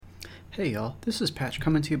Hey y'all, this is Patch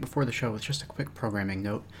coming to you before the show with just a quick programming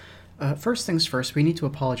note. First things first, we need to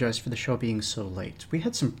apologize for the show being so late. We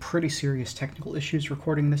had some pretty serious technical issues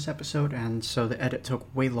recording this episode, and so the edit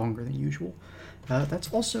took way longer than usual.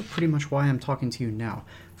 That's also pretty much why I'm talking to you now.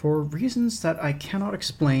 For reasons that I cannot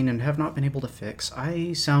explain and have not been able to fix,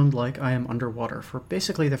 I sound like I am underwater for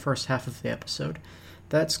basically the first half of the episode.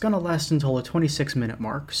 That's gonna last until the 26-minute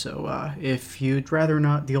mark, so if you'd rather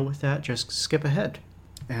not deal with that, just skip ahead.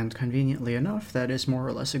 And conveniently enough, that is more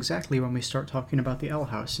or less exactly when we start talking about the Owl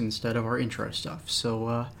House instead of our intro stuff,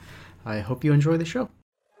 so I hope you enjoy the show.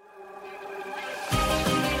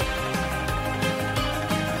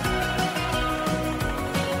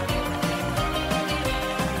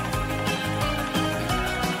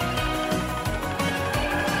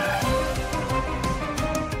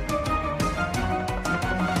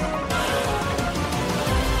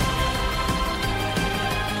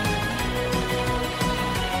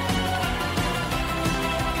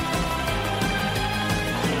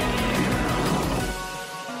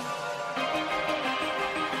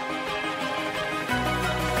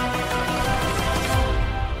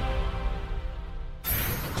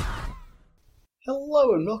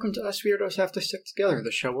 Hello, and welcome to Us Weirdos Have to Stick Together,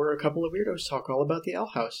 the show where a couple of weirdos talk all about the Owl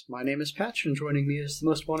House. My name is Patch, and joining me is the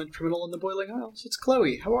most wanted criminal in the Boiling Isles. It's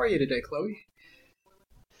Chloe. How are you today, Chloe?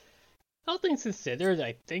 All things considered,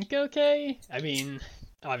 I think okay. I mean,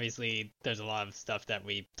 obviously, there's a lot of stuff that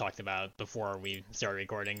we talked about before we started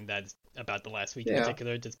recording that's about the last week in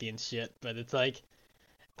particular just being shit, but it's like,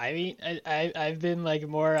 I mean, I've been, like,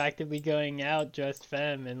 more actively going out dressed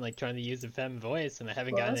femme and, like, trying to use the femme voice, and I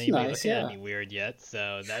haven't gotten anybody looking at me weird yet,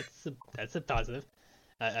 so that's a positive.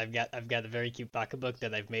 I've got a very cute pocketbook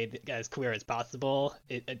that I've made as queer as possible.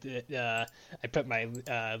 I put my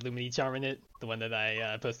Lumini charm in it, the one that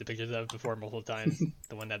I posted pictures of before multiple times,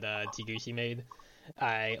 the one that Chiguchi made.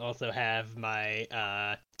 I also have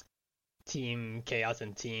my Team Chaos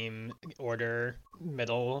and Team Order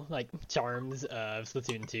middle charms of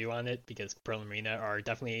Splatoon 2 on it, because Pearl and Marina are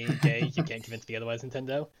definitely gay. You can't convince me otherwise,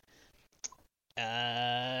 Nintendo.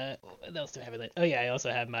 What else do I have in it? Oh yeah, I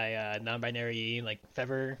also have my non-binary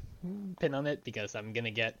feather pin on it, because I'm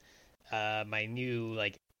gonna get my new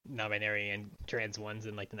non-binary and trans ones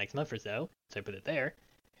in the next month or so I put it there.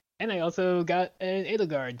 And I also got an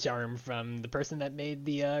Edelgard charm from the person that made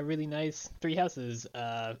the really nice Three Houses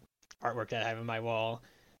artwork that I have on my wall.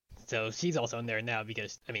 So she's also in there now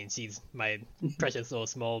because, I mean, she's my precious little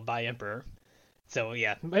small bi-emperor. So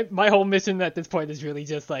yeah, my whole mission at this point is really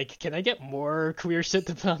just can I get more queer shit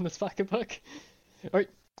to put on this pocketbook? Or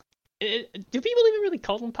do people even really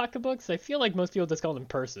call them pocketbooks? I feel like most people just call them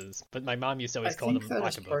purses, but my mom used to always call them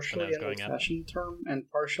pocketbooks when I was growing up. I think that is partially an old-fashioned term,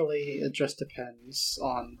 and partially it just depends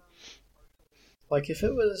on... if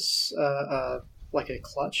it was like a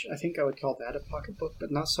clutch, I think I would call that a pocketbook,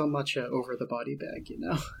 but not so much a over-the-body bag, you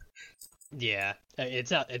know? Yeah, it's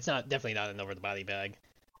definitely not an over-the-body bag.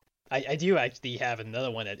 I do actually have another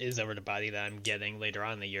one that is over the body that I'm getting later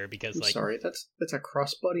on in the year because I'm sorry, that's a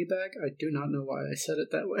crossbody bag? I do not know why I said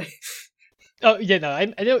it that way. Oh, yeah, no, I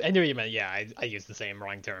know what you meant. Yeah, I used the same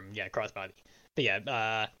wrong term. Yeah, crossbody. But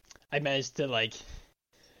yeah, I managed to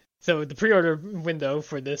so the pre-order window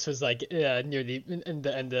for this was near the in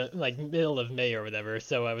the middle of May or whatever.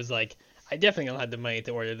 So I was I definitely don't have the money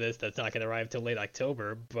to order this. That's not going to arrive till late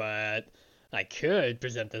October, but I could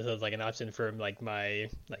present this as an option for my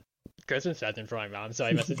Christmas present for my mom. So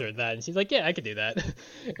I messaged her that, and she's like, "Yeah, I could do that."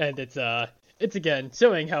 And it's again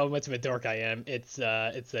showing how much of a dork I am. It's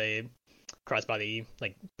a crossbody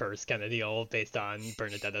purse kind of deal based on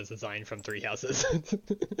Bernadetta's design from Three Houses.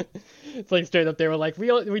 It's straight up they were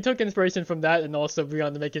we took inspiration from that, and also we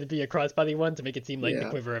wanted to make it be a crossbody one to make it seem like the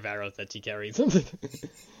quiver of arrows that she carries.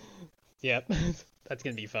 Yep, that's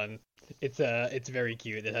gonna be fun. It's very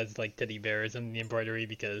cute. It has teddy bears and the embroidery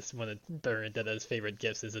because one of Bernadetta's favorite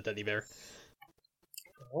gifts is a teddy bear.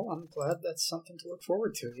 Well, I'm glad that's something to look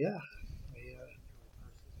forward to. Yeah,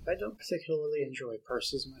 I don't particularly enjoy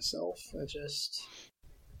purses myself.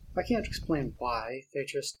 I can't explain why. They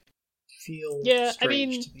just feel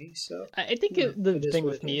strange to me. So I think the thing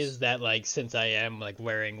with me is that since I am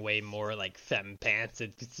wearing way more femme pants,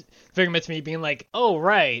 it's very much me being oh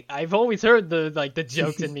right, I've always heard the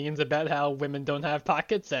jokes and memes about how women don't have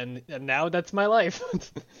pockets, and now that's my life.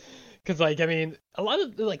 Because, I mean, a lot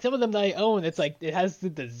of, some of them that I own, it's it has the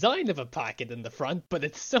design of a pocket in the front, but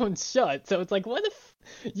it's sewn shut, so it's what if...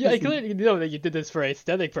 Yeah, I clearly know that you did this for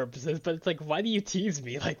aesthetic purposes, but it's why do you tease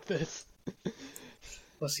me like this?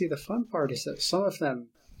 Well, see, the fun part is that some of them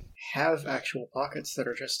have actual pockets that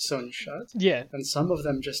are just sewn shut. Yeah. And some of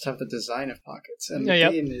them just have the design of pockets. And the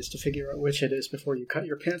game is to figure out which it is before you cut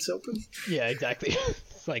your pants open. Yeah, exactly.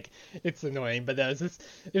 It's like, it's annoying, but it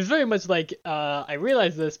was very much like, I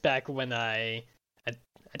realized this back when I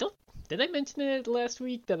don't, did I mention it last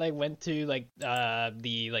week that I went to, like,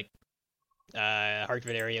 the, like,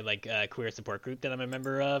 Hartford area, like, queer support group that I'm a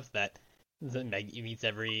member of, that meets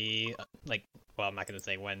every, like, well, I'm not gonna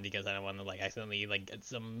say when because I don't want to, like, accidentally, like, get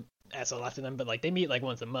some asshole after them, but, like, they meet, like,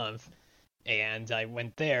 once a month, and I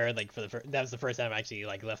went there, like, that was the first time I actually,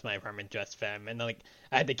 like, left my apartment dressed femme, and, like,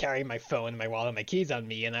 I had to carry my phone, my wallet, and my keys on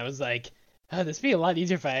me, and I was like, oh, this would be a lot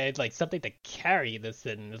easier if I had, like, something to carry this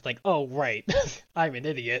in. It's like, oh, right, I'm an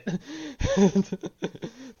idiot.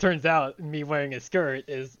 Turns out me wearing a skirt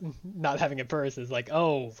is not having a purse is like,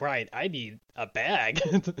 oh, right, I need a bag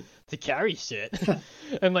to carry shit.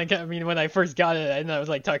 And, like, I mean, when I first got it, and I was,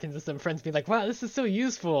 like, talking to some friends, being like, wow, this is so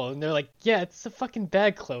useful. And they're like, yeah, it's a fucking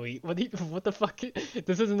bag, Chloe. What the fuck?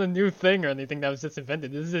 This isn't a new thing or anything that was just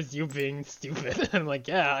invented. This is just you being stupid. And I'm like,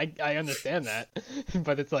 yeah, I understand that.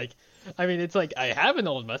 But it's like, I mean, it's like, I have an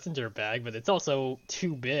old messenger bag, but it's also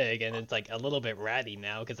too big, and it's, like, a little bit ratty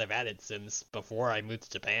now, because I've had it since before I moved to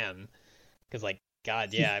Japan. Because, like,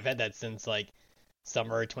 God, yeah, I've had that since, like,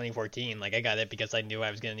 summer 2014. Like, I got it because I knew I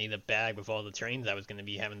was going to need a bag with all the trains I was going to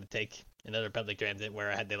be having to take in other public transit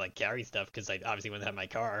where I had to, like, carry stuff, because I obviously wouldn't have my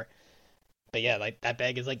car. But, yeah, like, that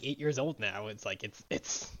bag is, like, 8 years old now. It's, like,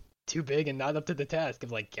 it's too big and not up to the task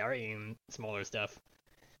of, like, carrying smaller stuff.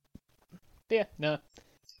 But, yeah, no.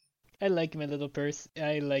 I like my little purse.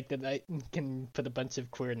 I like that I can put a bunch of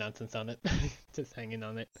queer nonsense on it, just hanging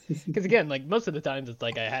on it. Because again, like, most of the times it's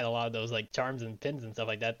like I had a lot of those, like, charms and pins and stuff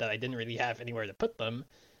like that I didn't really have anywhere to put them,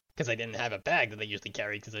 because I didn't have a bag that I usually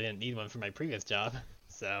carried because I didn't need one for my previous job.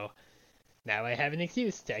 So now I have an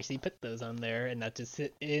excuse to actually put those on there and not just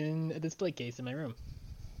sit in a display case in my room.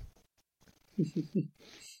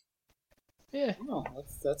 Yeah. Oh,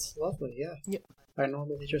 that's lovely. Yeah. Yep. I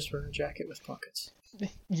normally just wear a jacket with pockets.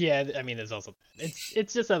 Yeah, I mean, it's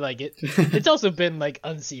just that, like, it's also been, like,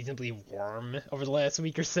 unseasonably warm over the last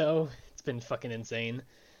week or so. It's been fucking insane.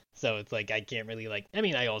 So it's like, I can't really, like, I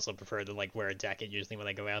mean, I also prefer to, like, wear a jacket usually when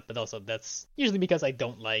I go out, but also that's usually because I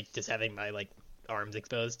don't like just having my, like, arms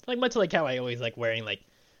exposed. Like, much like how I always like wearing, like,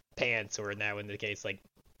 pants, or now in the case, like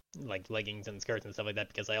leggings and skirts and stuff like that,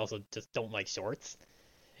 because I also just don't like shorts.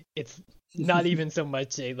 It's not even so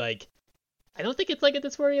much a, like, I don't think it's like a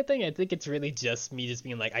dysphoria thing. I think it's really just me just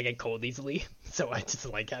being like, I get cold easily, so I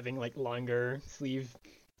just like having, like, longer sleeve,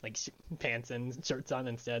 like, pants and shirts on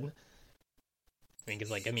instead. I mean,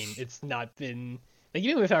 because, like, I mean, it's not been, like,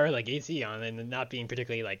 even with our, like, AC on and not being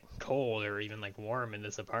particularly, like, cold or even, like, warm in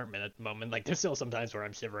this apartment at the moment, like, there's still some times where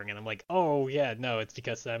I'm shivering and I'm like, oh yeah, no, it's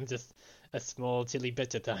because I'm just a small chilly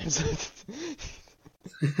bitch at times.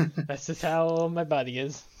 That's just how my body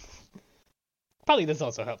is. Probably does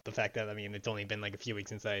also help the fact that, I mean, it's only been like a few weeks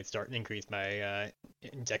since I increased my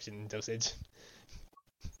injection dosage.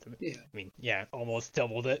 Yeah. I mean, yeah, almost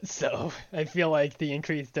doubled it. So I feel like the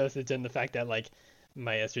increased dosage and the fact that, like,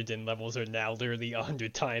 my estrogen levels are now literally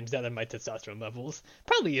 100 times that of my testosterone levels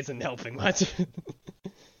probably isn't helping much.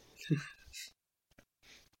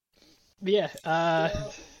 But yeah,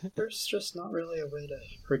 there's just not really a way to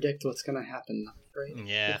predict what's gonna happen, right?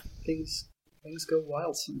 Yeah. Things go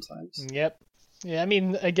wild sometimes. Yep. Yeah, I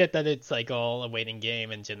mean, I get that it's, like, all a waiting game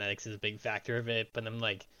and genetics is a big factor of it, but I'm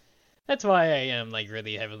like, that's why I am, like,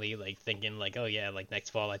 really heavily, like, thinking, like, oh yeah, like, next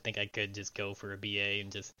fall I think I could just go for a BA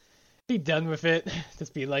and just be done with it.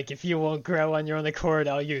 Just be like, if you won't grow on your own accord,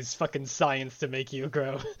 I'll use fucking science to make you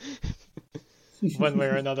grow. One way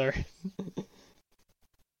or another. But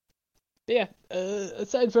yeah,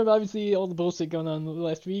 aside from obviously all the bullshit going on the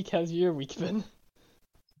last week, how's your week been?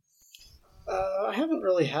 I haven't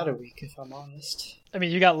really had a week, if I'm honest. I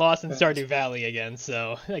mean, you got lost in Stardew Valley again,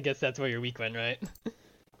 so I guess that's where your week went, right?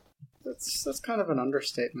 That's kind of an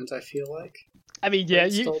understatement, I feel like. I mean, yeah, I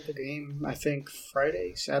installed the game, I think,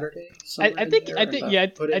 Friday, Saturday, I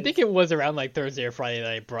think it was around, like, Thursday or Friday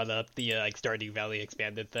that I brought up the, like, Stardew Valley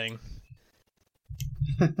expanded thing.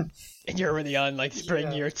 And you're already on, like,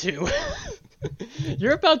 spring year 2.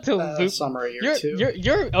 You're about to loop summer year 2.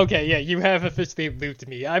 You're okay. Yeah, you have officially looped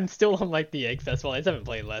me. I'm still on, like, the Egg Festival. I just haven't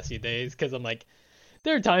played the last few days because I'm like,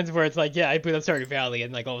 there are times where it's like, yeah, I boot up Stardew Valley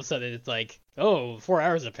and, like, all of a sudden it's like, oh, 4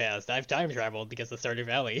 hours have passed. I've time traveled because of Stardew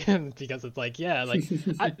Valley, and because it's like, yeah, like,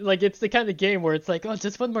 like, it's the kind of game where it's like, oh,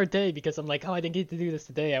 just one more day because I'm like, oh, I didn't get to do this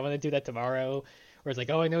today. I want to do that tomorrow. where it's like,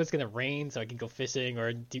 oh, I know it's gonna rain, so I can go fishing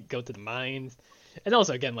or go to the mines. And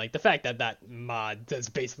also, again, like the fact that that mod does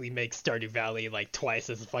basically make Stardew Valley like twice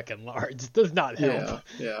as fucking large does not help.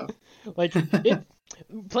 Yeah. Like it,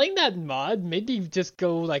 playing that mod made me just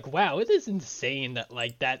go like, wow, it is insane that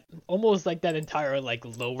like that almost like that entire like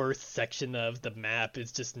lower section of the map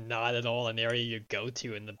is just not at all an area you go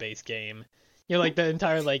to in the base game. You know, like the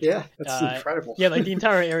entire like Yeah, that's incredible. Yeah, like the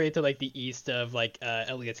entire area to like the east of like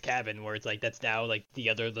Elliot's cabin, where it's like that's now like the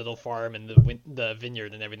other little farm and the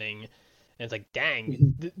vineyard and everything. And it's like,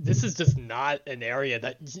 dang, this is just not an area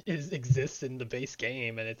that exists in the base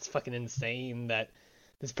game, and it's fucking insane that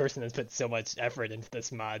this person has put so much effort into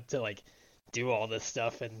this mod to like do all this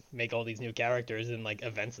stuff and make all these new characters and like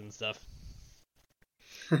events and stuff.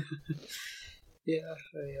 Yeah,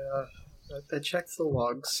 I checked the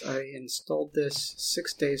logs. I installed this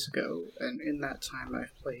 6 days ago, and in that time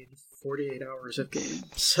I've played 48 hours of game.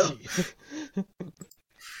 So,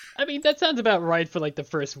 I mean, that sounds about right for like the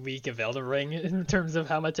first week of Elden Ring in terms of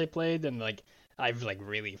how much I played, and like I've like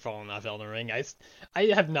really fallen off Elden Ring. I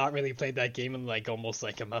have not really played that game in like almost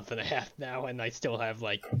like a month and a half now, and I still have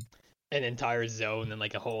like an entire zone and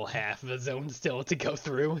like a whole half of a zone still to go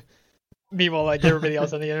through. Meanwhile, like everybody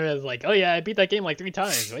else on the internet is like, "Oh yeah, I beat that game like 3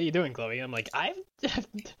 times. What are you doing, Chloe?" And I'm like, I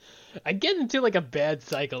get into like a bad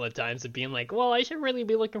cycle at times of being like, "Well, I should really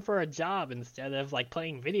be looking for a job instead of like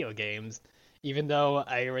playing video games." Even though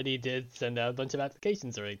I already did send out a bunch of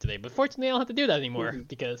applications already today, but fortunately I don't have to do that anymore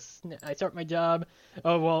because I start my job.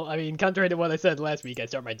 Oh well, I mean, contrary to what I said last week, I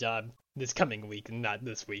start my job this coming week and not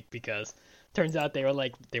this week because turns out they were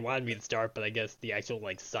like they wanted me to start, but I guess the actual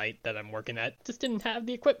like site that I'm working at just didn't have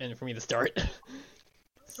the equipment for me to start.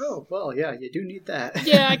 oh well, yeah, you do need that.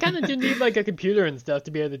 Yeah, I kind of do need like a computer and stuff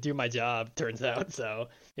to be able to do my job. Turns out, so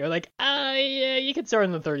they were like, yeah, you can start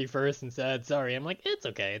on the 31st instead. Sorry, I'm like, it's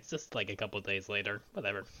okay. It's just like a couple of days later,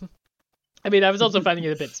 whatever. I mean, I was also finding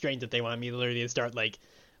it a bit strange that they wanted me to literally start like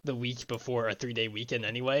the week before a 3-day weekend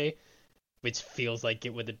anyway, which feels like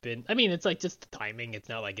it would have been. I mean, it's like just the timing. It's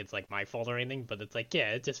not like it's like my fault or anything, but it's like,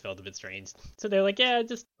 yeah, it just felt a bit strange. So they're like, yeah,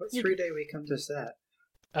 just What 3-day weekend is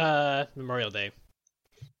that? Memorial Day.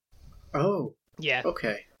 Oh. Yeah.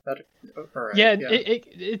 Okay. All right. Yeah, yeah.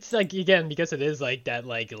 It's like, again, because it is like that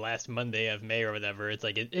like last Monday of May or whatever, it's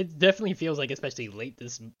like it definitely feels like especially late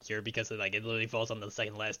this year because it literally falls on the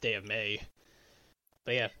second last day of May.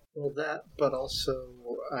 But yeah. Well, that, but also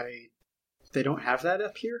they don't have that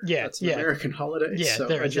up here. Yeah, that's an American holiday. Yeah, so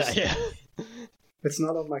there is that. Yeah. It's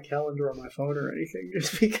not on my calendar on my phone or anything,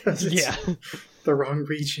 just because it's the wrong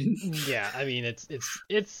region. Yeah, I mean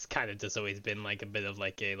it's kind of just always been like a bit of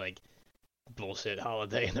like a like bullshit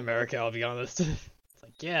holiday in America. I'll be honest. It's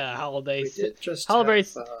like holiday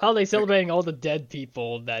celebrating all the dead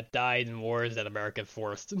people that died in wars that America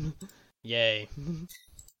forced. Yay.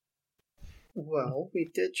 Well,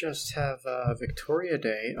 we did just have Victoria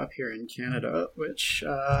Day up here in Canada, which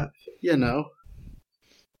a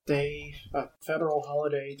federal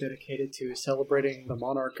holiday dedicated to celebrating the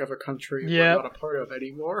monarch of a country we're not a part of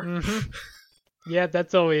anymore. Mm-hmm. Yeah,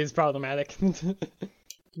 that's always problematic. Mm-hmm.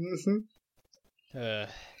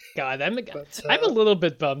 God, I'm a little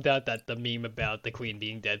bit bummed out that the meme about the Queen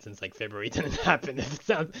being dead since like February didn't happen.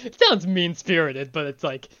 It sounds mean-spirited, but it's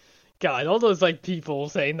like, God, all those like people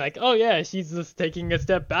saying like, oh yeah, she's just taking a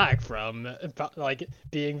step back from like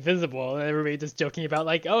being visible, and everybody just joking about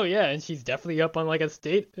like, oh yeah, and she's definitely up on like a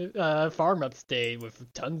state farm upstate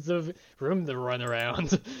with tons of room to run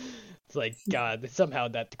around. It's like, God, somehow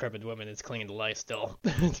that decrepit woman is clinging to life still.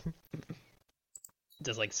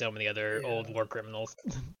 Just like so many other old war criminals.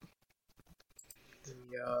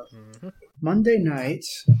 Monday night,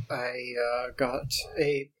 I got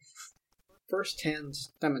a first-hand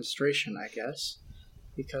demonstration, I guess,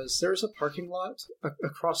 because there's a parking lot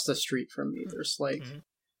across the street from me. There's like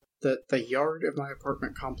the yard of my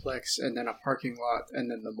apartment complex, and then a parking lot, and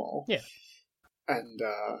then the mall. Yeah. And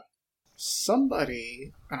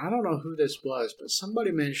somebody, I don't know who this was, but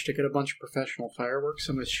somebody managed to get a bunch of professional fireworks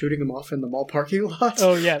and was shooting them off in the mall parking lot.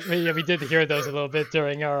 Oh yeah, we did hear those a little bit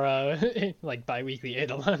during our like bi-weekly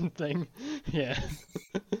Eidolon thing. Yeah.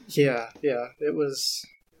 Yeah, it was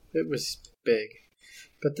big.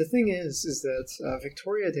 But the thing is that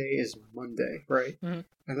Victoria Day is Monday, right? Mm-hmm.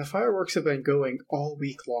 And the fireworks have been going all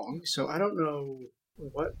week long, so I don't know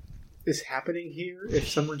what is happening here, if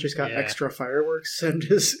someone just got extra fireworks and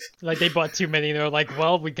just... Like, they bought too many, and they're like,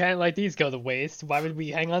 well, we can't let these go to waste. Why would we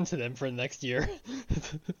hang on to them for next year?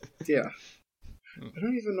 Yeah. I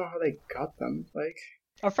don't even know how they got them. Like...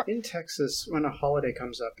 in Texas, when a holiday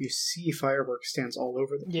comes up, you see fireworks stands all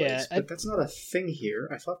over the place, but that's not a thing here.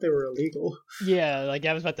 I thought they were illegal. Yeah, like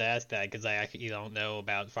I was about to ask that because I actually don't know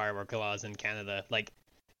about firework laws in Canada. Like,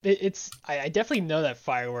 I definitely know that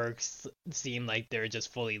fireworks seem like they're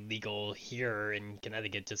just fully legal here in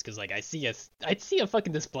Connecticut, just because like I see a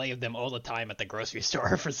fucking display of them all the time at the grocery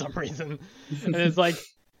store for some reason, and it's like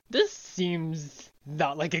this seems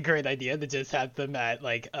not like a great idea to just have them at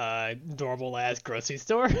like a normal ass grocery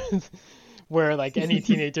store where like any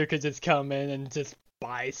teenager could just come in and just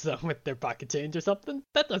buy some with their pocket change or something.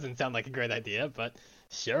 That doesn't sound like a great idea, but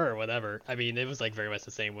sure, whatever. I mean, it was like very much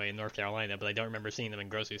the same way in North Carolina, but I don't remember seeing them in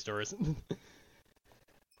grocery stores.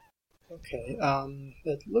 Okay,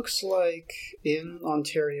 it looks like in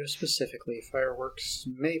Ontario specifically, fireworks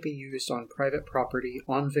may be used on private property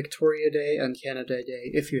on Victoria Day and Canada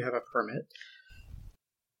Day if you have a permit.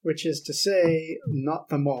 Which is to say, not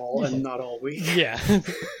them all and not all week. Yeah,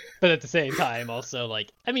 but at the same time, also,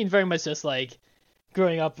 like, I mean, very much just like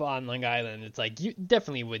growing up on Long Island, it's like you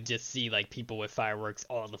definitely would just see like people with fireworks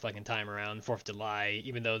all the fucking time around 4th of July,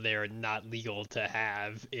 even though they're not legal to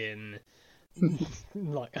have in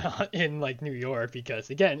like New York, because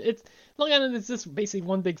again, it's Long Island is just basically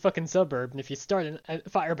one big fucking suburb, and if you start a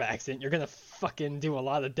fire accident, you're gonna fucking do a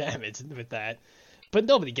lot of damage with that. But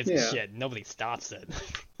nobody gives a shit. Nobody stops it.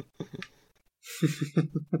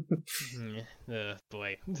 Oh,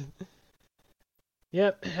 boy.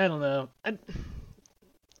 Yep, I don't know.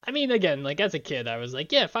 I mean, again, like, as a kid, I was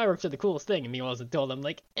like, yeah, fireworks are the coolest thing. And meanwhile, as an adult, I'm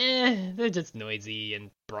like, they're just noisy and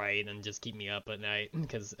bright and just keep me up at night.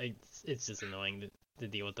 Because it's just annoying to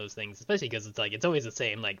deal with those things. Especially because it's like, it's always the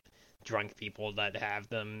same, like, drunk people that have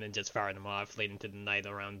them and just fire them off late into the night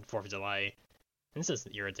around 4th of July. And it's just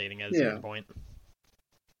irritating at a certain point.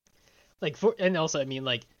 Like, and also, I mean,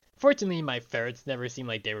 like, fortunately, my ferrets never seemed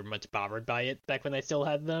like they were much bothered by it back when I still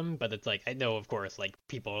had them, but it's like, I know, of course, like,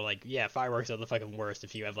 people are like, yeah, fireworks are the fucking worst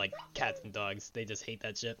if you have, like, cats and dogs. They just hate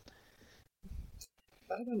that shit.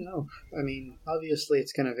 I don't know. I mean, obviously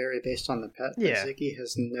it's going to vary based on the pet, but Ziggy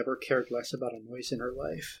has never cared less about a noise in her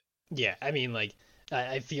life. Yeah, I mean, like,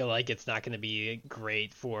 I feel like it's not going to be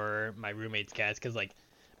great for my roommate's cats, because, like,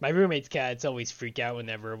 my roommate's cats always freak out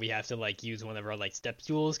whenever we have to, like, use one of our, like, step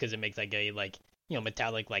stools, because it makes, like, a, like, you know,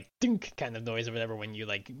 metallic, like, dink kind of noise or whatever when you,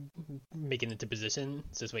 like, make it into position,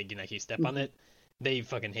 so this way you can actually step on it. They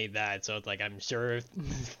fucking hate that, so it's like, I'm sure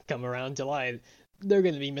come around July, they're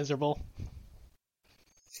gonna be miserable.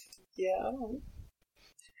 Yeah, I don't...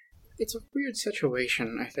 It's a weird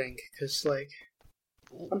situation, I think, because, like,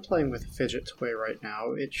 I'm playing with a fidget toy right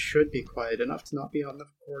now. It should be quiet enough to not be on the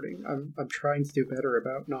recording. I'm trying to do better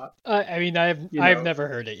about not... I mean, I've never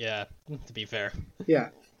heard it, yeah, to be fair. Yeah,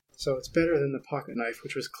 so it's better than the pocket knife,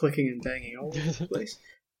 which was clicking and banging all over the place.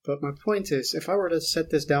 But my point is, if I were to set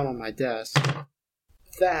this down on my desk,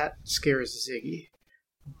 that scares Ziggy.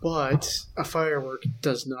 But a firework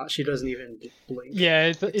does not. She doesn't even blink.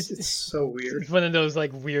 Yeah, it's so weird. It's one of those,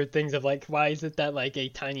 like, weird things of, like, why is it that, like, a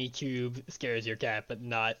tiny cube scares your cat, but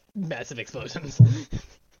not massive explosions?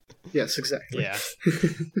 Yes, exactly. Yeah.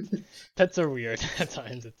 Pets are weird at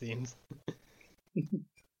times, it seems.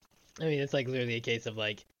 I mean, it's, like, literally a case of,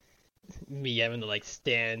 like, me having to, like,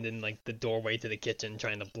 stand in, like, the doorway to the kitchen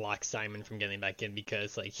trying to block Simon from getting back in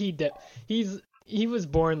because, like, he was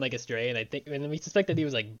born, like, a stray, and I think, and we suspect that he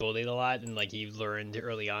was, like, bullied a lot, and, like, he learned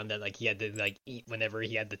early on that, like, he had to, like, eat whenever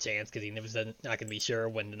he had the chance, because he was not going to be sure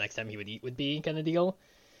when the next time he would eat would be, kind of deal.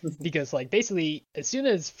 Because, like, basically, as soon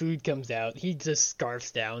as food comes out, he just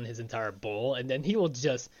scarfs down his entire bowl, and then he will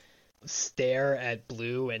just stare at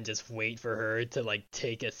Blue and just wait for her to, like,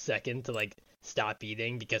 take a second to, like, stop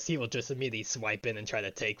eating, because he will just immediately swipe in and try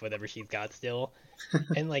to take whatever she's got still.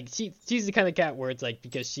 And, like, she's the kind of cat where it's, like,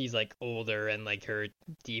 because she's, like, older and, like, her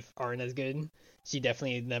teeth aren't as good, she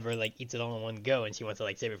definitely never, like, eats it all in one go, and she wants to,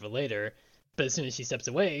 like, save it for later. But as soon as she steps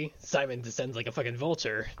away, Simon descends like a fucking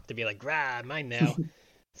vulture to be like, rah, mine now.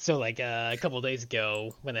 So, like, a couple of days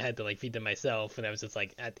ago, when I had to, like, feed them myself, and I was just,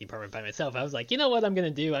 like, at the apartment by myself, I was like, you know what I'm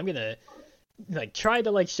gonna do? I'm gonna, like, try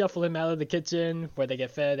to, like, shuffle him out of the kitchen where they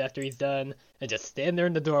get fed after he's done, and just stand there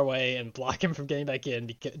in the doorway and block him from getting back in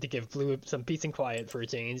to give Blue some peace and quiet for a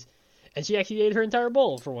change. And she actually ate her entire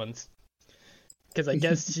bowl for once. Because I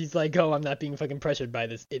guess she's like, oh, I'm not being fucking pressured by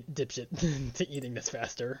this dipshit to eating this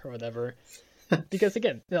faster, or whatever. Because,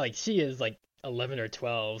 again, like, she is, like, 11 or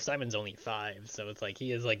 12. Simon's only 5, so it's like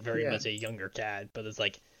he is, like, very much a younger cat, but it's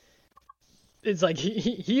like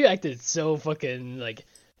he acted so fucking, like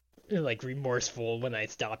remorseful when I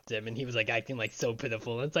stopped him, and he was, like, acting, like, so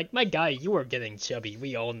pitiful. And it's like, my guy, you are getting chubby.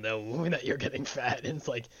 We all know that you're getting fat, and it's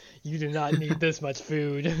like, you do not need this much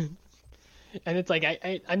food. And it's like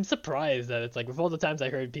I'm surprised that it's like with all the times I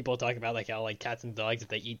heard people talk about like how like cats and dogs if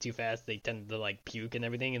they eat too fast they tend to like puke and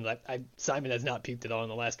everything, and like Simon has not puked at all in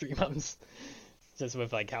the last 3 months, just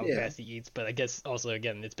with like how Yeah. fast he eats. But I guess also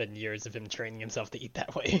again it's been years of him training himself to eat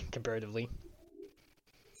that way comparatively.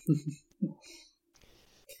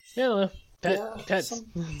 Yeah, well, pets.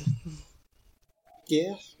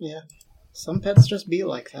 Yeah. Some pets just be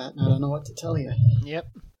like that, and I don't know what to tell you. Yep.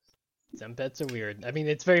 Some pets are weird. I mean,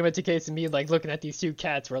 it's very much a case of me like looking at these two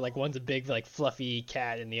cats where like one's a big like fluffy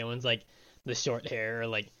cat and the other one's like the short hair or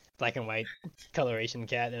like black and white coloration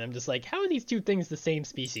cat, and I'm just like, how are these two things the same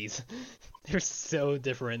species? They're so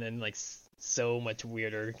different and like so much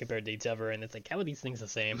weirder compared to each other, and it's like, how are these things the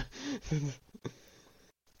same?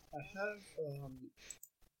 I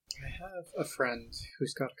have a friend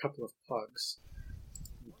who's got a couple of pugs.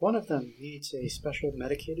 One of them needs a special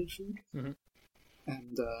medicated food, Mhm.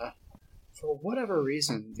 and for whatever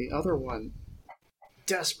reason, the other one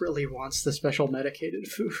desperately wants the special medicated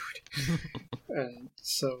food. And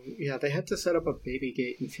so, yeah, they had to set up a baby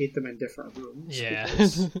gate and feed them in different rooms. Yeah.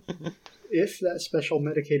 If that special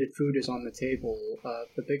medicated food is on the table,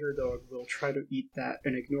 the bigger dog will try to eat that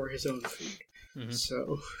and ignore his own food. Mhm.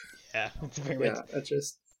 So, Yeah, it's very much. that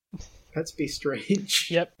just pets be strange.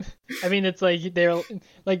 Yep. I mean, it's like they're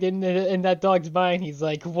like in that dog's mind, he's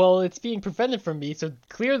like, well, it's being prevented from me, so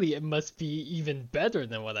clearly it must be even better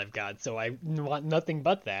than what I've got. So I want nothing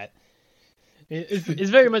but that. It's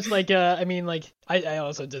very much like I mean, like I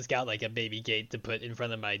also just got like a baby gate to put in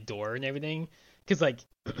front of my door and everything, because like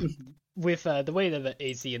with the way that the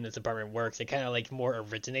AC in this apartment works, it kind of like more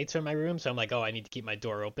originates from my room. So I'm like, oh, I need to keep my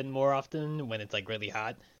door open more often when it's like really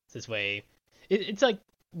hot. This way, it's like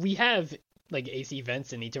we have like AC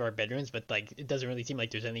vents in each of our bedrooms, but like it doesn't really seem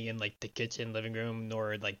like there's any in like the kitchen, living room,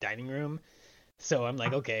 nor like dining room. So I'm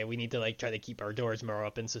like, okay, we need to like try to keep our doors more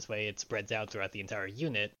open so this way it spreads out throughout the entire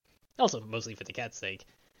unit. Also, mostly for the cat's sake.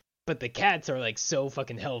 But the cats are like so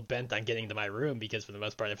fucking hell bent on getting to my room because for the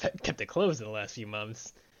most part I've kept it closed in the last few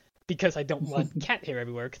months because I don't want cat hair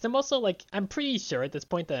everywhere. Because I'm also like, I'm pretty sure at this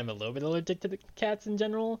point that I'm a little bit allergic to the cats in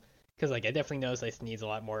general. Because like I definitely notice I sneeze a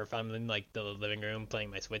lot more if I'm in like the living room playing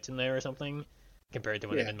my Switch in there or something compared to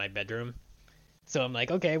when I'm in my bedroom. So I'm like,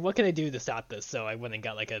 okay, what can I do to stop this? So I went and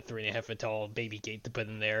got like a 3.5 foot tall baby gate to put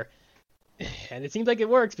in there. And it seems like it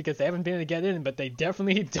works because they haven't been able to get in, but they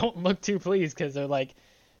definitely don't look too pleased because they're like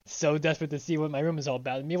so desperate to see what my room is all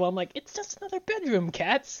about. And meanwhile, I'm like, it's just another bedroom,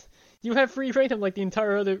 cats. You have free reign of like the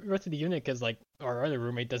entire other rest of the unit because like our other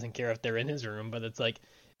roommate doesn't care if they're in his room, but it's like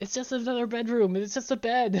it's just another bedroom. It's just a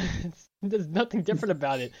bed. There's nothing different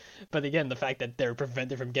about it. But again, the fact that they're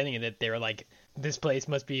prevented from getting in it, they're like, this place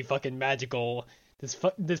must be fucking magical.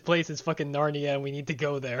 This place is fucking Narnia, and we need to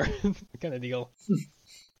go there, kind of deal.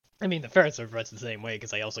 I mean, the ferrets are much the same way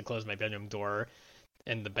because I also closed my bedroom door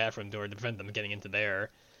and the bathroom door to prevent them getting into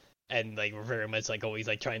there. And like we're very much like always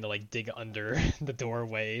like trying to like dig under the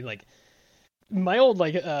doorway. Like my old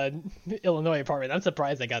like Illinois apartment, I'm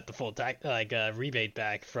surprised I got the full rebate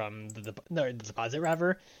back from the deposit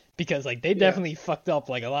rather, because like they definitely fucked up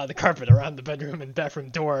like a lot of the carpet around the bedroom and bathroom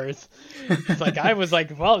doors. It's like I was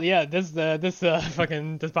like, well, yeah, this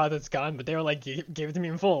fucking deposit's gone, but they were like, gave it to me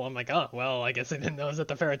in full. I'm like, oh well, I guess I didn't know that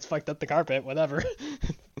the ferrets fucked up the carpet, whatever.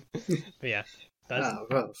 But yeah.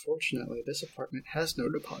 Well, fortunately, this apartment has no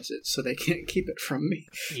deposit, so they can't keep it from me.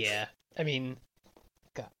 Yeah, I mean,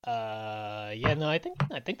 yeah, no, I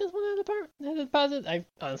think this one had a deposit. I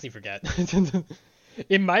honestly forget.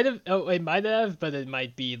 It might have, but it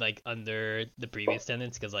might be like under the previous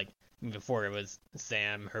tenants because like before it was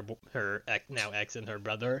Sam, her now ex, and her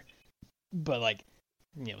brother. But like,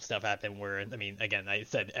 you know, stuff happened where I mean, again, I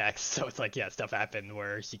said ex, so it's like yeah, stuff happened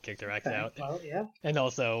where she kicked her ex out. Well, yeah, and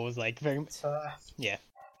also was like very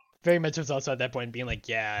much was also at that point being like,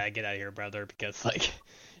 yeah, get out of here, brother, because like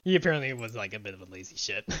he apparently was like a bit of a lazy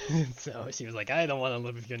shit. So she was like, I don't want to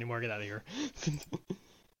live with you anymore, get out of here.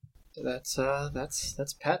 That's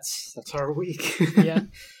pets. That's our week. Yeah,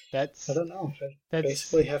 that's. I don't know. I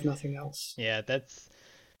basically have nothing else. Yeah, that's.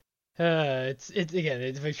 We're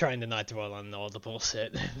trying to not dwell on all the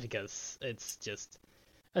bullshit because it's just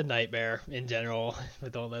a nightmare in general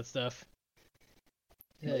with all that stuff.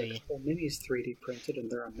 Hey. Well, Minnie's 3D printed and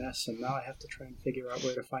they're a mess, and now I have to try and figure out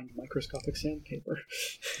where to find microscopic sandpaper.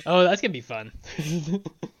 Oh, that's gonna be fun.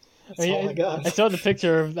 That's all I got. I saw the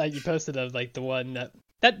picture that you posted of like the one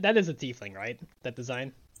that is a tiefling, right? That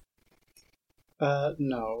design.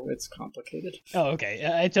 No, it's complicated. Oh,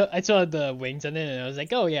 okay. I saw the wings on it, and I was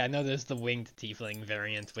like, oh yeah, I know there's the winged tiefling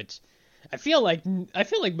variant, which I feel like most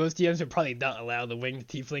DMs would probably not allow the winged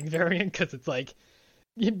tiefling variant because it's like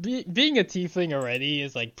being a tiefling already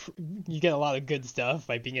is like you get a lot of good stuff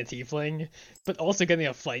by being a tiefling, but also getting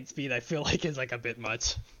a flight speed I feel like is like a bit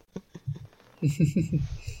much.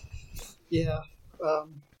 Yeah,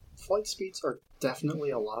 flight speeds are definitely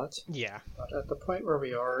a lot. Yeah. But at the point where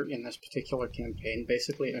we are in this particular campaign,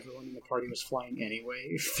 basically everyone in the party was flying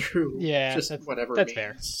anyway through just whatever that's means,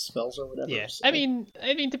 fair. spells or whatever. Yeah, so. I mean,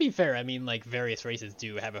 to be fair, I mean, like various races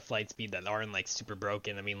do have a flight speed that aren't like super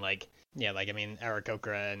broken. I mean, like yeah, like I mean,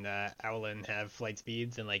 Aarakocra and Owlin have flight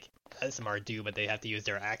speeds, and like SMR do, but they have to use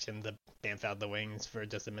their action to bamf out the wings for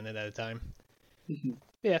just a minute at a time. Mm-hmm.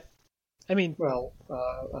 Yeah, I mean, well,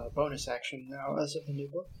 bonus action now as of the new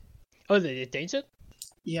book. Oh, they changed it?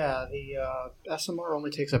 Yeah, the SMR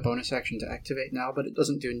only takes a bonus action to activate now, but it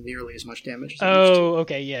doesn't do nearly as much damage as it used to.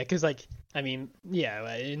 Okay, yeah, because, like, I mean,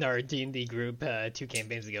 yeah, in our D&D group 2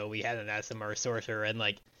 campaigns ago, we had an SMR sorcerer, and,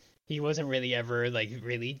 like, he wasn't really ever, like,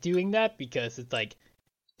 really doing that, because it's, like,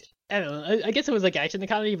 I don't know, I guess it was, like, action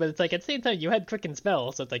economy, but it's, like, at the same time, you had Quicken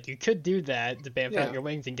Spell, so it's, like, you could do that to bamf out your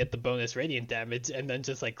wings and get the bonus radiant damage, and then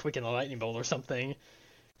just, like, Quicken a lightning bolt or something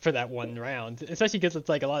for that one round, especially because it's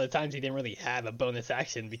like a lot of times he didn't really have a bonus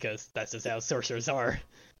action because that's just how sorcerers are.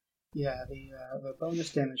 Yeah, the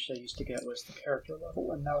bonus damage they used to get was the character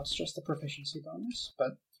level, and now it's just the proficiency bonus,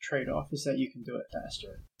 but the trade-off is that you can do it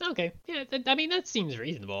faster. Okay, yeah, I mean, that seems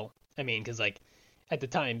reasonable. I mean, because, like, at the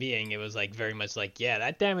time being, it was, like, very much like, yeah,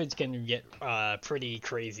 that damage can get pretty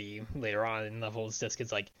crazy later on in levels, just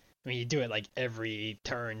because, like, I mean, you do it, like, every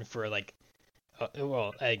turn for, like,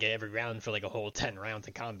 every round for like a whole 10 rounds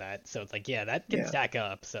of combat, so it's like, yeah, that can stack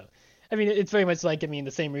up. So I mean, it's very much like, I mean, the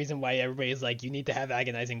same reason why everybody's like, you need to have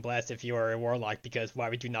agonizing blast if you're a warlock, because why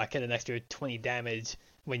would you not get an extra 20 damage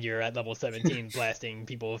when you're at level 17 blasting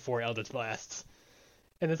people with 4 eldritch blasts?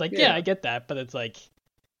 And it's like, yeah, I get that, but it's like,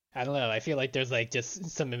 I don't know, I feel like there's like just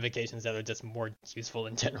some invocations that are just more useful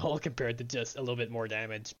in general compared to just a little bit more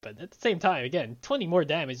damage. But at the same time, again, 20 more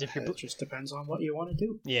damage if you're... It just depends on what you want to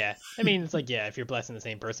do. Yeah, I mean, it's like, yeah, if you're blasting the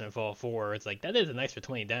same person with all 4, it's like, that is an extra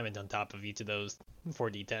 20 damage on top of each of those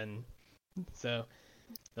 4d10. So,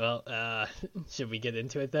 well, should we get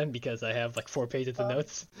into it then? Because I have like 4 pages of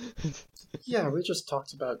notes. Yeah, we just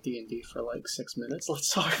talked about D&D for like 6 minutes.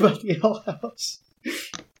 Let's talk about the Owl House.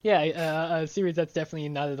 Yeah, a series that's definitely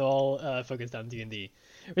not at all focused on D&D.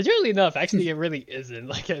 Which, really enough, actually, it really isn't.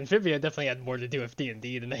 Like, Amphibia definitely had more to do with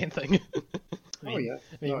D&D than anything. No,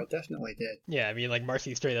 it definitely did. Yeah, I mean, like,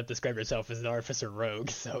 Marcy straight up described herself as an artificer rogue,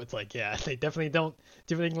 so it's like, yeah, they definitely don't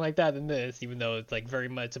do anything like that in this, even though it's, like, very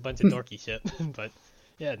much a bunch of dorky shit. But,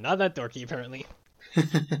 yeah, not that dorky, apparently.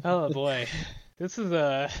 Oh, boy. This is,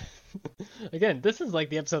 again, this is, like,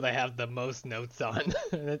 the episode I have the most notes on,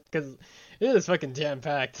 because it is fucking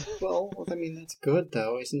jam-packed. Well, I mean, that's good,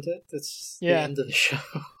 though, isn't it? That's the end of the show.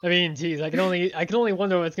 I mean, geez, I can only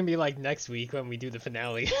wonder what it's gonna be like next week when we do the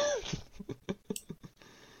finale.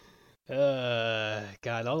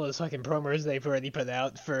 God, all those fucking promos they've already put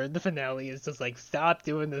out for the finale is just like, stop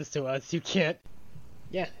doing this to us, you can't.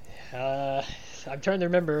 Yeah, I'm trying to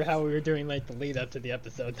remember how we were doing, like, the lead up to the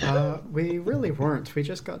episode. We really weren't. We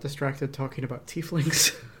just got distracted talking about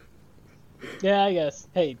tieflings. Yeah, I guess.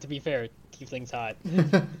 Hey, to be fair, tiefling's hot.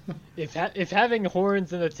 If having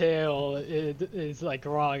horns and a tail is like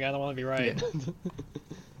wrong, I don't want to be right. Yeah.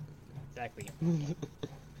 Exactly.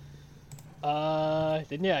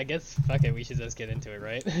 Then yeah, I guess fuck it, we should just get into it,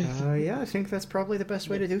 right? Yeah, I think that's probably the best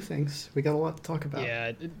way to do things. We got a lot to talk about.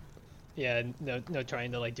 Yeah, no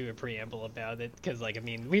trying to like do a preamble about it, because like, I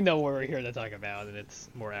mean, we know what we're here to talk about, and it's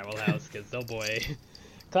more Owl House, because oh boy.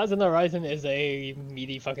 Clouds on the Horizon is a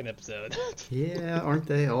meaty fucking episode. Yeah, aren't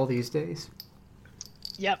they all these days?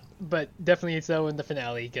 Yep, but definitely so in the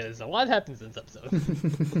finale, because a lot happens in this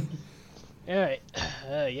episode. Alright,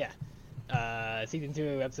 yeah. Season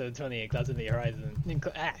 2, Episode 20, Clouds on the Horizon.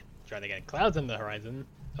 Try that again. Clouds on the Horizon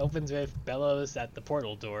opens with Bellows at the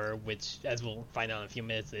portal door, which, as we'll find out in a few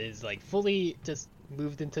minutes, is like fully just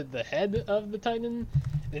moved into the head of the Titan.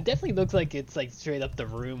 And it definitely looks like it's like straight up the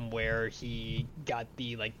room where he got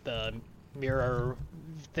the like the mirror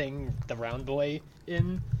thing, the round boy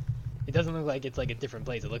in. It doesn't look like it's like a different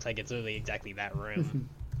place. It looks like it's literally exactly that room.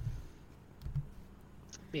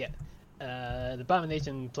 But yeah. The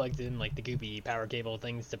Abomination plugged in like the goopy power cable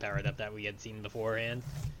things to power it up that we had seen beforehand.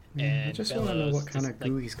 And I just want to know what kind of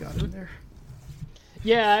goo he's got in there.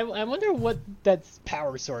 Yeah, I wonder what that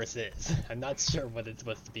power source is. I'm not sure what it's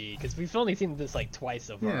supposed to be, because we've only seen this like twice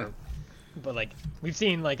so far. Yeah. But like, we've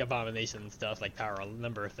seen like Abomination stuff like power a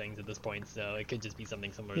number of things at this point, so it could just be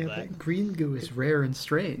something similar to that. But green goo is rare and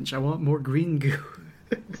strange. I want more green goo.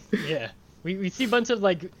 Yeah, we see a bunch of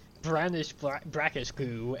like brownish, brackish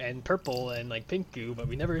goo and purple and like pink goo, but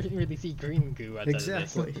we never really see green goo outside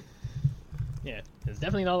Exactly. of this. Yeah, it's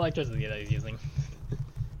definitely not electricity that he's using.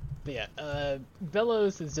 But yeah,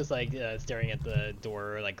 Bellows is just like staring at the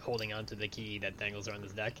door, like holding onto the key that dangles around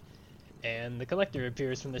his neck. And the Collector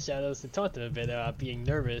appears from the shadows to taunt him a bit about being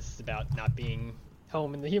nervous about not being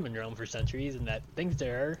home in the human realm for centuries, and that things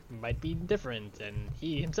there might be different, and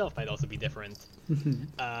he himself might also be different.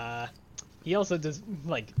 He also just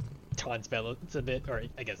like taunts Bellows a bit, or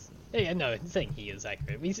I guess, yeah, no, saying he is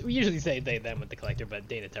accurate. We usually say they them with the Collector, but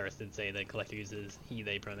Dana Terrace did say the Collector uses he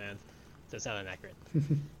they pronouns, so it's not inaccurate.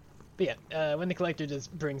 But yeah, when the Collector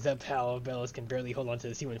just brings up how Bellows can barely hold on to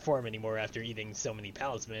his human form anymore after eating so many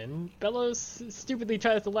palismen, Bellows stupidly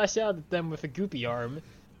tries to lash out at them with a goopy arm,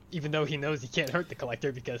 even though he knows he can't hurt the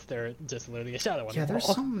Collector because they're just literally a shadow on the wall. Yeah, there's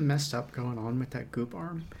something messed up going on with that goop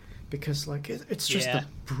arm, because like it's just the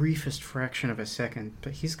briefest fraction of a second,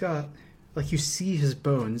 but he's got, like, you see his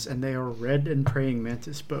bones, and they are red and praying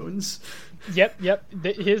mantis bones. Yep.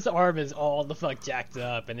 His arm is all the fuck jacked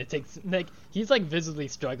up, and it takes, like, he's, like, visibly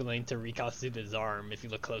struggling to reconstitute his arm if you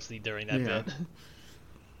look closely during that bit.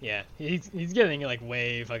 Yeah, he's getting, like,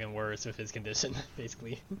 way fucking worse with his condition,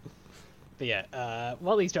 basically. But yeah,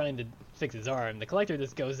 while he's trying to fix his arm, the Collector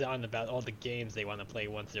just goes on about all the games they want to play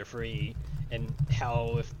once they're free, and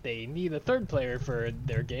how if they need a third player for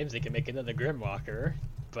their games, they can make another Grimwalker,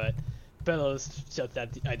 but Bellows shuts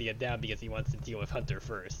that idea down because he wants to deal with Hunter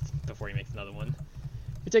first before he makes another one.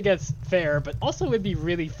 Which I guess fair, but also would be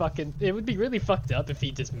really fucked up if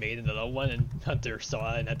he just made another one and Hunter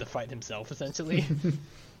saw it and had to fight himself, essentially.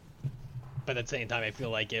 But at the same time, I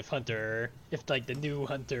feel like if like the new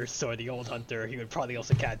Hunter saw the old Hunter, he would probably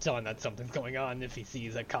also catch on that something's going on if he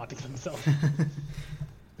sees a copy of himself.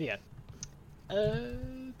 But yeah.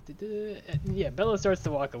 Bellows starts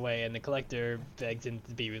to walk away, and the Collector begs him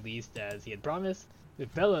to be released as he had promised.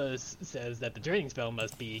 But Bellows says that the draining spell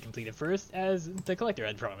must be completed first, as the Collector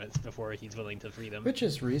had promised, before he's willing to free them. Which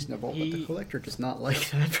is reasonable, but the Collector does not like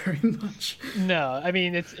that very much. No, I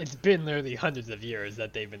mean, it's been literally hundreds of years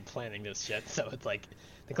that they've been planning this shit, so it's like,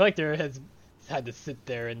 the Collector has had to sit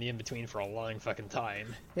there in the in-between for a long fucking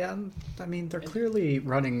time. Yeah, I mean, they're clearly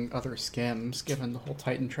running other scams, given the whole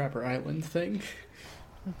Titan Trapper Island thing.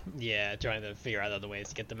 Yeah, trying to figure out other ways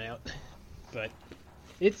to get them out. But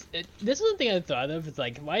this is one thing I thought of. It's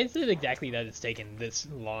like, why is it exactly that it's taken this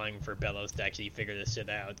long for Bellows to actually figure this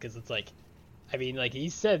shit out? Because it's like, I mean, like, he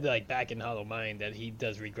said, like, back in Hollow Mind that he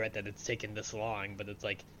does regret that it's taken this long, but it's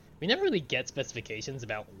like, we never really get specifications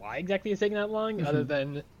about why exactly it's taking that long, other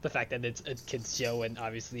than the fact that it's a kid's show, and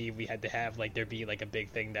obviously we had to have, like, there be, like, a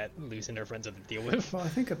big thing that Luce and her friends have to deal with. Well, I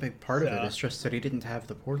think a big part of it is just that he didn't have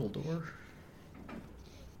the portal door.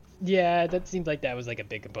 Yeah, that seems like that was, like, a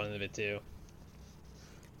big component of it, too.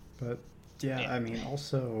 But, yeah, I mean,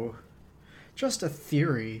 also, just a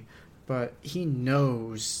theory, but he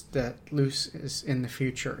knows that Luce is in the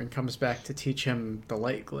future and comes back to teach him the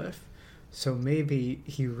light glyph. So maybe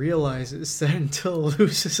he realizes that until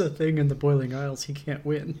Luce is a thing in the Boiling Isles, he can't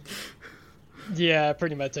win. Yeah,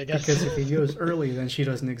 pretty much, I guess. Because if he goes early, then she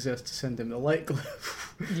doesn't exist to send him the light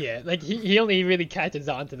glyph. Yeah, like, he only really catches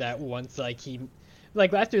on to that once, like,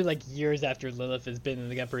 after, like, years after Lilith has been in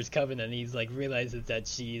the Emperor's Covenant, he's, like, realizes that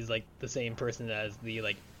she's, like, the same person as the,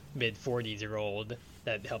 like, mid-40s-year-old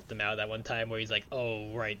that helped him out that one time, where he's like,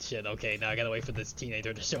 oh, right, shit, okay, now I gotta wait for this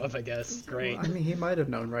teenager to show up, I guess. Great. Well, I mean, he might have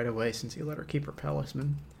known right away since he let her keep her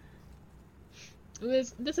palisman.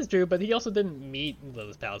 This is true, but he also didn't meet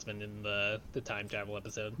Lilith's palisman in the time travel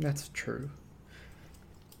episode. That's true.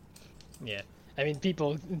 Yeah. I mean,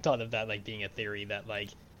 people thought of that, like, being a theory that, like,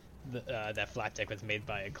 that Flapjack was made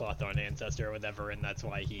by a Clotharn ancestor or whatever, and that's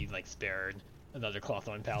why he, like, spared another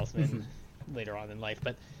Clotharn palisman later on in life.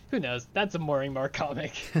 But who knows? That's a Moringmar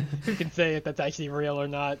comic. Who can say if that's actually real or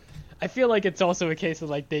not? I feel like it's also a case of,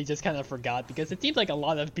 like, they just kind of forgot, because it seems like a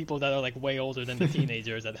lot of people that are, like, way older than the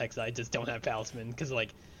teenagers at Hexside just don't have palisman, because, like,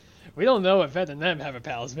 we don't know if Ed and them have a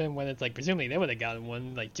palisman when it's, like, presumably they would have gotten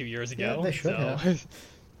one, like, 2 years ago. Yeah, they should have.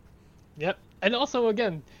 Yep. And also,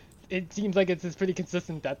 again, it seems like it's pretty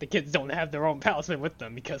consistent that the kids don't have their own palisman with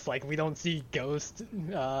them, because, like, we don't see Ghost,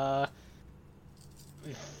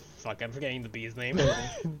 fuck, I'm forgetting the bee's name.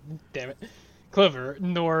 Damn it. Clover,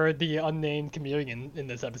 nor the unnamed chameleon in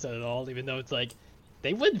this episode at all, even though it's like,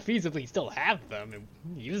 they would feasibly still have them and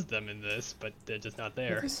use them in this, but they're just not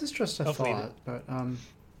there. Well, this is just a thought, but,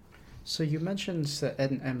 so you mentioned that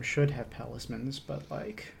Ed and M should have palismans, but,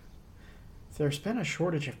 like, there's been a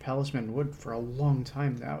shortage of palisman wood for a long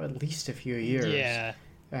time now, at least a few years. Yeah.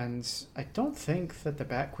 And I don't think that the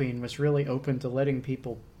Bat Queen was really open to letting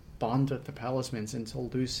people bond with the Palismans until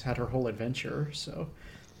Luce had her whole adventure, so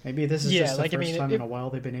maybe this is just the first time in a while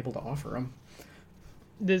they've been able to offer him.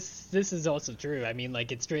 This is also true. I mean,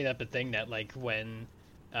 like, it's straight up a thing that, like, when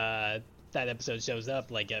that episode shows up,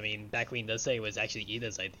 like, I mean, Backwing does say it was actually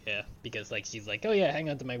Ida's idea, because, like, she's like, oh yeah, hang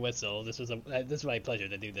on to my whistle, this was my pleasure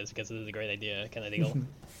to do this, because this is a great idea, kind of deal.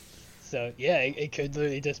 So, yeah, it could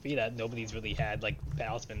literally just be that nobody's really had, like,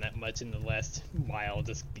 Palisman that much in the last while,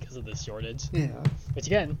 just because of this shortage. Yeah. Which,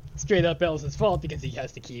 again, straight up Ellis' fault, because he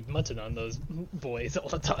has to keep munching on those boys all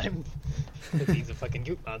the time, because he's a fucking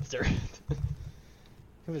goop monster.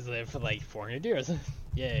 Who was there for, like, 400 years.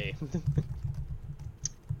 Yay. But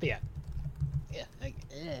yeah. Yeah,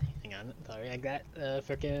 hang on. Sorry, I got a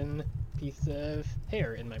frickin' piece of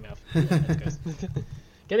hair in my mouth. Yeah, that's gross.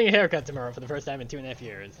 Getting a haircut tomorrow for the first time in 2.5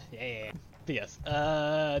 years. Yeah. But yes.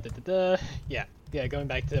 Yeah, going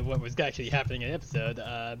back to what was actually happening in the episode,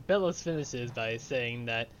 Belos finishes by saying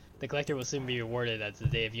that the Collector will soon be rewarded as the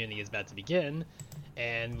Day of Unity is about to begin,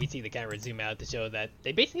 and we see the camera zoom out to show that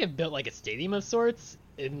they basically have built, like, a stadium of sorts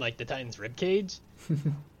in, like, the Titan's ribcage.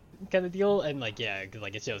 Kind of deal, and like, yeah, because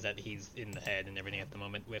like it shows that he's in the head and everything at the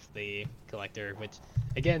moment with the Collector, which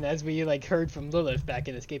again, as we like heard from Lilith back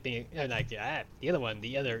in Escaping,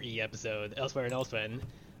 the other E episode, Elsewhere and Elsewhen,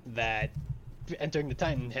 that entering the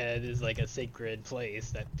Titan head is like a sacred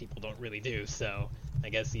place that people don't really do, so I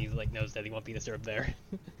guess he like knows that he won't be disturbed there.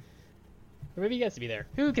 Or maybe he gets to be there.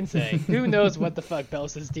 Who can say? Who knows what the fuck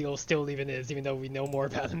Belos' deal still even is, even though we know more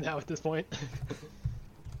about him now at this point.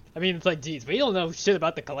 I mean, it's like, geez, we don't know shit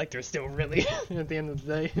about the Collector still, really, at the end of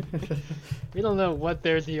the day. We don't know what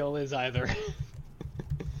their deal is, either.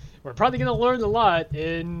 We're probably going to learn a lot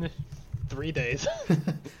in 3 days.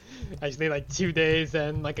 Actually, like, 2 days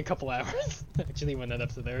and, like, a couple hours, actually, when that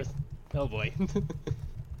episode airs. Oh, boy.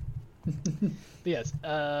 But yes,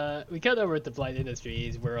 we cut over to Blight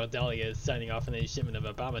Industries, where Odalia is signing off on a shipment of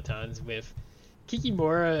automatons, with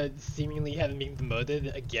Kikimora seemingly having been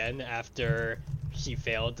demoted again after she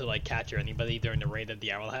failed to like capture anybody during the raid of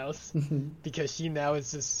the Owl House, because she now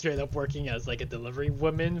is just straight up working as like a delivery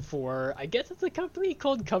woman for, I guess it's a company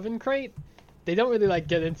called Coven Crate. They don't really like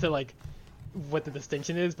get into like what the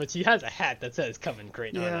distinction is, but she has a hat that says Coven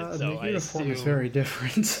Crate on it, so the uniform is very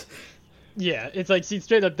different. Yeah, it's like she's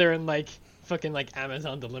straight up there in like fucking like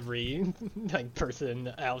Amazon delivery like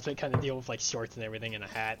person outfit kind of deal with like shorts and everything and a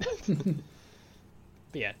hat.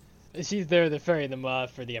 But yeah, she's there to ferry them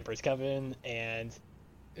off for the Emperor's Coven, and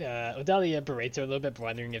Odalia berates her a little bit,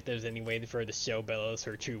 wondering if there's any way for her to show Belos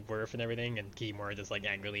her true worth and everything, and Kikimora just like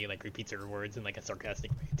angrily like repeats her words in like a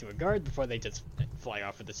sarcastic way to a guard before they just fly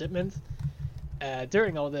off with the shipment.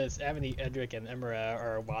 During all this, Amity, Edric, and Emira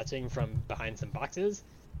are watching from behind some boxes,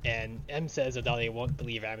 and Em says Odalia won't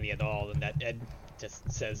believe Amity at all, and that Ed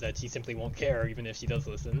just says that she simply won't care even if she does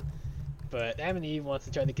listen. But Amity wants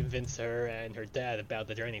to try to convince her and her dad about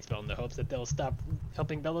the draining spell in the hopes that they'll stop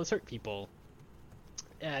helping Belos hurt people.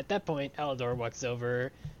 At that point, Alador walks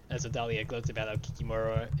over as Odalia gloats about how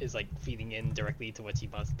Kikimora is like feeding in directly to what she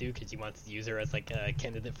wants to do, because she wants to use her as like a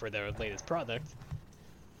candidate for their latest product.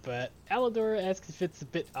 But Alador asks if it's a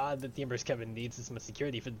bit odd that the Emperor's Coven needs this much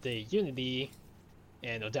security for the Day of Unity,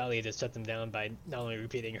 and Odalia just shuts him down by not only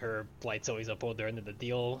repeating her "Blight's always uphold their end of the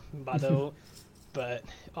deal" motto, but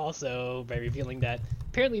also by revealing that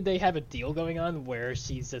apparently they have a deal going on where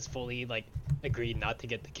she's just fully like agreed not to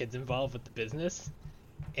get the kids involved with the business,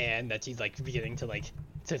 and that she's like beginning to like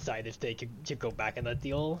decide if they could go back on that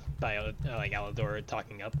deal by like Alador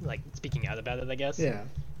talking up, like speaking out about it, I guess. Yeah.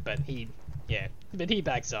 But he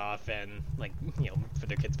backs off, and like, you know, for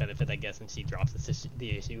their kids' benefit, I guess, and she drops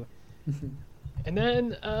the issue. And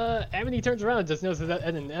then Amity turns around and just notices that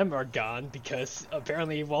Ed and Em are gone, because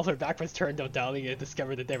apparently while her back was turned, Odalia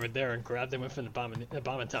discovered that they were there and grabbed them with an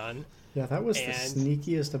abomaton. Yeah, that was the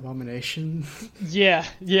sneakiest abomination. Yeah,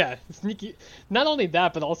 sneaky. Not only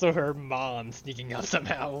that, but also her mom sneaking up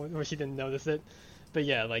somehow, where she didn't notice it. But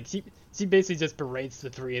yeah, like, she basically just berates the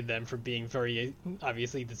three of them for being very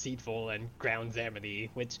obviously deceitful and grounds Amity,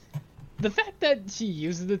 which... The fact that she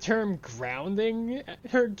uses the term grounding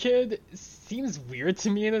her kid seems weird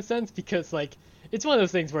to me in a sense, because, like, it's one of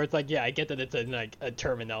those things where it's like, yeah, I get that it's a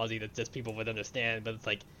terminology that just people would understand, but it's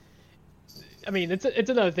like, I mean, it's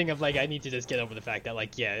another thing of, like, I need to just get over the fact that,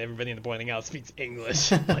 like, yeah, everybody in the Boiling Isle speaks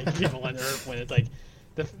English, like, people on Earth, when it's like,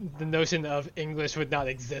 the notion of English would not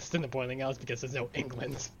exist in the Boiling Isles because there's no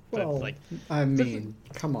England. But well, it's like, I mean,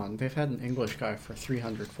 come on, they've had an English guy for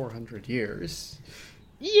 300, 400 years.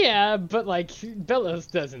 Yeah, but like Bellows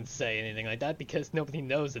doesn't say anything like that because nobody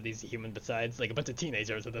knows that he's a human besides like a bunch of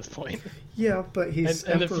teenagers at this point. Yeah, but he's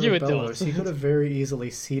and a Emperor few Bellows. adults. He could have very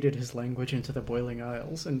easily seeded his language into the Boiling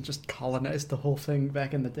Isles and just colonized the whole thing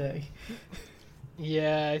back in the day.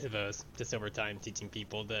 Yeah, I suppose. Just over time, teaching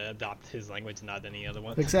people to adopt his language, not any other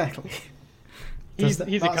one. Exactly. he's Does that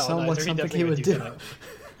a not colonizer. sound like He something definitely he would do? that.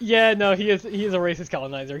 Yeah, no, he is a racist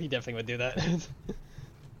colonizer. He definitely would do that.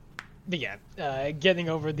 But yeah, getting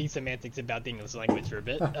over the semantics about the English language for a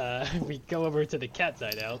bit, we go over to the cat's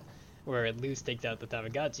hideout, where Luz takes out the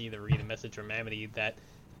Tamagotchi to read a message from Amity that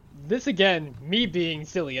this again, me being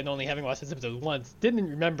silly and only having watched this episode once, didn't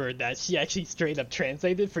remember that she actually straight up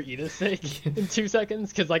translated for Ida's sake in 2 seconds.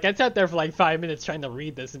 Because like I sat there for like 5 minutes trying to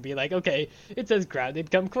read this and be like, okay, it says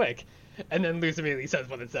grounded, come quick, and then Luz immediately says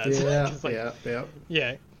what it says.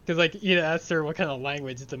 Yeah. Because like Ida asks her what kind of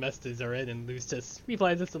language the messages are in, and Luz just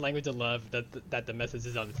replies it's the language of love, that the message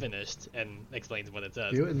is unfinished, and explains what it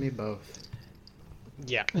says. You and me both.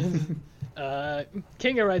 Yeah.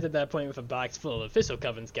 King arrives at that point with a box full of official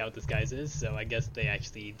Coven Scout disguises, so I guess they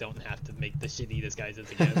actually don't have to make the shitty disguises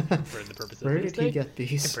again for the purposes Where of this did he thing, get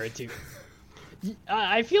these? compared to...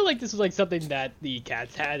 I feel like this was like something that the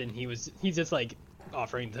cats had, and he's just like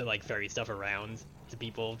offering to like ferry stuff around to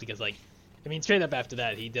people, because like, I mean, straight up after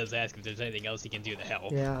that, he does ask if there's anything else he can do to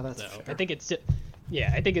help. Yeah, that's so fair. I think it's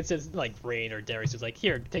just like Rain or Darius was like,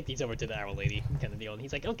 here, take these over to the Owl Lady kind of deal, and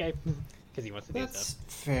he's like, okay, because he wants to do That's stuff.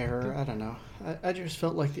 fair. I don't know. I just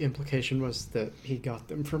felt like the implication was that he got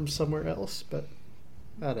them from somewhere else, but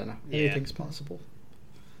I don't know. Yeah. Anything's possible.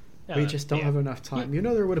 We just don't have enough time. You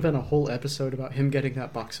know, there would have been a whole episode about him getting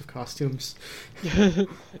that box of costumes.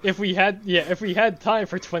 if we had time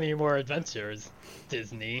for 20 more adventures,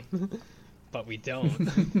 Disney, but we don't.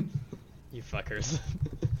 You fuckers.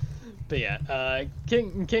 But yeah,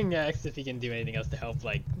 King asks if he can do anything else to help,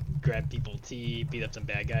 like grab people tea, beat up some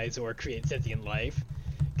bad guys, or create sentient life.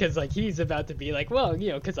 Because like he's about to be like, well, you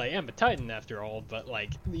know, because I am a Titan after all, but like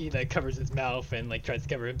he like covers his mouth and like tries to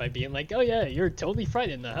cover it by being like, oh yeah, you're totally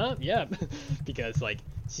frightened, huh? Yeah, because like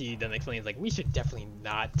she then explains like we should definitely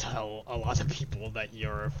not tell a lot of people that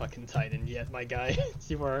you're a fucking Titan yet, my guy.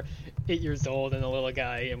 You are 8 years old and a little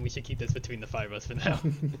guy, and we should keep this between the 5 of us for now.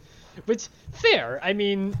 Which fair. I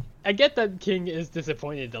mean, I get that King is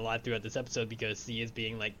disappointed a lot throughout this episode because he is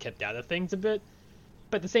being like kept out of things a bit.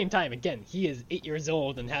 But at the same time, again, he is 8 years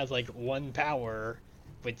old and has like one power,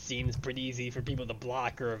 which seems pretty easy for people to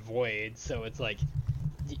block or avoid. So it's like,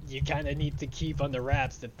 you kind of need to keep under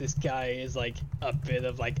wraps that this guy is like a bit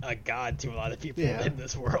of like a god to a lot of people in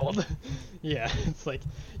this world. Yeah, it's like,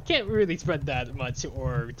 can't really spread that much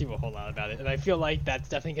or do a whole lot about it. And I feel like that's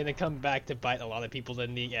definitely going to come back to bite a lot of people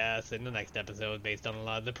in the ass in the next episode based on a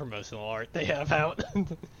lot of the promotional art they have out.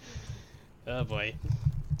 Oh boy.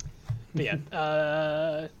 But yeah,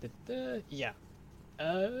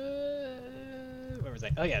 where was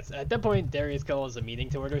I? Oh yes, at that point Darius calls a meeting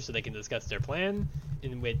to order so they can discuss their plan,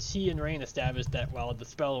 in which he and Rain establish that while the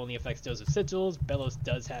spell only affects Joseph Sigils, Belos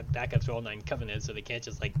does have backups for all 9 Covenants, so they can't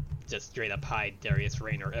just straight up hide Darius,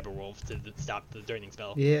 Rain, or Everwolf to stop the draining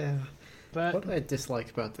spell. Yeah. But what I dislike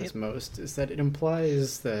about this most is that it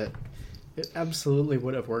implies that it absolutely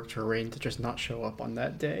would have worked for Rain to just not show up on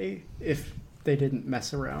that day if they didn't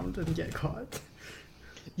mess around and get caught.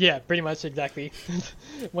 Yeah, pretty much exactly.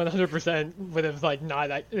 100% would have not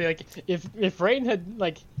like if Rain had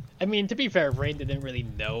I mean, to be fair, Rain didn't really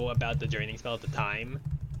know about the draining spell at the time,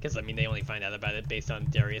 because I mean they only find out about it based on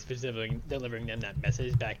Darius delivering them that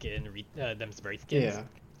message back in them's Bright Skins. Yeah.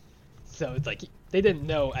 So it's like they didn't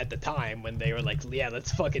know at the time when they were like, yeah,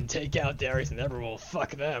 let's fucking take out Darius and Everwolf,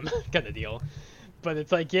 fuck them, kind of deal. But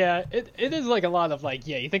it's like, yeah, it is like a lot of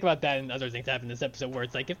yeah, you think about that and other things happen in this episode where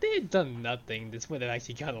it's like, if they had done nothing, this would have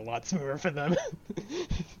actually gone a lot smoother for them.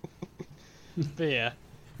 But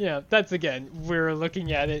yeah, that's again, we're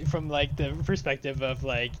looking at it from the perspective of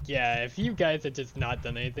yeah, if you guys had just not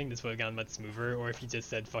done anything, this would have gone much smoother, or if you just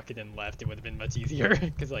said fuck it and left, it would have been much easier.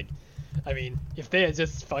 Because I mean, if they had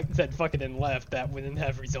just said fuck it and left, that wouldn't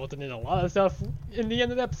have resulted in a lot of stuff in the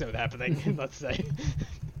end of the episode happening, let's say.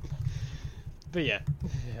 But yeah,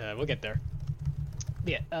 we'll get there.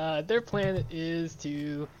 But yeah, their plan is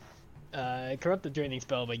to corrupt the draining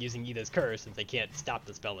spell by using Ida's curse, since they can't stop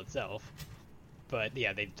the spell itself. But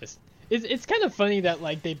yeah, they just... It's kind of funny that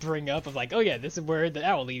they bring up of oh yeah, this is where the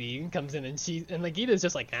Owl Lady comes in, and Ida's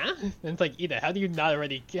just huh? And it's Ida, how do you not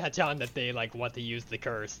already catch on that they want to use the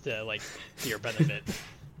curse to your benefit?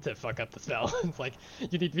 To fuck up the spell. It's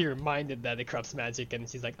you need to be reminded that it corrupts magic, and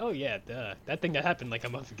she's oh yeah, duh, that thing that happened a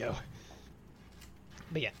month ago.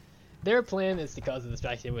 But yeah, their plan is to cause a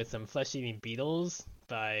distraction with some flesh-eating beetles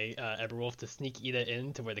by Everwolf to sneak Ida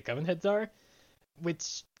in to where the Coven heads are,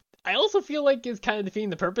 which I also feel like is kind of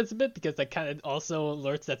defeating the purpose a bit, because that kind of also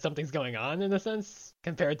alerts that something's going on in a sense,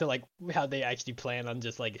 compared to like how they actually plan on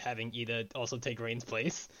just like having Ida also take Rain's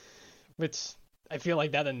place, which I feel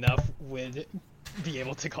like that enough would be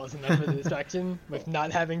able to cause enough of a distraction with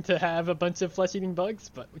not having to have a bunch of flesh-eating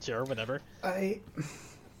bugs, but sure, whatever. I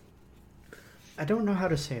don't know how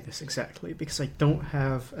to say this exactly, because I don't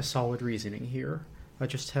have a solid reasoning here. I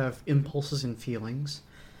just have impulses and feelings.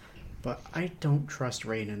 But I don't trust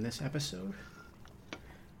Rain in this episode.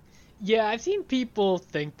 Yeah, I've seen people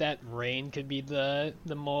think that Rain could be the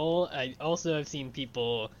mole. I also have seen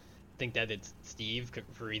people think that it's Steve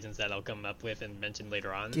for reasons that I'll come up with and mention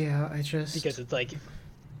later on. Yeah, because it's like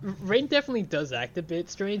Rain definitely does act a bit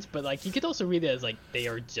strange, but like you could also read it as like they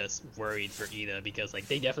are just worried for Ida, because like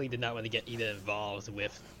they definitely did not want to get Ida involved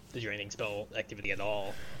with the draining spell activity at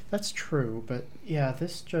all. That's true, but yeah,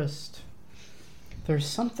 there's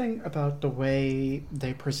something about the way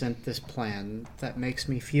they present this plan that makes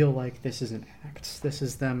me feel like this is an act. This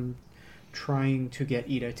is them trying to get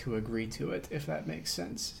Ida to agree to it, if that makes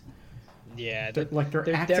sense. Yeah, they're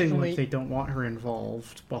acting definitely... like they don't want her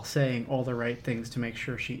involved while saying all the right things to make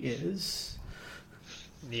sure she is.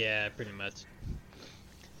 Yeah, pretty much.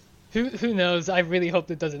 Who knows? I really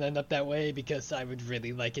hope it doesn't end up that way, because I would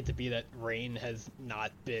really like it to be that Rain has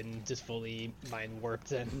not been just fully mind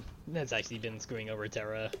warped and has actually been screwing over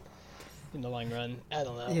Terra in the long run. I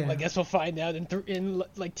don't know. Yeah. I guess we'll find out in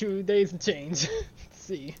like 2 days and change.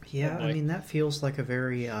 See. Yeah, I mean, that feels like a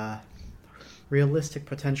very realistic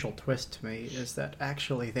potential twist to me, is that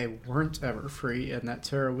actually they weren't ever free and that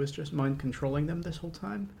Terra was just mind controlling them this whole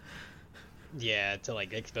time. Yeah, to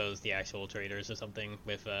like expose the actual traitors or something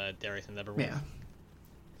with Darius and Everwolf. Yeah.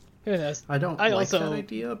 Who knows? I like that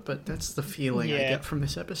idea, but that's the feeling I get from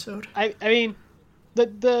this episode. I mean,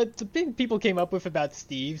 the thing people came up with about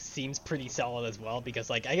Steve seems pretty solid as well, because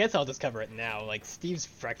like I guess I'll just cover it now. Like Steve's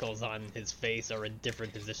freckles on his face are in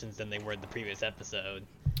different positions than they were in the previous episode,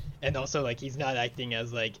 and also like he's not acting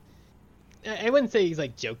as like, I wouldn't say he's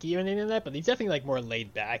like jokey or anything like that, but he's definitely like more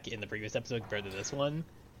laid back in the previous episode compared to this one.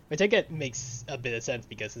 Which I get makes a bit of sense,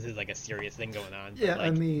 because this is like a serious thing going on. Yeah, like, I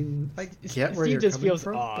mean, I get where you're coming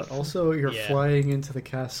from, but also you're flying into the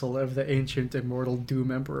castle of the ancient immortal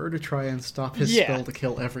Doom Emperor to try and stop his spell to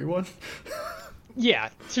kill everyone. Yeah,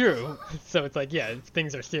 true. So it's like, yeah,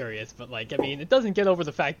 things are serious, but like, I mean, it doesn't get over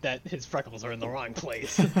the fact that his freckles are in the wrong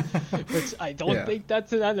place. Which I don't think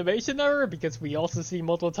that's an animation error, because we also see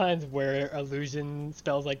multiple times where illusion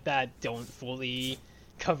spells like that don't fully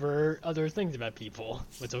cover other things about people,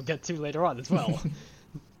 which we'll get to later on as well.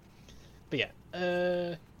 But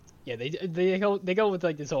yeah, they go with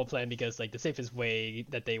like this whole plan, because like the safest way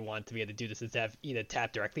that they want to be able to do this is to have Ida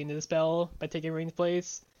tap directly into the spell by taking Rain's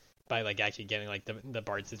place, by like actually getting like the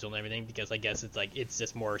Bard sigil and everything, because I guess it's like it's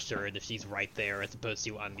just more assured if she's right there as opposed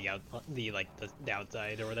to on the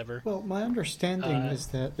outside or whatever. Well, my understanding is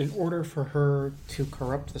that in order for her to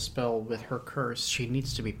corrupt the spell with her curse, she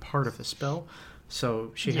needs to be part of the spell.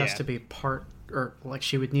 So she has to be part, or like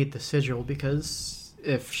she would need the sigil, because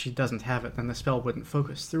if she doesn't have it, then the spell wouldn't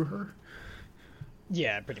focus through her.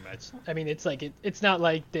 Yeah, pretty much. I mean, it's like it's not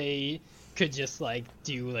like they could just like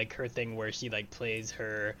do like her thing where she like plays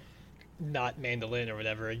her not mandolin or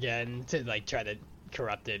whatever again to like try to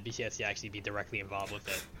corrupt it, because she has to actually be directly involved with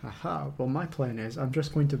it. Aha, well my plan is I'm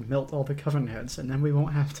just going to melt all the Coven heads and then we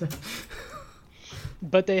won't have to...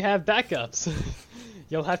 But they have backups.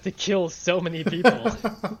 You'll have to kill so many people.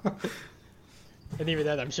 And even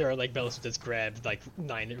then, I'm sure like Bellis would just grab like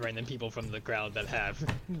 9 random people from the crowd that have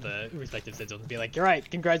the respective sigils and be like, "All right,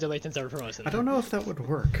 congratulations on your promotion." I don't know if that would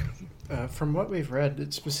work. From what we've read,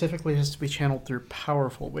 it specifically has to be channeled through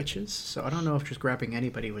powerful witches, so I don't know if just grabbing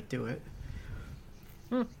anybody would do it.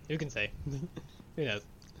 Who can say? Who knows?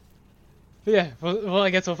 But yeah, well, I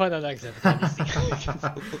guess we'll find out next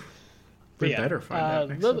episode. We better find out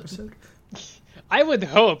next episode. I would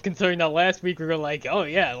hope, considering that last week we were like, oh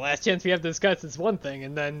yeah, last chance we have to discuss is one thing,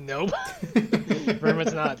 and then nope. Very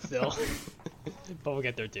much not still. But we'll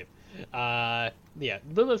get there too. Yeah,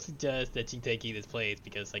 Lilith suggests that she take Ida's place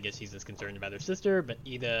because I guess she's just concerned about her sister, but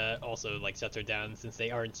Ida also like shuts her down since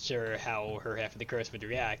they aren't sure how her half of the curse would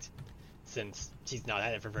react, since she's not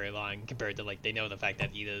had it for very long, compared to like they know the fact that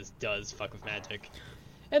Ida does fuck with magic.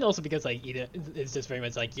 And also because, like, Ida is just very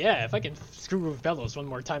much like, yeah, if I can screw with Bellows one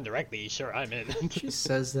more time directly, sure, I'm in. She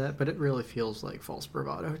says that, but it really feels like false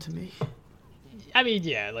bravado to me. I mean,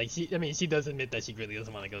 yeah, like, she does admit that she really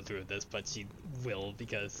doesn't want to go through with this, but she will,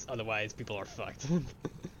 because otherwise people are fucked.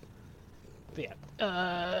 But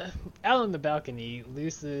yeah, out on the balcony,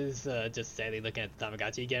 Luce is just sadly looking at the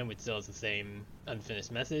Tamagotchi again, which still has the same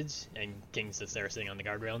unfinished message, and King's just there sitting on the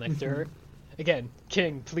guardrail next to her. Again,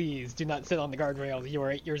 King, please do not sit on the guardrail. You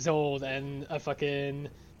are 8 years old and a fucking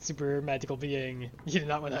super magical being. You do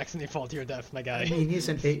not want to accidentally fall to your death, my guy. I mean, he's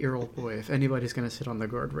an 8-year-old boy. If anybody's going to sit on the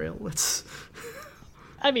guardrail, let's...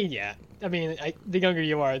 I mean, yeah. I mean, the younger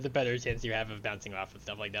you are, the better chance you have of bouncing off and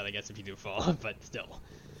stuff like that, I guess, if you do fall. But still,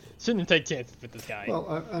 shouldn't take chances with this guy.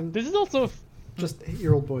 Well, this is also... Just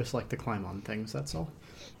 8-year-old boys like to climb on things, that's all.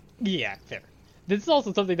 Yeah, fair. This is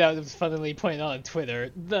also something that was funnily pointed out on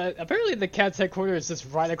Twitter. Apparently the cat's headquarters is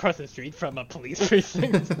just right across the street from a police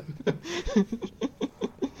precinct.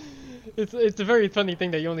 It's a very funny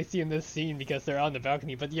thing that you only see in this scene because they're on the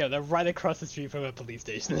balcony, but yeah, they're right across the street from a police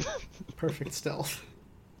station. Perfect stealth.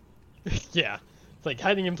 Yeah. It's like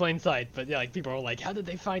hiding in plain sight, but yeah, like people are like, how did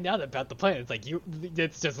they find out about the plan? It's like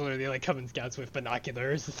it's just literally like coming scouts with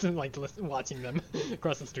binoculars and like watching them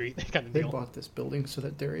across the streat kind of deal. They bought this building so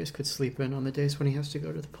that Darius could sleep in on the days when he has to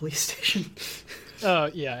go to the police station.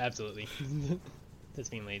 Oh yeah, absolutely.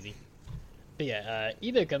 Just being lazy. But yeah,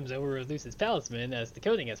 Ida comes over with Luce's talisman as the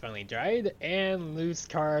coating has finally dried, and Luce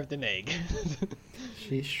carved an egg.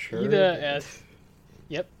 She sure Ida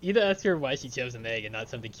asks her why she chose an egg and not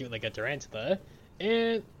something cute like a tarantula.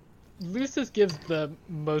 And Luce just gives the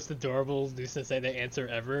most adorable Luce Ada answer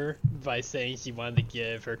ever by saying she wanted to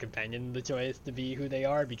give her companion the choice to be who they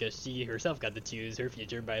are because she herself got to choose her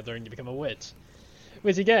future by learning to become a witch.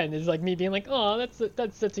 Which again is like me being like, oh,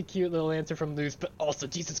 that's such a cute little answer from Luce, but also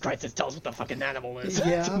Jesus Christ, just tell us what the fucking animal is.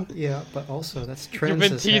 Yeah, but also that's trans.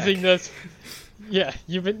 You've been teasing this. Yeah,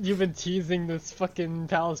 you've been teasing this fucking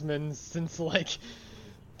talisman since like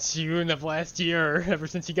June of last year, ever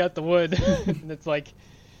since you got the wood. And it's like,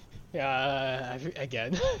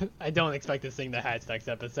 again, I don't expect this thing to hatch next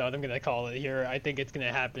episode. I'm gonna call it here. I think it's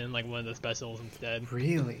gonna happen in like one of the specials instead.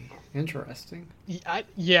 Really interesting. I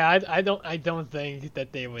don't think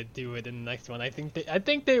that they would do it in the next one. I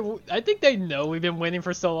think they know we've been waiting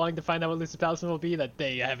for so long to find out what Lucius Talisman will be that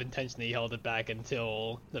they have intentionally held it back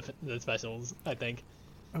until the specials. I think.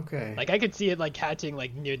 Okay. Like I could see it like hatching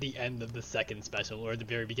like near the end of the second special or the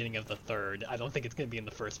very beginning of the third. I don't think it's gonna be in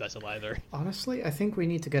the first special either. Honestly, I think we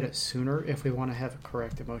need to get it sooner if we want to have a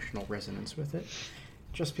correct emotional resonance with it.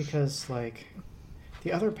 Just because, like,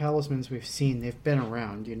 the other talismans we've seen, they've been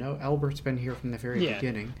around, you know? Albert's been here from the very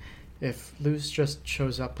beginning. If Luz just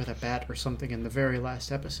shows up with a bat or something in the very last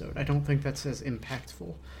episode, I don't think that's as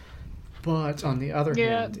impactful. But on the other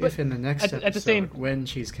hand, if in the next episode, when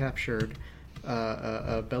she's captured,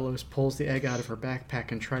 Bellows pulls the egg out of her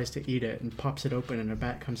backpack and tries to eat it and pops it open and a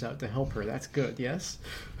bat comes out to help her, that's good, yes?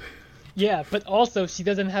 Yeah, but also she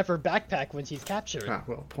doesn't have her backpack when she's captured. Ah,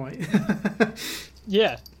 well, point.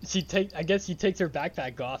 Yeah, I guess she takes her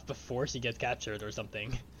backpack off before she gets captured or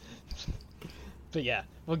something. But yeah,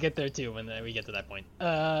 we'll get there too when we get to that point.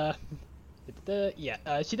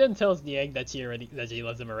 She then tells the egg that she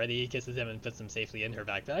loves him already, kisses him, and puts him safely in her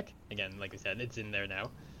backpack. Again, like we said, it's in there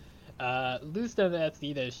now. Luz then asks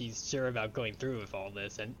Ida if she's sure about going through with all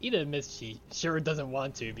this, and Ida admits she sure doesn't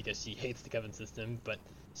want to because she hates the Coven system, but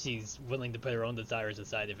she's willing to put her own desires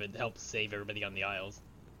aside if it helps save everybody on the Isles.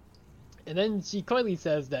 And then she quietly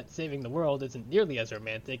says that saving the world isn't nearly as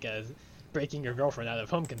romantic as breaking your girlfriend out of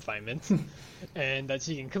home confinement, and that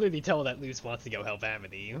she can clearly tell that Luz wants to go help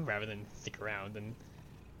Amity rather than stick around. And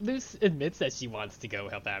Luz admits that she wants to go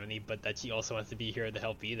help Amity, but that she also wants to be here to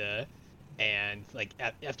help Ida. And like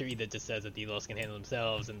after Ida just says that the Los can handle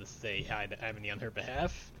themselves and to say hi to Amity on her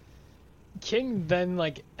behalf, King then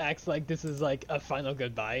like acts like this is like a final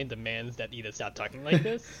goodbye and demands that Ida stop talking like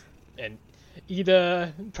this. And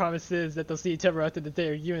Ida promises that they'll see each other after the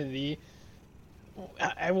Day of Unity.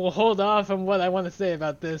 I will hold off on what I want to say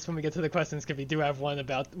about this when we get to the questions, because we do have one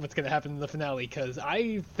about what's going to happen in the finale, because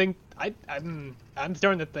I think I'm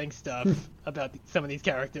starting to think stuff about some of these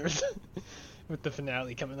characters with the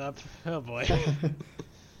finale coming up. Oh boy.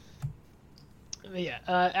 Yeah,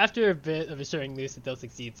 after a bit of assuring Luz that they'll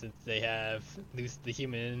succeed since they have Luz the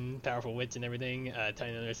human, powerful witch and everything,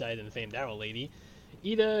 Tiny on their side, and the famed Owl Lady,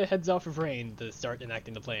 Ida heads off with Rain to start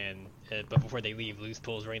enacting the plan. But before they leave, Luz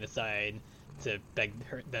pulls Rain aside to beg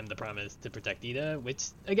them to promise to protect Ida, which,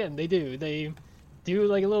 again, they do. They do,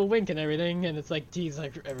 like, a little wink and everything, and it's like, geez,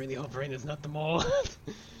 I really hope Rain is not the mole.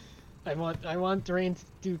 I want Rain to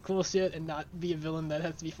do cool shit and not be a villain that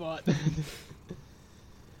has to be fought.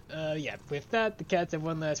 Yeah, with that, the cats have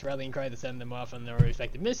one last rallying cry to send them off on their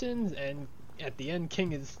respective missions, and at the end,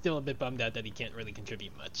 King is still a bit bummed out that he can't really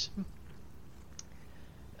contribute much.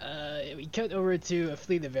 we cut over to a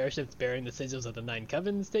fleet of airships bearing the sigils of the Nine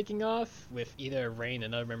Covens taking off, with either Rain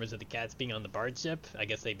and other members of the Cats being on the Bard ship. I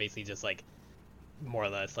guess they basically just, like, more or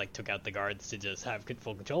less, like, took out the guards to just have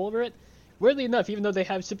full control over it. Weirdly enough, even though they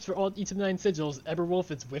have ships for each of the 9 sigils, Everwolf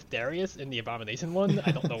is with Darius in the Abomination one.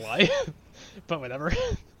 I don't know why, but whatever.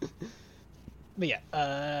 But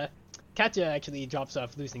yeah, Katya actually drops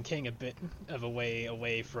off Luce and King a bit of a way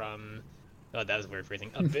away from... Oh, that was weird phrasing.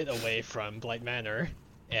 A bit away from Blight Manor,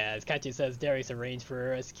 as Katya says Darius arranged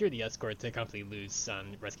for a security escort to accompany Luce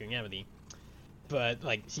on rescuing Amity. But,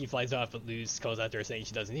 like, she flies off, but Luce calls out to her saying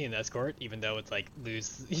she doesn't need an escort, even though it's like,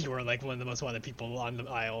 Luce, you are, like, one of the most wanted people on the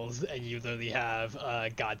Isles, and you literally have a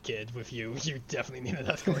god kid with you. You definitely need an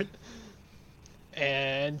escort.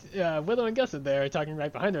 And Willow and Gus are there talking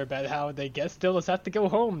right behind her about how they guess they'll just have to go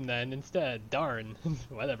home then instead. Darn.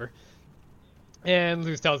 Whatever. And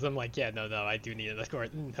Luce tells them, like, yeah, no, I do need an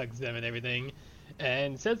escort, and hugs them and everything.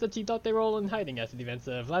 And says that she thought they were all in hiding after the events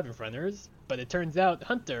of Labyrinth Runners, but it turns out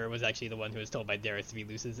Hunter was actually the one who was told by Darius to be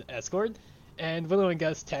Luce's escort, and Willow and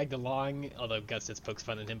Gus tagged along, although Gus just pokes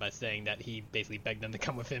fun at him by saying that he basically begged them to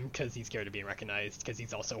come with him because he's scared of being recognized, because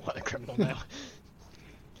he's also a criminal now.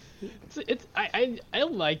 I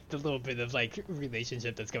like the little bit of, like,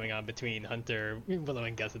 relationship that's going on between Hunter, Willow,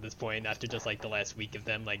 and Gus at this point after just, like, the last week of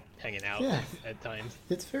them, like, hanging out at times.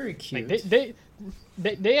 It's very cute. Like,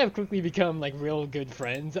 they have quickly become, like, real good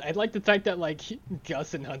friends. I like the fact that, like,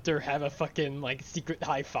 Gus and Hunter have a fucking, like, secret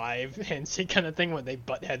high five handshake kind of thing when they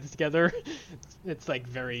butt heads together. It's, like,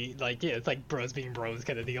 very, like, yeah, it's like bros being bros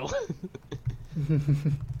kind of deal.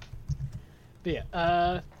 But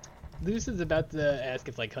yeah, Luce is about to ask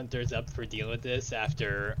if, like, Hunter's up for dealing with this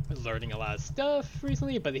after learning a lot of stuff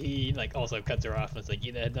recently, but he, like, also cuts her off and is like,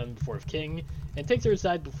 Ida had done before with King, and takes her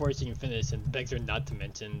aside before she can finish and begs her not to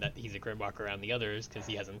mention that he's a Grimwalker around the others, because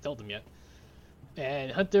he hasn't told them yet.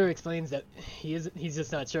 And Hunter explains that he's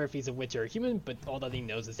just not sure if he's a witch or a human, but all that he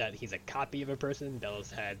knows is that he's a copy of a person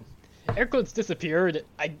Belos had. Air quotes disappeared.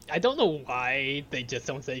 I don't know why they just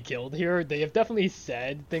don't say killed here. They have definitely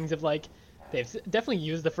said things of, like, they've definitely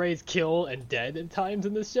used the phrase kill and dead at times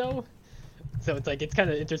in this show. So it's like, it's kind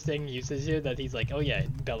of interesting usage here that he's like, oh yeah,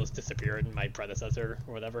 Belos disappeared, my predecessor,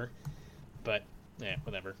 or whatever. But, yeah,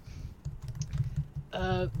 whatever.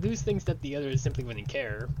 Luce thinks that the others simply wouldn't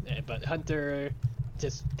care, but Hunter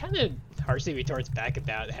just kind of harshly retorts back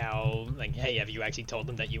about how, like, hey, have you actually told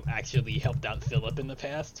them that you actually helped out Philip in the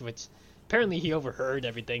past? Which, apparently he overheard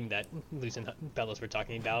everything that Luce and Belos were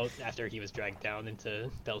talking about after he was dragged down into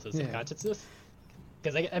Belos' subconsciousness.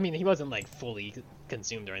 Because, I mean, he wasn't, like, fully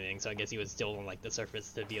consumed or anything, so I guess he was still on, like, the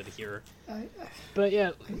surface to be able to hear. But,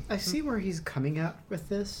 yeah. I see where he's coming at with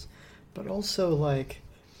this, but also, like,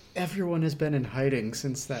 everyone has been in hiding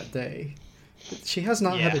since that day. She has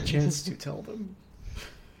not had a chance to tell them.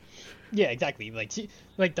 Yeah, exactly.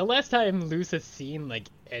 Like, the last time Luce has seen, like,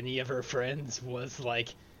 any of her friends was, like,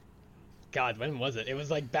 God, when was it? It was,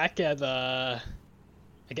 like, back at, I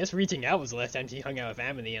guess Reaching Out was the last time she hung out with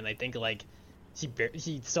Amity, and I think, like,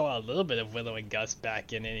 she saw a little bit of Willow and Gus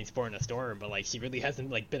back in Any Spore in a Storm, but, like, she really hasn't,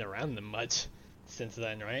 like, been around them much since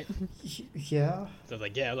then, right? Yeah. So,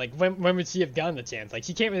 like, yeah, like, when would she have gotten the chance? Like,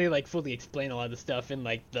 she can't really, like, fully explain a lot of the stuff in,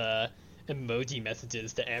 like, the emoji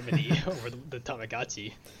messages to Amity over the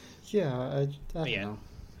Tamagotchi. Yeah, I don't know.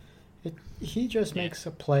 He just makes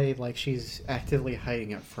a play like she's actively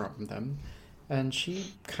hiding it from them, and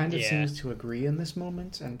she kind of seems to agree in this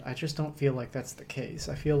moment, and I just don't feel like that's the case.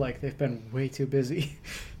 I feel like they've been way too busy.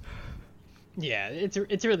 Yeah,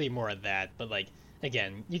 it's really more of that, but, like,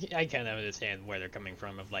 again, I kind of understand where they're coming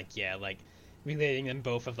from of, like, yeah, like, relating them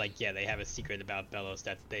both of, like, yeah, they have a secret about Belos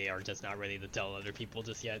that they are just not ready to tell other people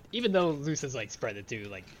just yet, even though Luce has, like, spread it to,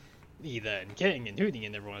 like, Ida and King and Hootie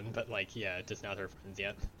and everyone, but, like, yeah, just not her friends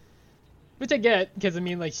yet. Which I get, because, I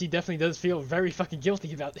mean, like, she definitely does feel very fucking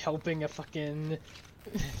guilty about helping a fucking,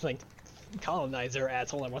 like, colonizer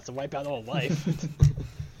asshole that wants to wipe out all life.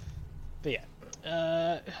 But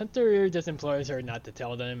yeah, Hunter just implores her not to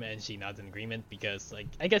tell them, and she nods in agreement, because, like,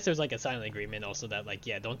 I guess there's, like, a silent agreement also that, like,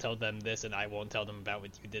 yeah, don't tell them this, and I won't tell them about what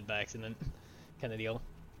you did by accident, kind of deal.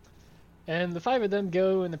 And the 5 of them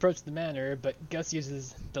go and approach the manor, but Gus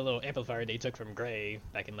uses the little amplifier they took from Gray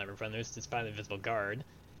back in Labyrinth Runners to spot an invisible guard.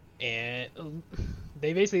 And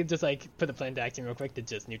they basically just, like, put the plan to action real quick to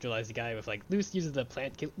just neutralize the guy with, like, Luce uses the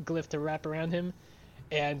plant glyph to wrap around him.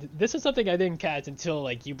 And this is something I didn't catch until,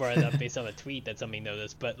 like, you brought it up based on a tweet that somebody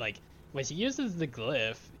noticed, but, like, when she uses the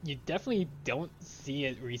glyph, you definitely don't see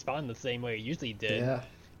it respawn the same way it usually did. Yeah.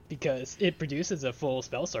 Because it produces a full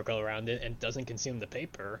spell circle around it and doesn't consume the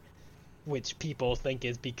paper. which people think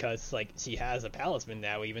is because like she has a talisman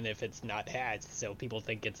now, even if it's not hatched. So people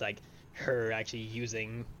think it's like her actually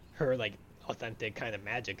using her like authentic kind of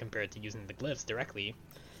magic compared to using the glyphs directly.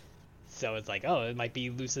 So it's like, oh, it might be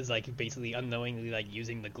Luce's like basically unknowingly like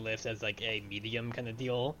using the glyphs as like a medium kind of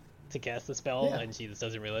deal to cast the spell, Yeah. and she just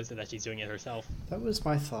doesn't realize that she's doing it herself. That was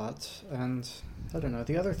my thought, and I don't know.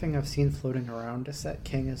 The other thing I've seen floating around is that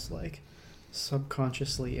King is like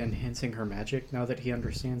subconsciously enhancing her magic now that he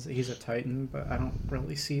understands that he's a Titan, but I don't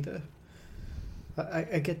really see the.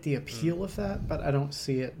 I get the appeal of that, but I don't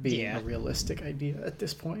see it being a realistic idea at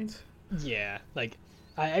this point. Yeah, like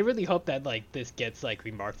I really hope that like this gets like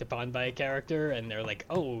remarked upon by a character, and they're like,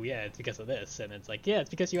 oh yeah, it's because of this, and it's like, yeah, it's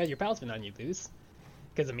because you had your talisman on you, Luce.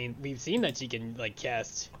 Because I mean, we've seen that she can like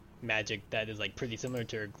cast magic that is like pretty similar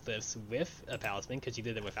to her glyphs with a talisman, because she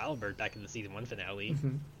did it with Albert back in the season 1 finale.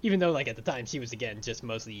 Mm-hmm. Even though like at the time she was again just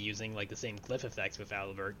mostly using like the same glyph effects with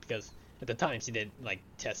Albert, because at the time she did like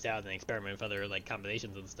test out and experiment with other like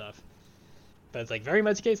combinations and stuff. But it's like very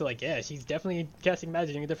much a case of like, yeah, she's definitely casting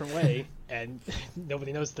magic in a different way, and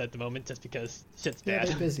nobody knows that at the moment just because shit's bad.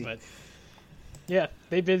 They're busy. But yeah,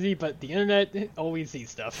 they busy, but the internet always sees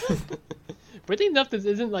stuff. Weirdly enough, this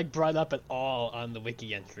isn't like brought up at all on the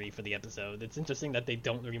wiki entry for the episode. It's interesting that they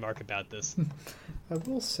don't remark about this. I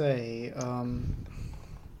will say,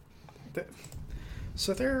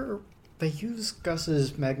 so they use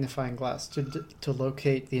Gus's magnifying glass to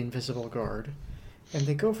locate the invisible guard, and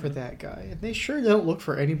they go for that guy, and they sure don't look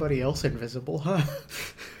for anybody else invisible, huh?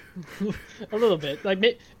 A little bit.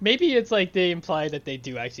 Like maybe it's like they imply that they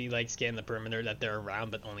do actually like scan the perimeter, that they're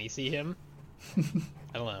around but only see him.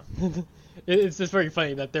 I don't know. It's just very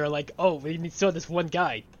funny that they're like, oh, we saw this one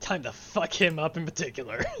guy. Time to fuck him up in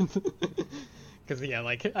particular. Because yeah,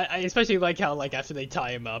 like I especially like how like after they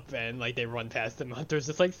tie him up and like they run past him, Hunter's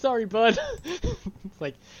just like, sorry, bud. It's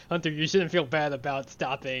like, Hunter, you shouldn't feel bad about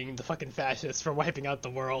stopping the fucking fascists from wiping out the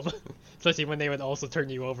world, especially when they would also turn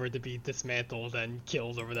you over to be dismantled and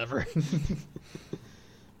killed or whatever.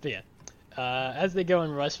 But yeah. As they go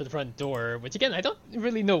and rush for the front door, which again, I don't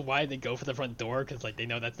really know why they go for the front door, because like they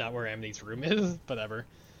know that's not where Amity's room is, whatever.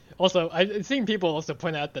 Also, I've seen people also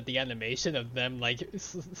point out that the animation of them like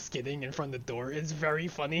skidding in front of the door is very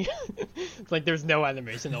funny. It's like there's no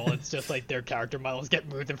animation at all, it's just like their character models get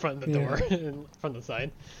moved in front of the door from the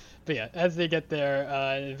side. But yeah, as they get there,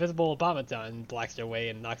 an invisible automaton blocks their way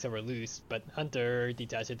and knocks over Luce, but Hunter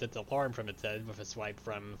detaches its alarm from its head with a swipe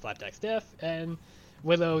from Flapjack's staff, and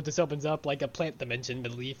Willow just opens up like a plant dimension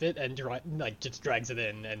beneath it and like just drags it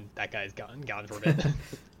in, and that guy's gone for a bit.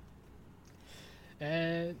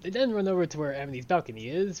 And they then run over to where Amity's balcony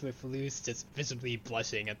is, with Luce just visibly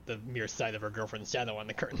blushing at the mere sight of her girlfriend's shadow on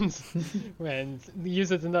the curtains. And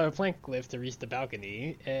uses another plank glyph to reach the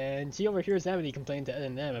balcony, and she overhears Amity complain to Ed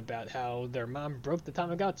and M about how their mom broke the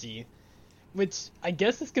Tamagotchi. Which, I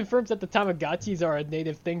guess this confirms that the Tamagotchis are a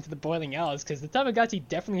native thing to the Boiling Owls, because the Tamagotchi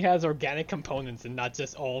definitely has organic components and not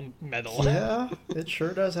just all metal. Yeah, it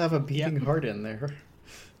sure does have a beating heart in there.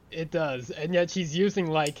 It does, and yet she's using,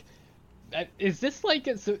 like... Is this, like,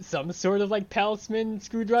 some sort of, like, talisman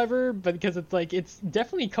screwdriver? But because it's, like, it's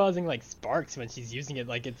definitely causing, like, sparks when she's using it,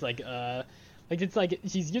 like, it's, like, it's like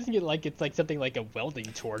she's using it like it's like something like a welding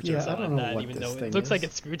torch or something like that, even though it looks like a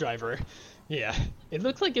screwdriver. Yeah, it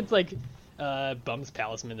looks like it's like bums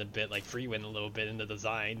talisman a bit, like Freewind a little bit in the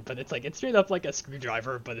design, but it's like it's straight up like a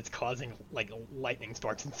screwdriver, but it's causing like lightning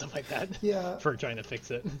sparks and stuff like that. Yeah, for trying to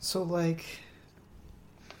fix it. So like,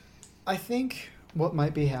 I think what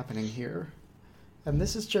might be happening here, and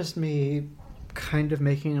this is just me kind of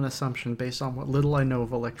making an assumption based on what little I know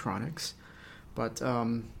of electronics, but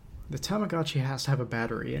the Tamagotchi has to have a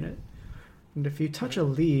battery in it. And if you touch a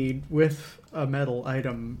lead with a metal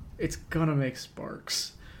item, it's gonna make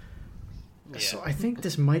sparks. Yeah. So I think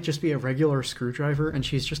this might just be a regular screwdriver, and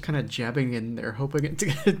she's just kind of jabbing in there, hoping it to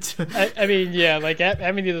get to... I mean, yeah, like,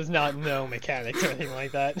 Amity does not know mechanics or anything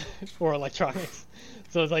like that, or electronics.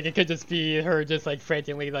 So it's like, it could just be her just, like,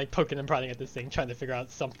 frantically, like, poking and prodding at this thing, trying to figure out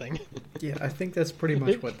something. Yeah, I think that's pretty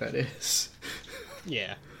much what that is.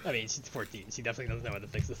 Yeah. I mean, she's 14. She definitely doesn't know how to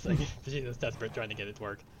fix this thing. She's just desperate trying to get it to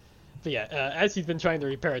work. But yeah, as she's been trying to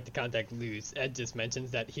repair it to contact Luce, Ed just mentions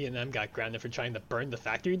that he and them got grounded for trying to burn the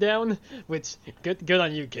factory down, which, good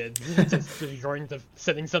on you, kids. Just going to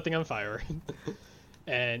setting something on fire.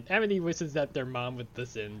 And Amity wishes that their mom would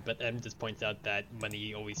listen, but Em just points out that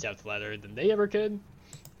money always shouts louder than they ever could.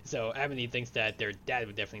 So Amity thinks that their dad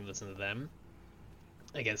would definitely listen to them.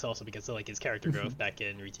 I guess also because of like his character growth back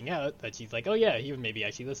in reaching out, that she's like, oh yeah, he would maybe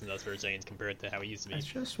actually listen to us for a change compared to how he used to be. I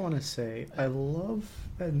just want to say, I love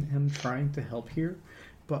him trying to help here,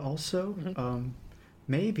 but also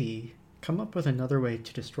maybe Come up with another way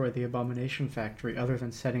to destroy the Abomination Factory other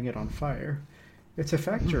than setting it on fire. It's a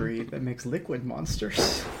factory that makes liquid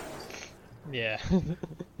monsters. Yeah.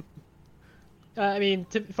 I mean,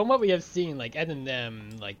 from what we have seen, like, Ed and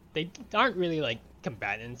them, like, they aren't really, like,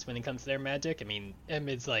 combatants when it comes to their magic. I mean, M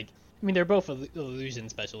is, like, I mean, they're both illusion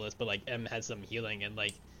specialists, but, like, M has some healing, and,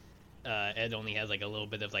 like, Ed only has, like, a little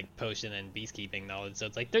bit of, like, potion and beastkeeping knowledge, so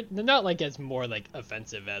it's, like, they're not, like, as more, like,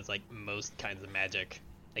 offensive as, like, most kinds of magic,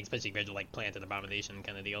 like, especially compared to, like, Plant and Abomination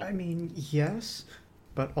kind of deal. I mean, yes,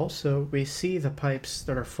 but also we see the pipes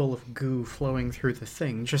that are full of goo flowing through the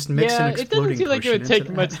thing. Just mix an exploding potion into that. It doesn't seem like it would take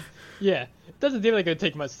much. Yeah, it doesn't seem like it would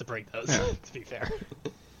take much to break those. To be fair.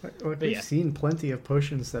 We've seen plenty of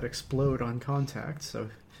potions that explode on contact, so.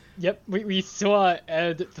 Yep, we saw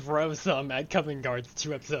Ed throw some at Coven Guards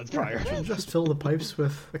 2 episodes prior. Just fill the pipes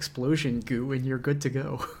with explosion goo and you're good to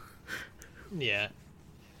go. Yeah.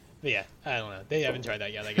 But yeah, I don't know. They haven't tried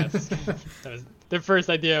that yet, I guess. Their first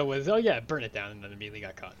idea was, oh yeah, burn it down, and then immediately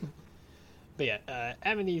got caught. But yeah,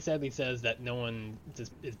 Amity sadly says that no one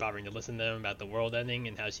just is bothering to listen to them about the world ending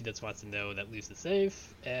and how she just wants to know that Luce is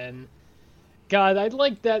safe. And God, I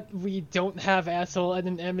like that we don't have asshole Ed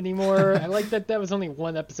and M anymore. I like that was only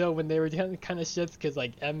one episode when they were kind of shits, because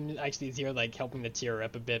like M actually is here like helping to cheer her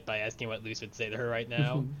up a bit by asking what Luce would say to her right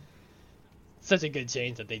now. Such a good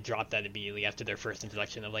change that they dropped that immediately after their first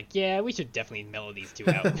introduction of like, yeah, we should definitely mellow these two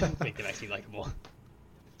out and make them actually likable.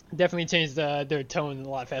 Definitely changed their tone a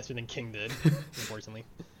lot faster than King did, unfortunately.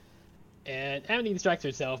 And Amity distracts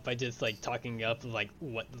herself by just like talking up like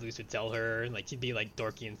what Luce would tell her, like she'd be like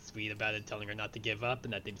dorky and sweet about it, telling her not to give up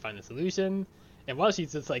and that they'd find a solution. And while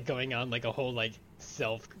she's just like going on like a whole like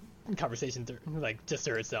self conversation to, like just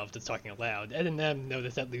to herself, just talking aloud, Ed and them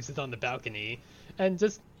notice that Luce is on the balcony and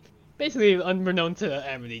just basically, unbeknown to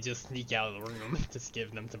Amity, just sneak out of the room, just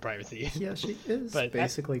give them some privacy. Yeah, she is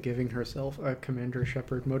basically giving herself a Commander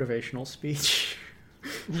Shepard motivational speech.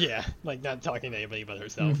 Yeah, like not talking to anybody but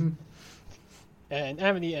herself. And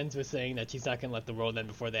Amity ends with saying that she's not going to let the world end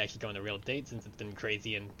before they actually go on a real date, since it's been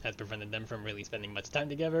crazy and has prevented them from really spending much time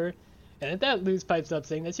together. And at that, Luce pipes up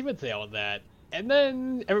saying that she would say all of that. And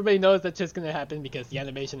then everybody knows that's just going to happen because the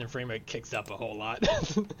animation and frame rate kicks up a whole lot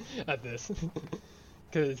at this.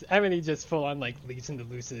 Because Amity just full on like leaps into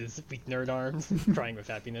Luce's weak nerd arms, crying with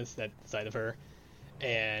happiness at the sight of her.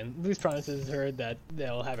 And Luce promises her that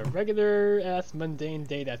they'll have a regular ass mundane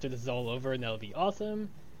date after this is all over, and that'll be awesome.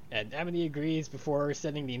 And Amity agrees before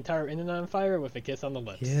setting the entire internet on fire with a kiss on the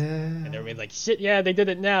lips. Yeah. And everybody's like, shit, yeah, they did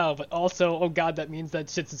it now, but also, oh god, that means that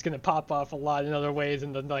shit's just gonna pop off a lot in other ways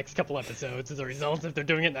in the next couple episodes as a result if they're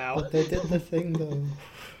doing it now. But they did the thing, though.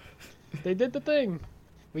 They did the thing.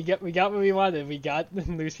 We got what we wanted. We got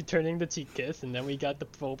Luce returning the cheek kiss, and then we got the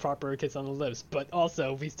full proper kiss on the lips. But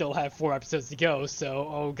also, we still have 4 episodes to go, so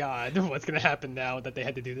oh god, what's gonna happen now that they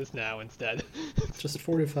had to do this now instead? Just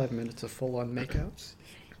 45 minutes of full-on makeouts.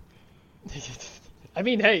 I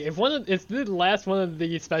mean, hey, if the last one of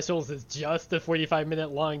the specials is just a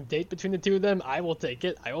 45-minute long date between the two of them, I will take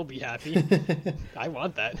it. I will be happy. I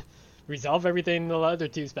want that. Resolve everything in the other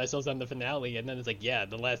 2 specials on the finale, and then it's like, yeah,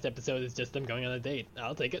 the last episode is just them going on a date.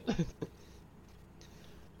 I'll take it.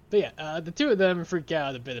 But yeah, the 2 of them freak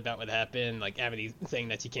out a bit about what happened, like Amity saying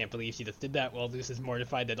that she can't believe she just did that, while Luce is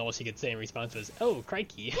mortified that all she could say in response was, oh,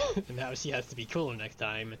 crikey, and how she has to be cooler next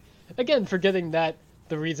time. Again, forgetting that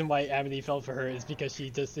the reason why Amity fell for her is because she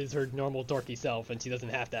just is her normal dorky self, and she doesn't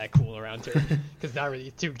have to act cool around her, because not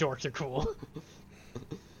really 2 dorks are cool.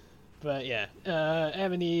 But yeah,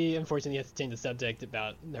 Amity unfortunately has to change the subject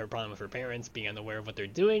about her problem with her parents being unaware of what they're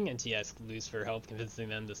doing, and she asks Luce for help convincing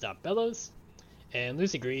them to stop Bellows. And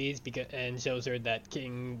Luce agrees and shows her that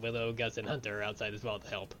King, Willow, Gus, and Hunter are outside as well to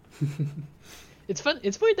help. It's fun.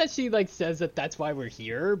 It's weird that she like says that that's why we're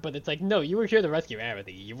here, but it's like, no, you were here to rescue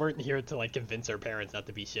Amity. You weren't here to like convince her parents not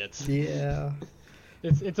to be shits. Yeah.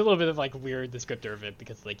 It's a little bit of like weird descriptor of it,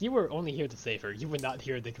 because like you were only here to save her. You were not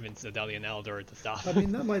here to convince Adelia and Aldor to stop. I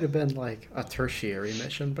mean, that might have been like a tertiary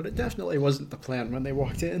mission, but it definitely wasn't the plan when they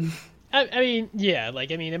walked in. I mean, yeah,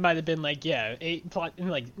 like, I mean, it might have been like, yeah,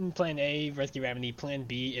 plan A, rescue Amity, plan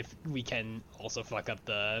B, if we can also fuck up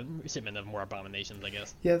the shipment of more abominations, I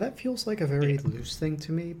guess. Yeah, that feels like a very loose thing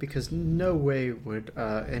to me, because no way would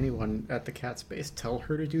anyone at the Cat's base tell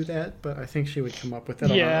her to do that, but I think she would come up with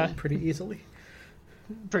it on her own pretty easily.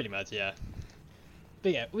 Pretty much, yeah.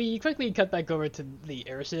 But yeah, we quickly cut back over to the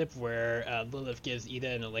airship where Lilith gives Ida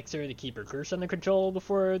an elixir to keep her curse under control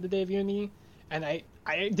before the day of Unity. And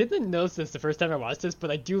I didn't notice this the first time I watched this, but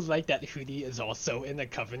I do like that Hootie is also in a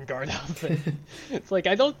Coven Guard outfit. It's like,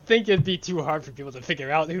 I don't think it'd be too hard for people to figure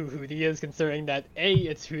out who Hootie is, considering that A,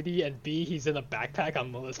 it's Hootie, and B, he's in a backpack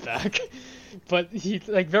on Lilith's back. But he's,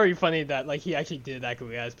 like, very funny that, like, he actually did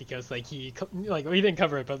acquiesce, because, like, he didn't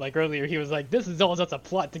cover it, but, like, earlier he was like, this is all just a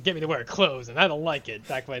plot to get me to wear clothes, and I don't like it,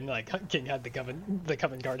 back when, like, King had the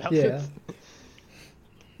Coven Guard outfits. Yeah.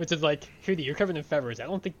 Which is like, Hootie, you're covered in feathers. I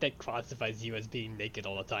don't think that classifies you as being naked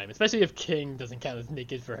all the time, especially if King doesn't count as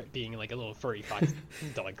naked for being like a little furry fox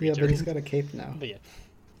dog creature. Yeah, but he's got a cape now. But yeah.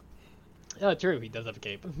 Oh, true, he does have a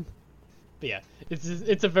cape. But yeah,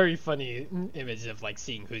 it's a very funny image of like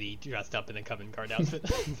seeing Hootie dressed up in a Coven Guard outfit.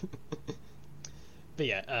 But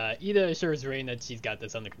yeah, Ida assures Rain that she's got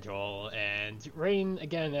this under control, and Rain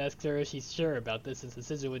again asks her if she's sure about this, since the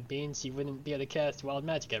sigil would mean she wouldn't be able to cast wild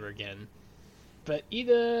magic ever again. But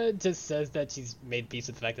Ida just says that she's made peace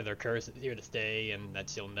with the fact that her curse is here to stay and that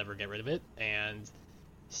she'll never get rid of it. And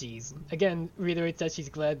she's, again, reiterates that she's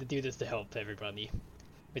glad to do this to help everybody.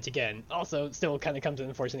 Which, again, also still kind of comes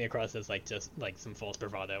unfortunately across as, like, just, like, some false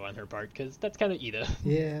bravado on her part, because that's kind of Ida.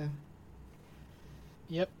 Yeah.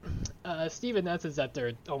 Yep. Steve announces that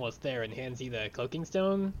they're almost there and hands Ida a cloaking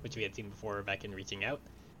stone, which we had seen before back in Reaching Out.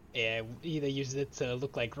 And Ida uses it to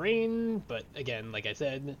look like Rain, but again, like I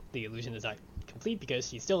said, the illusion is not complete because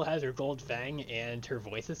she still has her gold fang and her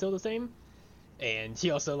voice is still the same. And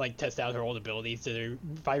she also like tests out her old abilities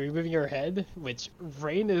by removing her head, which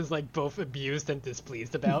Rain is like both abused and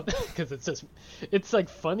displeased about because it's like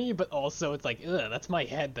funny, but also it's like, ugh, that's my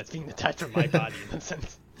head that's being attached from my body in a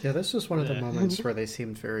sense. Yeah, this was one of the moments where they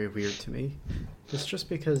seemed very weird to me. It's just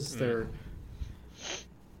because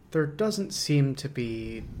there doesn't seem to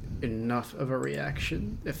be enough of a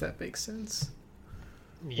reaction, if that makes sense.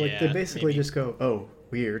 Yeah, like, they basically just go, oh,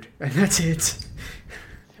 weird, and that's it.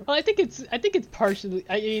 Well, I think it's partially,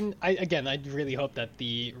 I mean, I really hope that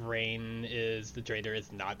the Rain is the traitor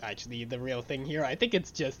is not actually the real thing here. I think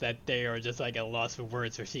it's just that they are just like at a loss for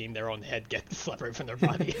words for seeing their own head get separated from their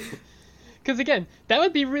body. Because again, that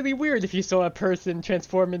would be really weird if you saw a person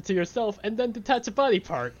transform into yourself and then detach a body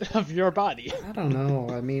part of your body. I don't know.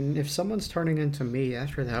 I mean, if someone's turning into me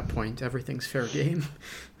after that point, everything's fair game.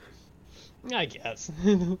 I guess.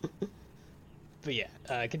 But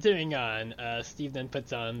yeah, continuing on, Steve then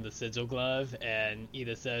puts on the sigil glove, and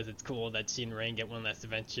Ida says it's cool that she and Rain get one last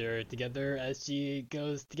adventure together as she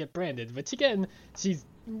goes to get branded, which again, she's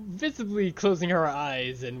visibly closing her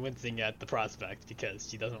eyes and wincing at the prospect because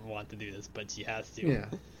she doesn't want to do this, but she has to.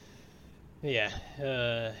 Yeah.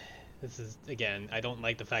 This is, again, I don't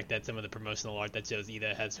like the fact that some of the promotional art that shows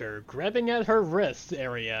Ida has her grabbing at her wrist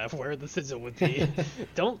area where the sigil would be.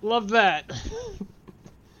 Don't love that.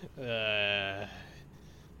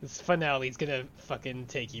 This finale's gonna fucking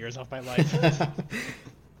take years off my life.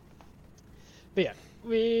 But yeah,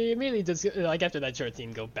 we immediately just, like after that short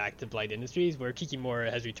scene, go back to Blight Industries where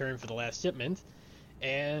Kikimora has returned for the last shipment,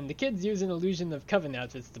 and the kids use an illusion of Coven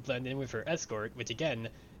outfits to blend in with her escort, which again,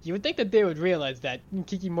 you would think that they would realize that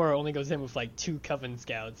Kikimora only goes in with like 2 Coven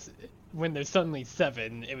scouts. When there's suddenly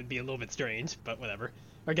 7, it would be a little bit strange, but whatever.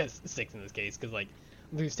 Or I guess 6 in this case, because like,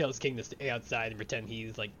 Luz tells King to stay outside and pretend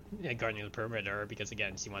he's like guarding the perimeter because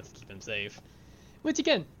again she wants to keep him safe, which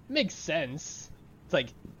again makes sense. It's like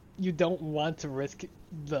you don't want to risk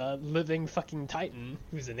the living fucking Titan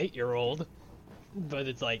who's an 8-year-old, but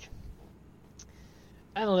it's like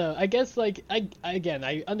I don't know. I guess like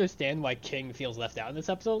I understand why King feels left out in this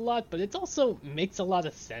episode a lot, but it also makes a lot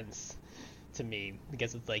of sense to me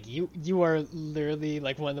because it's like you are literally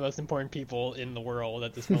like one of the most important people in the world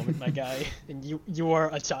at this moment, my guy, and you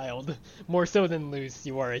are a child, more so than Luce.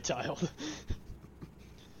 You are a child.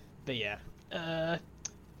 But yeah,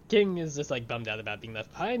 King is just like bummed out about being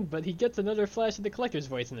left behind, but he gets another flash of the Collector's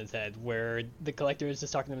voice in his head, where the Collector is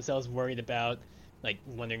just talking to themselves, worried about like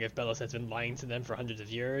wondering if Belos has been lying to them for hundreds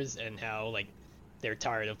of years, and how like they're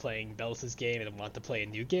tired of playing Belos' game and want to play a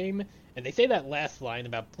new game. And they say that last line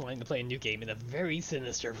about wanting to play a new game in a very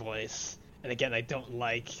sinister voice. And again, I don't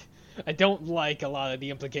like a lot of the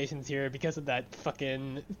implications here because of that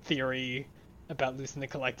fucking theory about Luce and the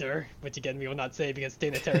Collector, which again we will not say because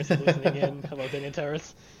Dana Terrace is listening in. Hello, Dana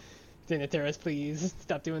Terrace. Dana Terrace, please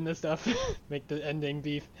stop doing this stuff. Make the ending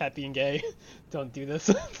be happy and gay. Don't do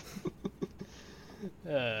this.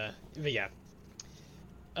 But yeah.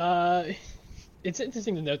 It's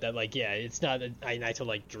interesting to note that, like, yeah, it's not an actual,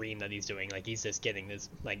 like, dream that he's doing. Like, he's just getting this,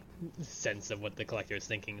 like, sense of what the Collector is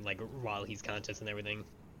thinking, like, while he's conscious and everything.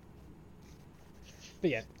 But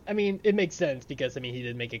yeah, I mean, it makes sense because, I mean, he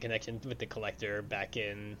did make a connection with the Collector back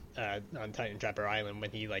in, on Titan Trapper Island when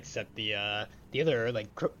he, like, set the other, like,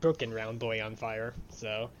 broken round boy on fire.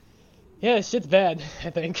 So, yeah, shit's bad, I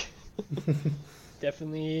think.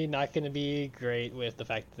 Definitely not going to be great with the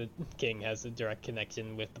fact that King has a direct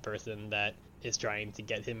connection with the person that is trying to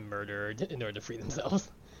get him murdered in order to free themselves.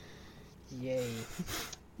 Yay.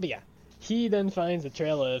 But yeah, he then finds a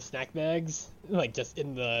trail of snack bags, like, just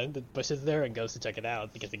in the bushes there, and goes to check it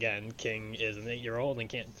out, because, again, King is an 8-year-old and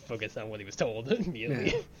can't focus on what he was told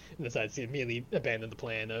immediately, and decides to immediately abandon the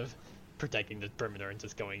plan of protecting the perimeter and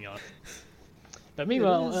just going off. But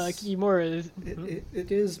meanwhile, Kimura is...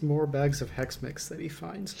 It is more bags of Hex Mix that he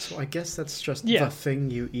finds, so I guess that's just the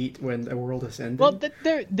thing you eat when the world is ending. Well,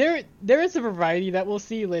 there is a variety that we'll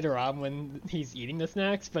see later on when he's eating the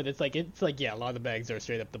snacks, but it's like, yeah, a lot of the bags are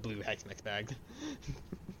straight up the blue Hex Mix bags.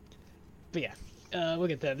 But yeah, we'll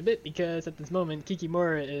get to that in a bit, because at this moment,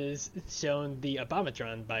 Kikimura is shown the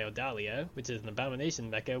Abomatron by Odalia, which is an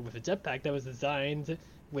abomination mecha with a jetpack that was designed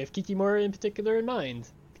with Kikimura in particular in mind,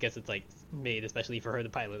 because it's, like, made especially for her to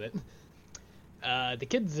pilot it. The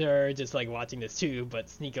kids are just, like, watching this too, but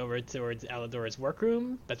sneak over towards Alidor's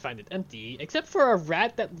workroom, but find it empty, except for a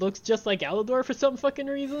rat that looks just like Alidor for some fucking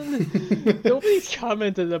reason. Nobody's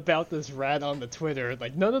commented about this rat on the Twitter.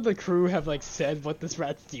 Like, none of the crew have, like, said what this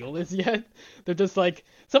rat's deal is yet. They're just like,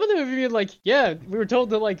 some of them have been like, yeah, we were told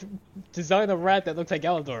to, like, design a rat that looks like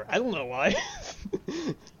Alidor. I don't know why.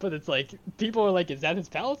 But it's like, people are like, is that his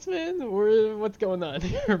talisman? Or what's going on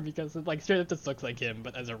here? Because it, like, straight up just looks like him,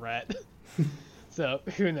 but as a rat. So,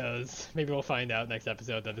 who knows? Maybe we'll find out next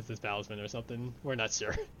episode that it's his talisman or something. We're not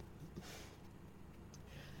sure.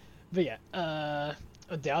 But yeah,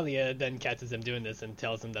 Odalia then catches him doing this and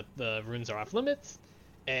tells him that the runes are off limits.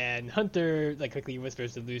 And Hunter, like, quickly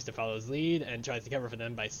whispers to Luz to follow his lead and tries to cover for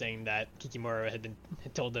them by saying that Kikimura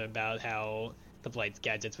had told them about how the Blight's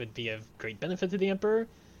gadgets would be of great benefit to the Emperor.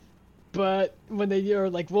 But when they are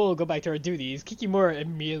like, we'll go back to our duties, Kikimura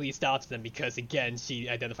immediately stops them because, again, she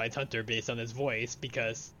identifies Hunter based on his voice,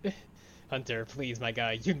 because, Hunter, please, my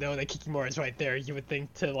guy, you know that Kikimura is right there. You would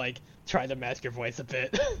think to, like, try to mask your voice a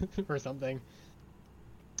bit, or something.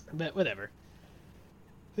 But whatever.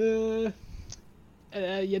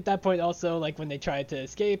 At that point also, like, when they tried to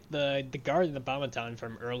escape, the guard and the Abomaton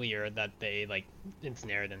from earlier that they, like,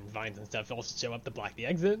 ensnared and vines and stuff also show up to block the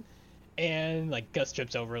exit. And, like, Gus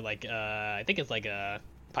trips over, like, I think it's, like, a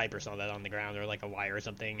pipe or something on the ground, or, like, a wire or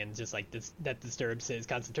something, and just, like, that disturbs his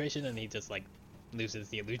concentration, and he just, like, loses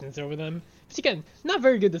the illusions over them. Which, again, not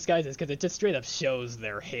very good disguises, because it just straight up shows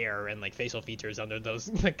their hair and, like, facial features under those,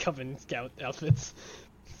 like, Coven Scout outfits.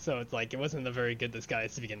 So it's, like, it wasn't a very good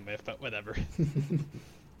disguise to begin with, but whatever.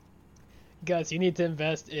 Gus, you need to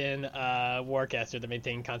invest in Warcaster to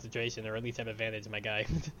maintain concentration, or at least have advantage, my guy.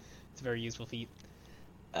 It's a very useful feat.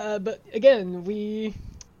 But again,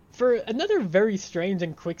 for another very strange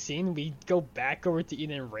and quick scene, we go back over to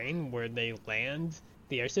Eden Rain, where they land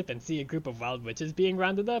the airship and see a group of wild witches being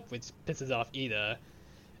rounded up, which pisses off Ida.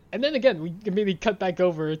 And then again, we maybe cut back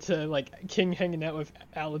over to, like, King hanging out with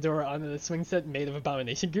Alidor on a swing set made of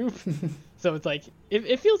abomination goop. So it's like,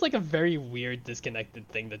 it feels like a very weird, disconnected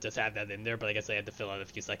thing to just have that in there, but I guess I had to fill out a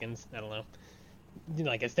few seconds. I don't know. You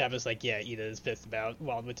know, like, establish, like, yeah, Ida is pissed about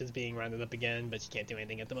wild witches being rounded up again, but she can't do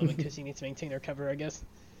anything at the moment because she needs to maintain her cover, I guess.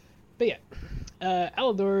 But yeah,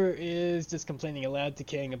 Alidor is just complaining aloud to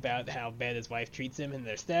King about how bad his wife treats him and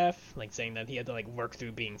their staff, like, saying that he had to, like, work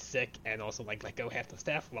through being sick and also, like, let go half the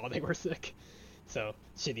staff while they were sick. So,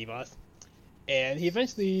 shitty boss. And he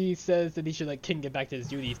eventually says that he should let King get back to his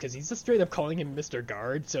duties, because he's just straight up calling him Mr.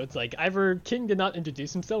 Guard, so it's like, either King did not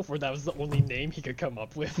introduce himself, or that was the only name he could come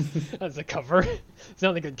up with as a cover. It's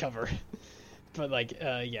not a good cover. But, like,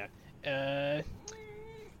 yeah.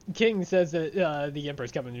 King says that the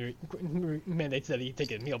Emperor's coming mandates that he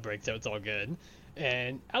take a meal break, so it's all good.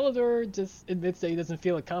 And Alidor just admits that he doesn't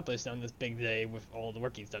feel accomplished on this big day with all the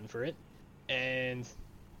work he's done for it. And,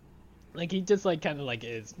 like, he just, like, kind of, like,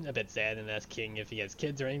 is a bit sad and asks King if he has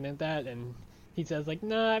kids or anything like that, and he says, like,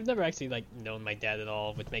 nah, I've never actually, like, known my dad at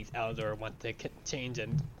all, which makes Alidor want to change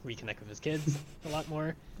and reconnect with his kids a lot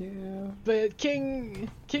more. Yeah. But King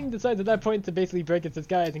decides at that point to basically break his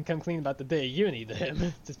disguise and come clean about the day of unity to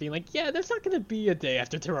him. Just being like, yeah, there's not gonna be a day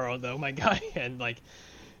after tomorrow, though, my guy. And, like,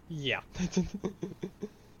 yeah.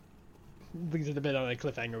 Leaves it a bit on a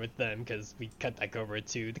cliffhanger with them, because we cut back over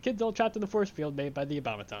to the kids all trapped in the force field made by the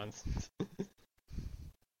Abomatons.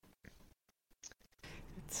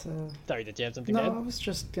 Sorry, did you have something to add? No, I was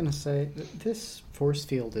just gonna say that this force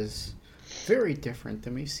field is very different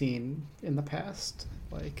than we've seen in the past.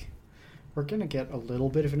 Like, We're gonna get a little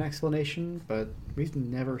bit of an explanation, but we've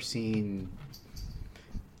never seen...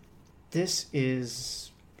 This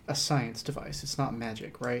is a science device. It's not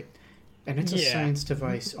magic, right? And it's a science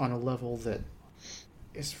device on a level that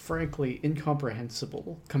is frankly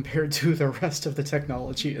incomprehensible compared to the rest of the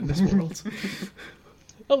technology in this world.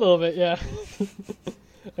 A little bit, yeah.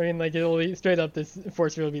 I mean, like, it'll be straight up, this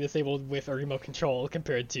force field will be disabled with a remote control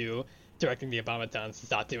compared to directing the automatons to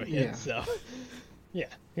stop doing it, so... Yeah,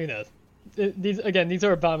 who knows? These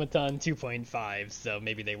are Automaton 2.5, so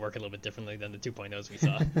maybe they work a little bit differently than the 2.0s we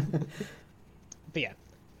saw. But yeah.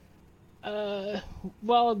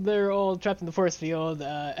 While they're all trapped in the force field,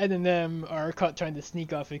 Ed and them are caught trying to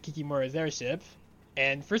sneak off of Kikimura's airship.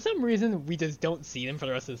 And for some reason, we just don't see them for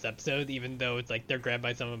the rest of this episode, even though it's like they're grabbed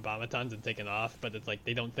by some automatons and taken off, but it's like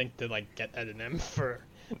they don't think to like get Ed and them for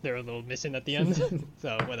their little mission at the end.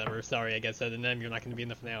 So whatever, sorry, I guess Ed and them, you're not going to be in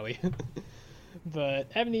the finale. But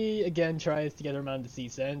Ebony again tries to get her mom to see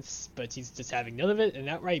sense, but she's just having none of it and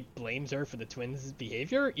outright blames her for the twins'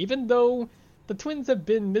 behavior, even though the twins have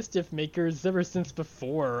been mischief makers ever since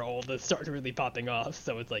before all this started really popping off.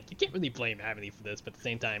 So it's like, you can't really blame Ebony for this, but at the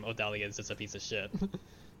same time, Odalia is just a piece of shit.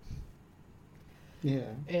 Yeah.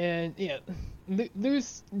 And yeah,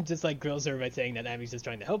 Luce just like grills her by saying that Ebony's just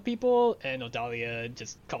trying to help people, and Odalia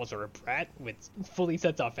just calls her a brat, which fully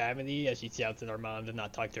sets off Ebony as she shouts at her mom to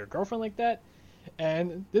not talk to her girlfriend like that.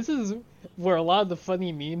 And this is where a lot of the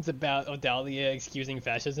funny memes about Odalia excusing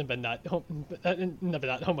fascism but not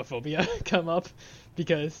homophobia come up,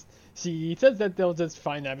 because she says that they'll just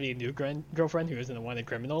find Ebony a new girlfriend who isn't a wanted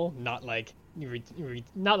criminal, not like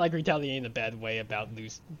retaliating in a bad way about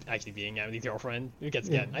Luce actually being Ebony's girlfriend. Because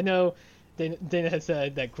again, I know Dana has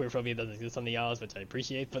said that queerphobia doesn't exist on the Isles, which I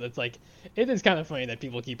appreciate, but it's like, it is kind of funny that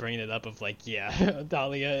people keep bringing it up of like, yeah,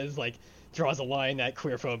 Odalia is like, draws a line at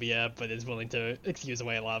queerphobia, but is willing to excuse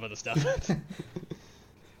away a lot of other stuff.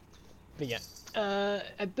 But yeah,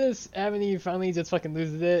 at this, Ebony finally just fucking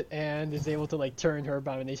loses it, and is able to like turn her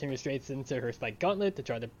abomination restraints into her spike gauntlet to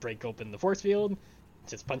try to break open the force field,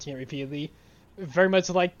 just punching it repeatedly. Very much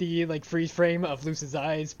like the like freeze frame of Luce's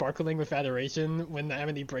eyes sparkling with adoration when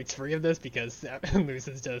Ebony breaks free of this, because Luce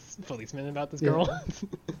is just fully smitten about this girl.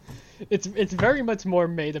 It's very much more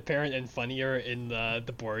made apparent and funnier in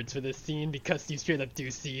the boards for this scene, because you straight up do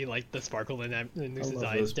see like the sparkle in Luce's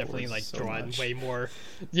eyes definitely like so drawn much. Way more.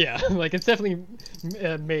 Yeah, like it's definitely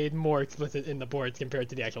made more explicit in the boards compared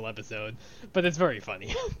to the actual episode, but it's very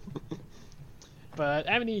funny. But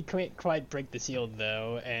Ebony can't quite break the shield,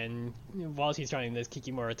 though, and while she's trying this,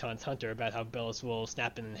 Kikimura taunts Hunter about how Bellis will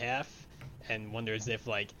snap it in half, and wonders if,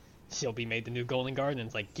 like, she'll be made the new Golden Guard, and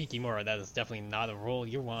it's like, Kikimura, that is definitely not a role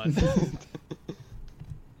you want.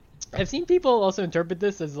 I've seen people also interpret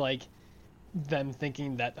this as, like, them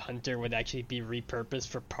thinking that Hunter would actually be repurposed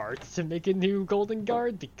for parts to make a new Golden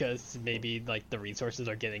Guard, because maybe like the resources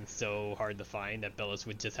are getting so hard to find that Bellis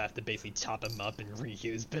would just have to basically chop him up and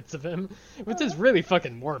reuse bits of him, which is really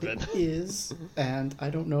fucking morbid. It is, and I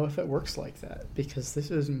don't know if it works like that, because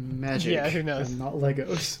this is magic, who knows? And not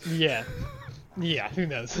Legos. Yeah, who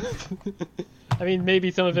knows? I mean,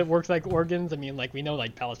 maybe some of it works like organs. I mean, like, we know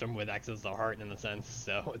like Palestrom wood acts as the heart in a sense,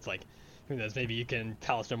 so it's like, who knows, maybe you can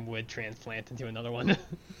Palestrom wood transplant into another one.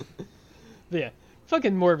 But yeah,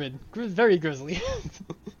 fucking morbid. Very grisly.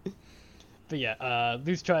 But yeah,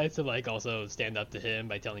 Luce tries to like also stand up to him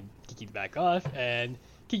by telling Kiki to back off, and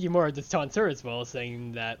Kikimura just taunts her as well,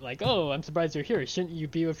 saying that like, oh, I'm surprised you're here. Shouldn't you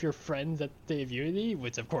be with your friends at the Day of Unity?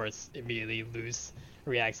 Which of course, immediately Luce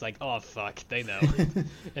reacts like, oh fuck, they know.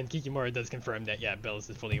 And Kikimura does confirm that, yeah, Bellis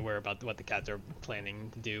is fully aware about what the cats are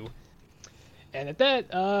planning to do. And at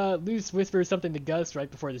that, Luce whispers something to Gus right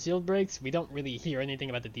before the shield breaks. We don't really hear anything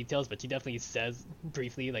about the details, but she definitely says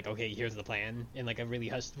briefly, like, okay, here's the plan, in, like, a really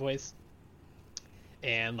hushed voice.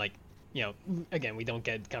 And, like, you know, again, we don't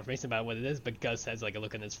get confirmation about what it is, but Gus has, like, a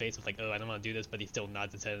look on his face of, like, oh, I don't want to do this, but he still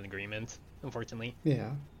nods his head in agreement, unfortunately.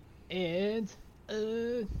 Yeah. And,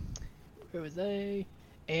 where was I?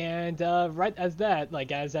 And, right as that,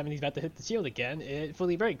 like, as Ebony's about to hit the shield again, it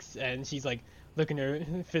fully breaks, and she's, like, looking her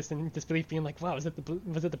fist in disbelief, being like, wow, was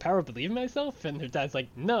it the power of believing myself? And her dad's like,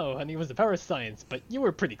 no, honey, it was the power of science, but you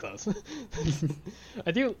were pretty close.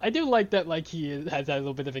 I do like that, like, he has that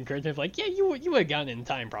little bit of encouragement of like, yeah, you would have gotten in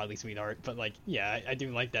time probably, sweetheart, but like, yeah, I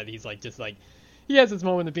do like that he's like, just like, he has this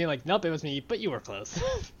moment of being like, nope, it was me, but you were close.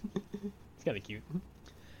 It's kind of cute.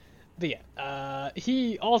 But yeah,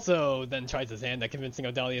 he also then tries his hand at convincing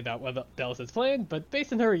Odalia about what Bellis has planned, but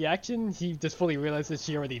based on her reaction, he just fully realizes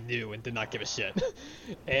she already knew and did not give a shit.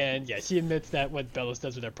 And yeah, she admits that what Bellis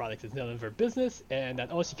does with her products is none of her business, and that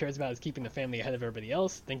all she cares about is keeping the family ahead of everybody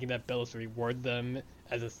else, thinking that Bellis will reward them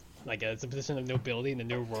as like as a position of nobility in the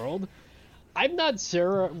new world. I'm not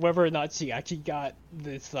sure whether or not she actually got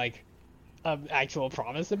this like actual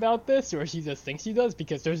promise about this, or she just thinks she does,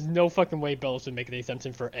 because there's no fucking way Bellows would make an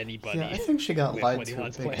exemption for anybody. Yeah, I think she got with lied what he to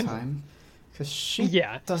wants big planned. time. Because she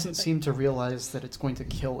Yeah. doesn't seem to realize that it's going to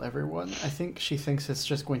kill everyone. I think she thinks it's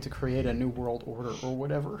just going to create a new world order or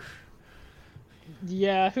whatever.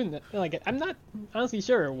 Yeah, who like I'm not honestly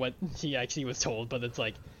sure what she actually was told, but it's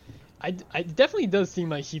like, it definitely does seem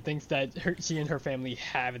like she thinks that she and her family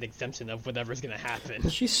have an exemption of whatever's gonna happen.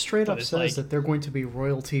 She straight up says like, that they're going to be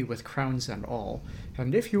royalty with crowns and all.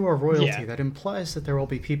 And if you are royalty, Yeah. that implies that there will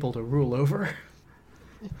be people to rule over.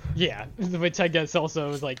 Yeah, which I guess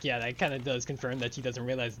also is like, yeah, that kind of does confirm that she doesn't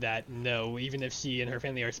realize that, no, even if she and her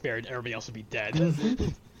family are spared, everybody else will be dead.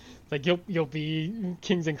 Like, you'll be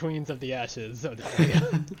kings and queens of the ashes, so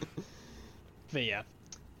But yeah.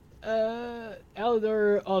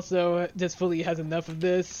 Alador also just fully has enough of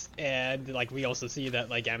this, and like we also see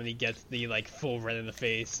that like Amity gets the like full red in the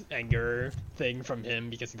face anger thing from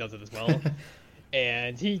him because he does it as well.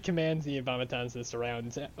 And he commands the Abomatons to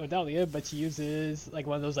surround Odalia, but she uses like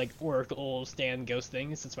one of those like Oracle stand ghost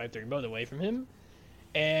things to swipe the remote away from him.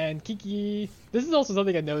 And Kiki, this is also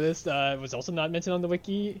something I noticed, was also not mentioned on the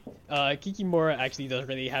wiki. Kiki Mora actually doesn't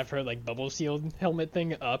really have her like bubble shield helmet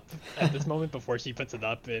thing up at this moment before she puts it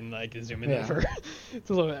up and like zoom in of her. It's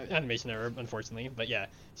a little animation error, unfortunately, but yeah,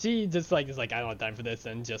 she just like is like, I don't have time for this,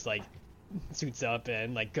 and just like suits up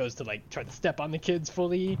and like goes to like try to step on the kids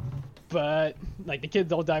fully, but like the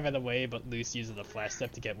kids all dive out of the way, but Luce uses a flash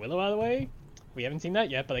step to get Willow out of the way. We haven't seen that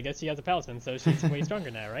yet, but I guess she has a talisman, so she's way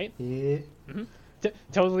stronger now, right? Yeah. Mm-hmm.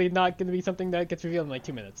 Totally not going to be something that gets revealed in like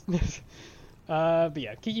 2 minutes. But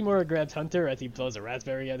yeah, Kikimura grabs Hunter as he blows a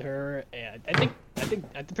raspberry at her, and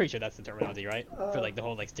I'm pretty sure that's the terminology, right? For like the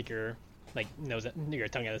whole like stick your like nose, your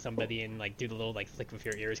tongue out of somebody and like do the little like flick with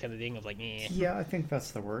your ears kind of thing of like. Eh. Yeah, I think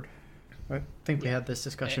that's the word. I think we had this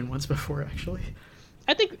discussion once before, actually.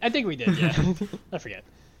 I think we did. Yeah, I forget.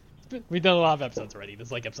 We've done a lot of episodes already. This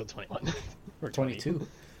is like episode 21 or 22.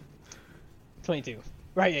 22.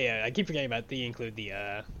 Right, yeah. I keep forgetting about the include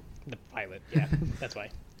the pilot. Yeah, that's why.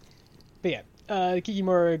 But yeah,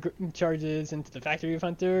 Kikimura charges into the factory of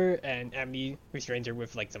Hunter, and Amity restrains her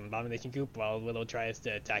with like some abomination goop while Willow tries to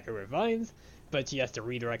attack her with vines, but she has to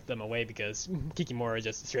redirect them away because Kikimura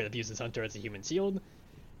just straight up uses Hunter as a human shield.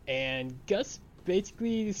 And Gus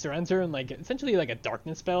basically surrounds her in like essentially like a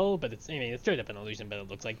darkness spell, but it's straight up an illusion, but it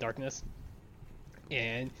looks like darkness.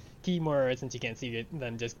 And Kikimura, since you can't see it,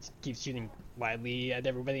 then just keeps shooting wildly at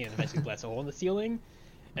everybody and eventually blasts a hole in the ceiling.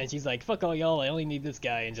 And she's like, fuck all y'all, I only need this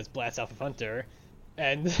guy, and just blasts off of Hunter.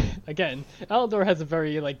 And again, Alador has a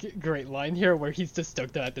very like great line here where he's just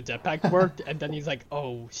stoked that the jetpack worked, and then he's like,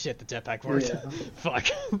 oh shit, the jetpack worked. Yeah. Fuck.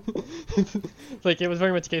 Like, it was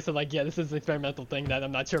very much a case of like, yeah, this is an experimental thing that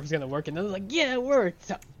I'm not sure if it's gonna work, and then I was like, yeah, it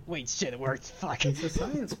worked. Wait, shit, it worked. Fuck. He's a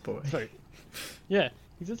science boy. Yeah,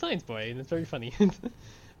 he's a science boy, and it's very funny.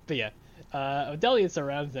 But yeah, Odelia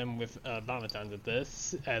surrounds them with Vomitons at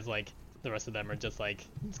this, as like the rest of them are just like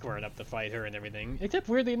squaring up to fight her and everything. Except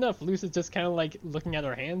weirdly enough, Luce is just kind of like looking at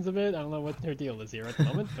her hands a bit. I don't know what her deal is here at the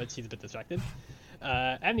moment, but she's a bit distracted.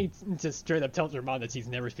 Amity just straight up tells her mom that she's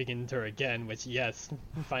never speaking to her again, which, yes,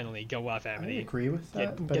 finally, go off, Amity. I agree with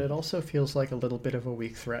that, but it also feels like a little bit of a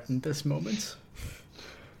weak threat in this moment.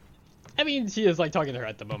 I mean, she is like talking to her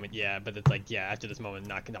at the moment, yeah, but it's like, yeah, after this moment,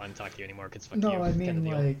 not gonna talk to you anymore because fuck you. No, I mean,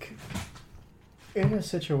 like, in a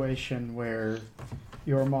situation where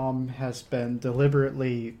your mom has been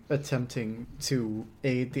deliberately attempting to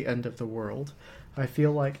aid the end of the world, I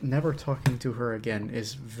feel like never talking to her again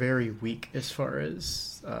is very weak as far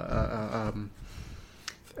as,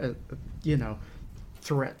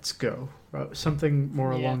 threats go. Something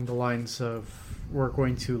more along the lines of, we're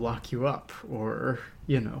going to lock you up, or,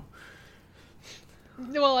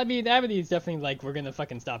 Well, I mean, Amity is definitely like, we're gonna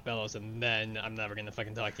fucking stop Bellows, and then I'm never gonna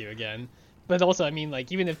fucking talk to you again. But also, I mean,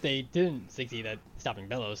 like, even if they didn't succeed at stopping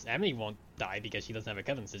Bellows, Amity won't die because she doesn't have a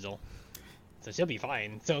Coven Sigil. So she'll be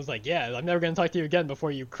fine. So it's like, yeah, I'm never going to talk to you again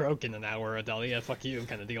before you croak in an hour, Adalia, fuck you,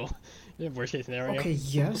 kind of deal. Worst case scenario. Okay,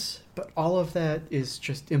 yes, but all of that is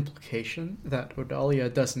just implication that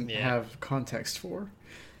Odalia doesn't have context for.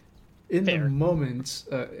 In the moment,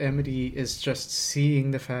 Amity is just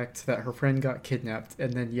seeing the fact that her friend got kidnapped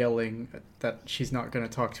and then yelling that she's not going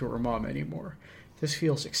to talk to her mom anymore. This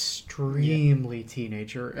feels extremely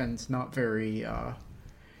teenager and not very,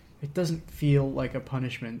 it doesn't feel like a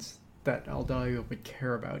punishment that Aldalia would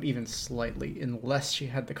care about, even slightly, unless she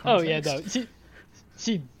had the context. Oh, yeah, no,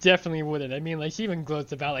 she definitely wouldn't. I mean, like, she even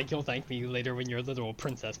gloats about, like, you'll thank me later when you're a literal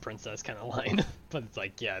princess kind of line. But it's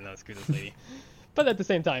like, yeah, no, screw this lady. But at the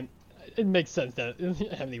same time, it makes sense that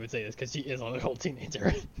Emily would say this because she is an old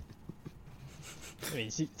teenager. I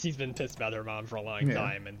mean, she's been pissed about her mom for a long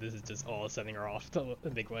time, and this is just all setting her off in a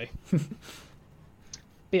big way. But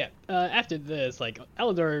yeah, after this, like,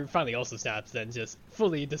 Alador finally also snaps and just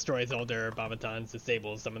fully destroys all their abominatons,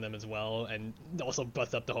 disables some of them as well, and also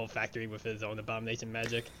busts up the whole factory with his own abomination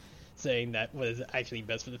magic, saying that what is actually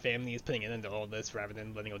best for the family is putting an end to all this rather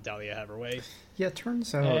than letting Odalia have her way. Yeah, it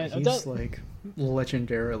turns out he's, like,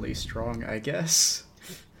 legendarily strong, I guess.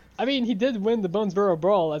 I mean, he did win the Bonesboro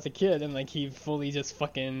Brawl as a kid, and, like, he fully just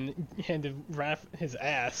fucking handed Raph his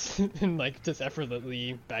ass, and, like, just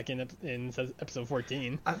effortlessly back in episode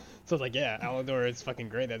 14. So it's like, yeah, Alador is fucking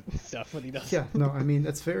great at stuff, what he does. Yeah, no, I mean,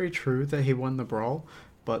 it's very true that he won the Brawl,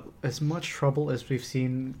 but as much trouble as we've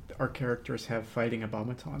seen our characters have fighting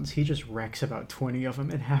abominatons, he just wrecks about 20 of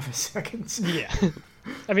them in half a second. Yeah.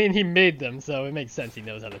 I mean, he made them, so it makes sense he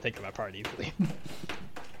knows how to take them apart easily.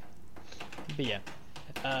 But yeah.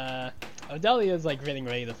 Odalia is like getting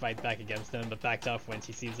ready to fight back against them, but backs off when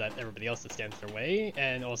she sees that everybody else just stands in their way,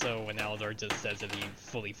 and also when Alador just says that he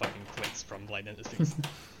fully fucking quits from Blight Industries.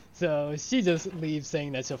 So she just leaves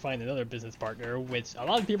saying that she'll find another business partner, which a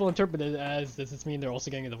lot of people interpreted as, does this mean they're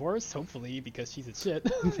also getting a divorce? Hopefully, because she's a shit.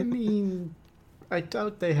 I mean, I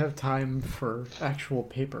doubt they have time for actual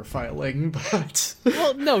paper filing, but...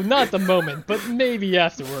 Well, no, not at the moment, but maybe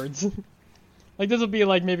afterwards. Like, this will be,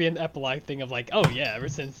 like, maybe an epilogue thing of, like, oh, yeah, ever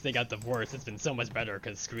since they got divorced, it's been so much better,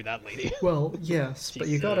 because screw that lady. Well, yes, but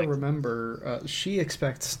you gotta remember, she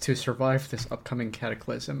expects to survive this upcoming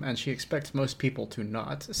cataclysm, and she expects most people to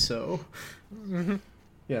not, so... Mm-hmm.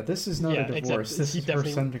 Yeah, this is not a divorce, this is her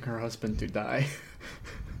sending her husband to die.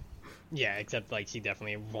 Yeah, except, like, she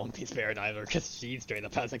definitely won't be spared either, because she straight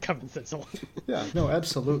up has a coven sizzle. Yeah, no,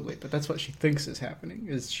 absolutely, but that's what she thinks is happening,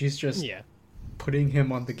 is she's just... putting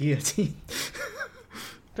him on the guillotine.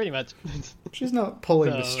 Pretty much. She's not pulling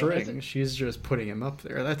the string, she's just putting him up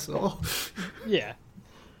there, that's all. Yeah.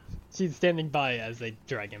 She's standing by as they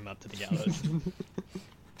drag him up to the gallows.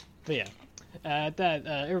 But yeah. At that,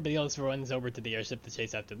 everybody else runs over to the airship to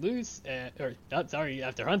chase after Luz,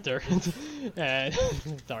 after Hunter. And,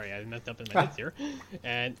 sorry, I messed up in my notes here.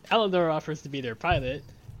 And Alador offers to be their pilot,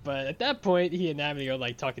 but at that point, he and Amity are,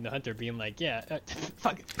 like, talking to Hunter, being like,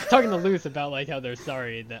 talking to Luz about, like, how they're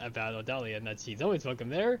sorry about Odalia and that she's always welcome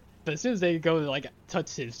there. But as soon as they go to, like,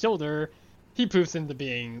 touch his shoulder, he proofs into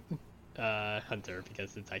being Hunter,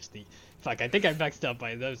 because it's actually... Fuck, I think I mixed up.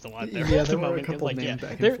 I noticed a lot there. Yeah, there were a couple names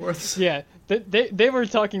back and forth. Yeah, they were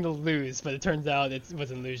talking to Luz, but it turns out it was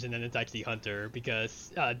an illusion and it's actually Hunter,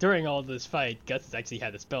 because during all this fight, Gus actually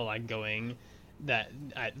had a spell ongoing that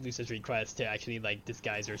at Luz's request to actually, like,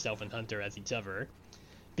 disguise herself and Hunter as each other,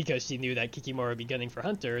 because she knew that Kikimora would be gunning for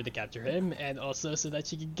Hunter to capture him, and also so that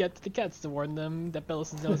she could get to the cats to warn them that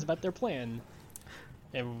Bellos knows about their plan.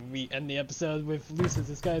 And we end the episode with Luz's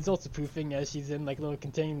disguise also poofing as she's in, like, a little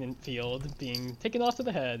containment field being taken off to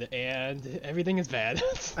the head, and everything is bad.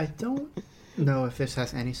 I don't know if this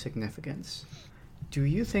has any significance. Do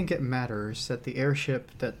you think it matters that the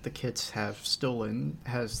airship that the kids have stolen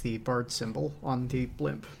has the bard symbol on the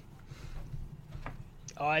blimp?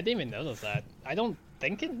 Oh, I didn't even notice that. I don't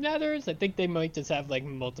think it matters. I think they might just have, like,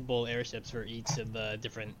 multiple airships for each of the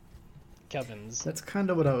different covens. That's kind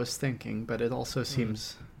of what I was thinking, but it also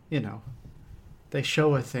seems, you know, they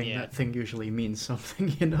show a thing, that thing usually means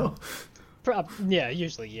something, you know? Yeah,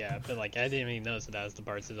 usually, yeah. But, like, I didn't even notice that was the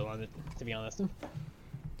bard symbol on it, to be honest.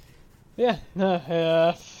 Yeah,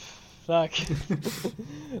 fuck.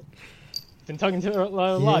 Been talking to her a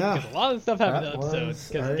lot, because a lot of stuff happened in the episode.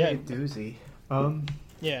 That was a doozy.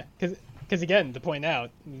 Yeah, because again, to point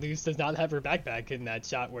out, Luz does not have her backpack in that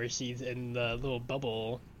shot where she's in the little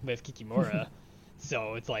bubble with Kikimora.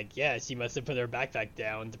 So it's like, yeah, she must have put her backpack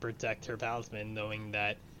down to protect her talisman, knowing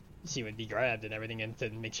that she would be grabbed and everything, and to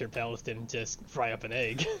make sure Palace didn't just fry up an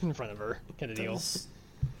egg in front of her, kind of deal.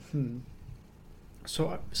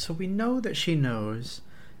 So we know that she knows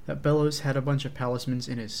that Bellos had a bunch of talismans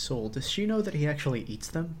in his soul. Does she know that he actually eats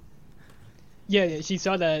them? Yeah, she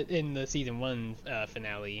saw that in the season 1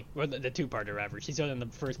 finale, or the two-parter rather. She saw it in the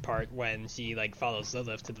first part when she, like, follows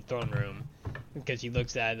Lilith to the throne room, because she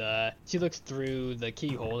looks through the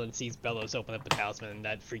keyhole and sees Bellos open up the talisman, and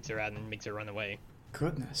that freaks her out and makes her run away.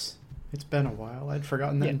 Goodness, it's been a while. I'd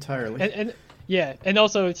forgotten that entirely. And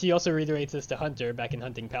also she also reiterates this to Hunter back in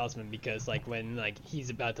Hunting Talisman, because, like, when, like, he's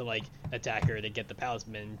about to, like, attack her to get the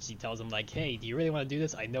talisman, she tells him, like, hey, do you really want to do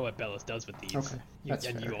this? I know what Bellos does with these. Okay, that's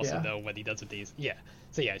fair. You also know what he does with these. Yeah.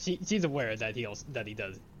 So yeah, she's aware that he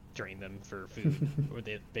does drain them for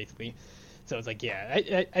food, basically. So it's like,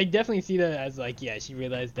 yeah, I definitely see that as like, yeah, she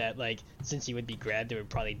realized that like since she would be grabbed, it would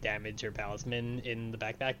probably damage her talisman in the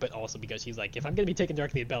backpack, but also because she's like, if I'm gonna be taken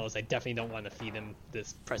directly to Bellows, I definitely don't want to feed him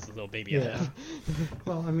this precious little baby I have.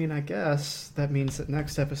 Well, I mean, I guess that means that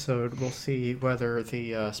next episode we'll see whether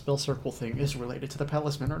the spell circle thing is related to the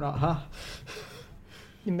talisman or not, huh?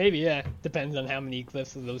 Maybe, yeah. Depends on how many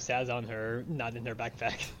glyphs of those has on her, not in her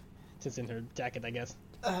backpack. Just in her jacket, I guess.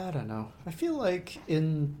 I don't know. I feel like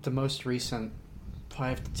in the most recent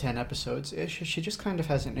 5 to 10 episodes ish, she just kind of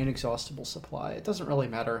has an inexhaustible supply. It doesn't really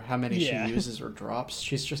matter how many she uses or drops.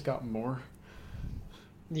 She's just got more.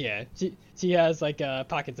 Yeah, she has like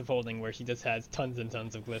pockets of holding where she just has tons and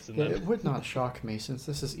tons of glyphs in them. It would not shock me, since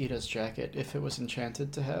this is Ida's jacket, if it was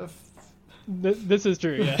enchanted to have. This is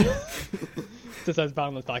true, yeah. Just has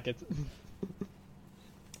bottomless pockets.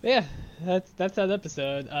 Yeah, that's that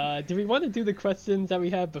episode. Do we want to do the questions that we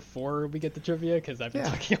have before we get to trivia? Because I've been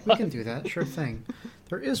talking a lot. We can do that, sure thing.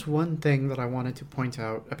 There is one thing that I wanted to point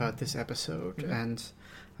out about this episode, and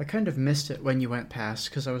I kind of missed it when you went past,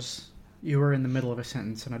 because you were in the middle of a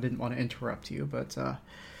sentence and I didn't want to interrupt you, but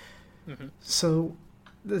so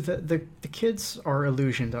the kids are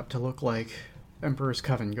illusioned up to look like Emperor's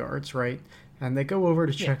Coven guards, right? And they go over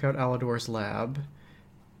to check out Alador's lab,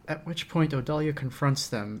 at which point Odalia confronts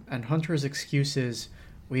them, and Hunter's excuse is,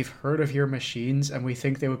 "We've heard of your machines and we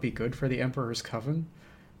think they would be good for the Emperor's Coven."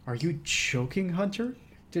 Are you joking, Hunter?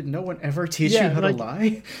 Did no one ever teach you how to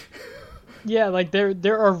lie? Yeah, like they're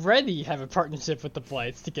already have a partnership with the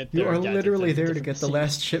Blights to get their You are literally there to get the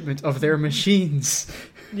last shipment of their machines.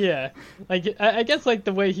 Yeah, like I guess like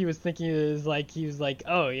the way he was thinking is like he was like,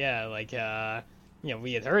 oh yeah, like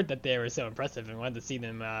we had heard that they were so impressive and wanted to see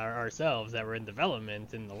them ourselves that were in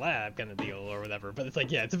development in the lab kind of deal or whatever. But it's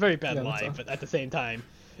like, yeah, it's a very bad lie. But at the same time,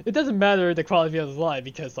 it doesn't matter the quality of the lie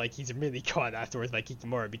because like he's really caught afterwards by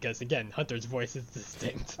Kikimura because again, Hunter's voice is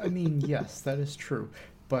distinct. I mean, yes, that is true,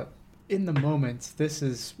 but in the moment, this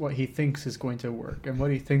is what he thinks is going to work, and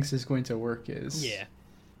what he thinks is going to work is... Yeah.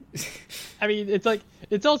 I mean,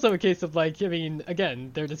 it's also a case of, like, I mean,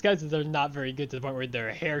 again, their disguises are not very good to the point where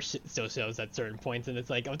their hair still shows at certain points, and it's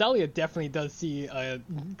like, Odalia definitely does see a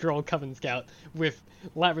girl Coven Scout with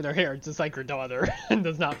lavender hair, just like her daughter, and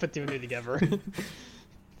does not put two and two together.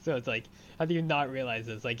 So it's like, how do you not realize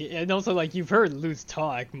this? Like, and also, like, you've heard Luz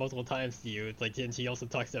talk multiple times to you, it's like, and she also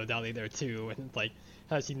talks to Odalia there, too, and it's like,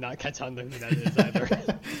 how does she not catch on to who that is either?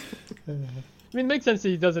 I mean, it makes sense that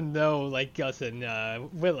he doesn't know, like, Gus and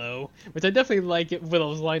Willow, which I definitely like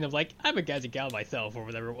Willow's line of, like, I'm a gadget gal myself, or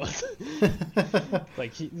whatever it was.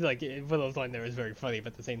 Willow's line there is very funny,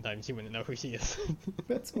 but at the same time, she wouldn't know who she is.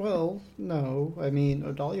 Well, no. I mean,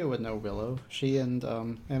 Odalia would know Willow. She and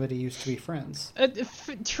Amity used to be friends.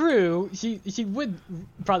 True. She would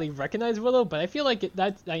probably recognize Willow, but I feel like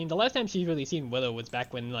the last time she's really seen Willow was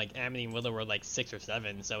back when, like, Amity and Willow were, like, 6 or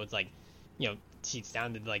 7, so it's like, she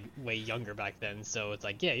sounded like way younger back then, so it's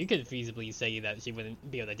like, yeah, you could feasibly say that she wouldn't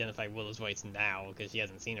be able to identify Willow's voice now because she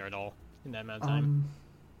hasn't seen her at all in that amount of time.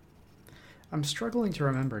 I'm struggling to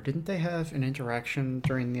remember. Didn't they have an interaction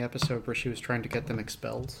during the episode where she was trying to get them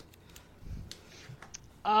expelled?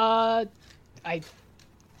 I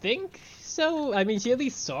think so. I mean, she at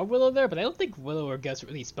least saw Willow there, but I don't think Willow or Gus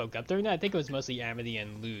really spoke up during that. I think it was mostly Amity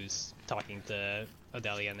and Luz talking to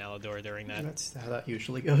Odalia and Alador during that. That's how that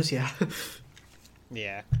usually goes, yeah.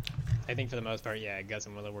 Yeah. I think for the most part, yeah, Gus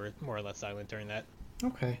and Willow were more or less silent during that.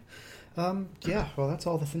 Okay. Yeah, well, that's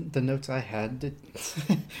all the notes I had.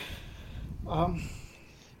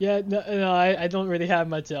 Yeah, no, I don't really have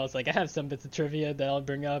much else. Like, I have some bits of trivia that I'll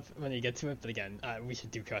bring up when you get to it, but again, we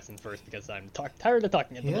should do questions first because I'm tired of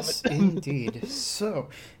talking at the moment. Yes, indeed. So,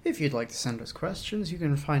 if you'd like to send us questions, you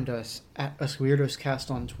can find us at UsWeirdoScast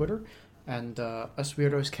on Twitter and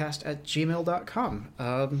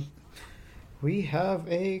usweirdoescast@gmail.com. We have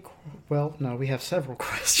we have several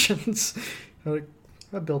questions. I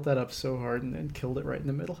built that up so hard and then killed it right in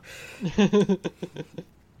the middle.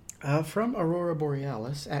 From Aurora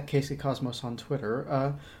Borealis, at Casey Cosmos on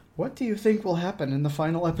Twitter, what do you think will happen in the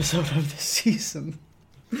final episode of this season?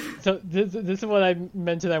 So this is what I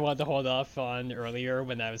mentioned I wanted to hold off on earlier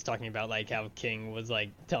when I was talking about, like, how King was,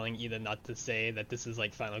 like, telling Ida not to say that this is,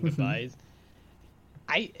 like, final goodbyes.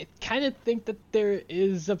 I kind of think that there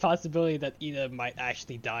is a possibility that Ida might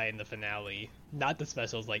actually die in the finale. Not the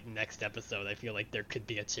specials, like, next episode. I feel like there could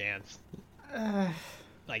be a chance.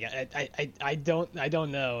 Like, I don't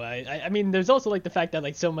know. I mean, there's also, like, the fact that,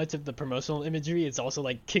 like, so much of the promotional imagery is also,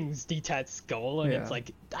 like, King's detached skull, and it's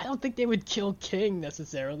like, I don't think they would kill King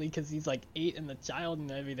necessarily, because he's, like, 8 and a child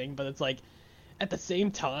and everything, but it's like, at the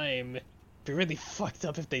same time, be really fucked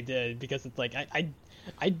up if they did, because it's like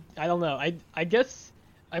I don't know. I guess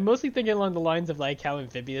I'm mostly thinking along the lines of like how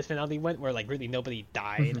Amphibia's finale went, where like really nobody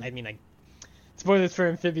died. I mean, like, spoilers for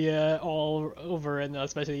Amphibia all over, and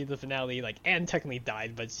especially the finale. Like, Anne technically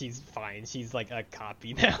died, but she's fine. She's like a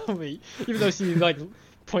copy now. Even though she like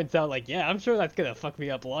points out like, yeah, I'm sure that's gonna fuck me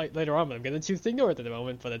up later on, but I'm gonna choose to ignore it at the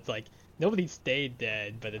moment. But it's like nobody stayed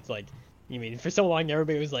dead. But it's like, you mean, for so long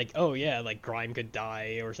everybody was like, oh yeah, like Grime could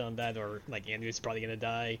die or something like that, or like Andrew's probably gonna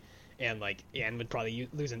die, and like Anne would probably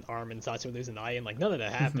lose an arm and Sasha would lose an eye, and like none of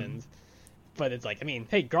that happened. But it's like, I mean,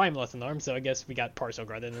 hey, Grime lost an arm, so I guess we got partial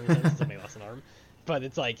credit in a sense. Somebody lost an arm. But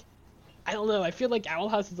it's like, I don't know, I feel like Owl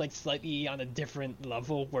House is like slightly on a different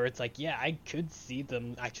level, where it's like, yeah, I could see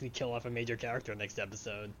them actually kill off a major character next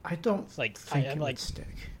episode. I don't like think it would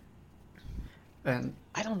stick. And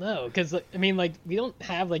I don't know, because I mean, like, we don't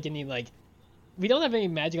have any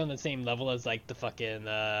magic on the same level as like the fucking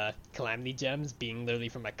Calamity Gems being literally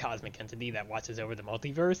from a cosmic entity that watches over the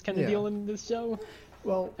multiverse kind of deal in this show.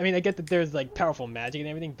 Well, I mean, I get that there's like powerful magic and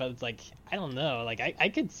everything, but it's like, I don't know, like I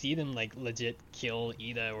could see them like legit kill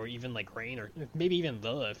Ida or even like Rain or maybe even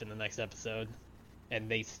Lilith in the next episode, and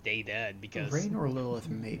they stay dead because Rain or Lilith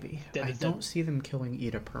maybe. I don't see them killing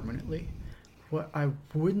Ida permanently. What I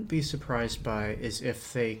wouldn't be surprised by is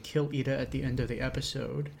if they kill Ida at the end of the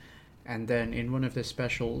episode, and then in one of the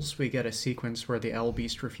specials we get a sequence where the Owl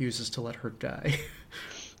Beast refuses to let her die.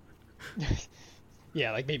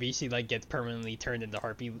 Yeah, like maybe she like gets permanently turned into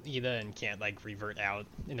Harpy Ida and can't like revert out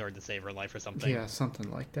in order to save her life or something. Yeah, something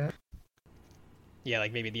like that. Yeah,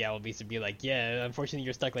 like maybe the Owl Beast would be like, yeah, unfortunately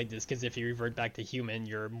you're stuck like this because if you revert back to human,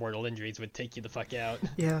 your mortal injuries would take you the fuck out.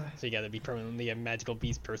 Yeah. So you gotta be permanently a magical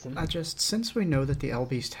beast person. Since we know that the Owl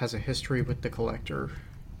Beast has a history with the Collector,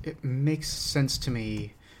 it makes sense to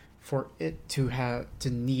me for it to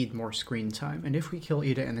need more screen time. And if we kill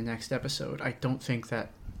Ida in the next episode, I don't think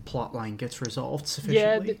that plotline gets resolved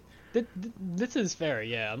sufficiently. Yeah, this is fair,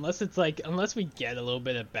 yeah. Unless we get a little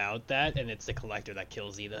bit about that and it's the Collector that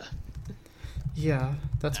kills Ida. Yeah,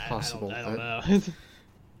 that's possible. I don't know.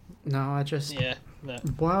 No, Yeah. No.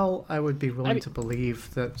 While I would be willing to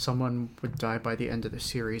believe that someone would die by the end of the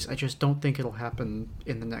series, I just don't think it'll happen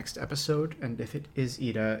in the next episode. And if it is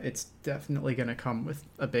Ida, it's definitely going to come with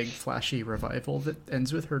a big flashy revival that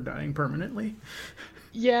ends with her dying permanently.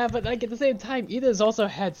 Yeah, but like at the same time, Ida's also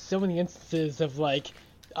had so many instances of like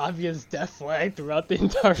obvious death flag throughout the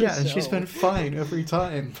entire show. Yeah, and she's been fine every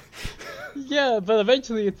time. Yeah, but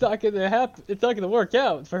eventually it's not gonna happen. It's not gonna work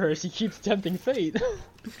out for her. She keeps tempting fate.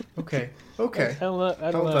 Okay. I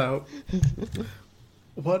don't know.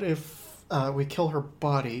 What if we kill her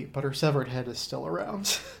body, but her severed head is still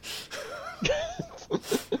around?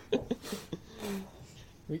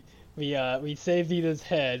 We saved Ida's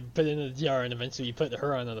head, put it in a jar, and eventually we put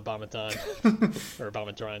her on an Abomaton or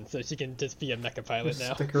Abomatron, so she can just be a mecha pilot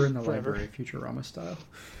now. Stick her in the forever. library, Futurama style.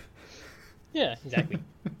 Yeah, exactly.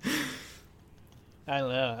 I don't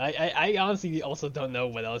know. I honestly also don't know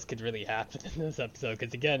what else could really happen in this episode,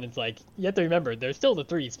 because again, it's like, you have to remember, there's still the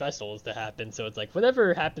 3 specials to happen, so it's like,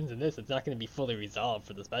 whatever happens in this, it's not going to be fully resolved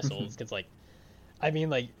for the specials, because like, I mean,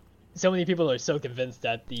 like, so many people are so convinced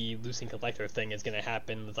that the Losing Collector thing is going to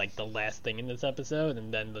happen as like the last thing in this episode,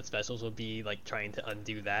 and then the specials will be like trying to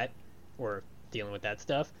undo that, or dealing with that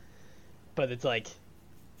stuff. But it's like,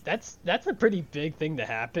 that's a pretty big thing to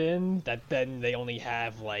happen, that then they only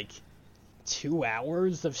have like 2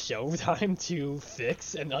 hours of show time to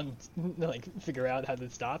fix and like figure out how to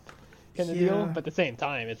stop kind of deal. But at the same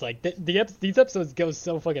time, it's like these episodes go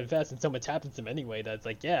so fucking fast and so much happens to them anyway that it's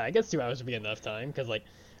like, yeah, I guess 2 hours would be enough time, because like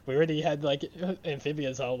we already had like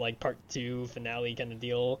Amphibia's whole like part 2 finale kind of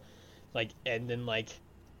deal, like end in like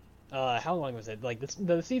how long was it? Like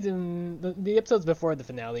the episodes before the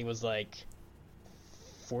finale was like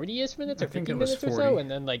 40-ish minutes or 50 minutes or so, and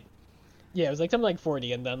then like, yeah, it was like something like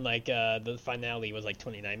 40, and then like the finale was like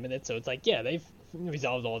 29 minutes. So it's like, yeah, they've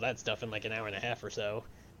resolved all that stuff in like an hour and a half or so,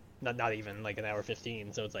 not even like an hour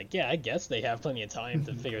 15. So it's like, yeah, I guess they have plenty of time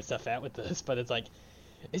to figure stuff out with this, but it's like,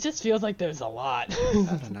 it just feels like there's a lot. I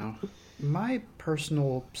don't know. My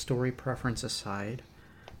personal story preference aside,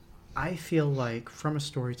 I feel like from a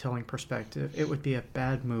storytelling perspective, it would be a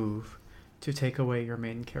bad move to take away your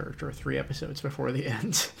main character 3 episodes before the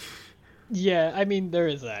end. Yeah, I mean, there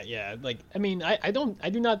is that, yeah. Like, I mean, I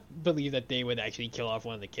do not believe that they would actually kill off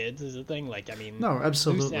one of the kids is the thing. Like, I mean... No,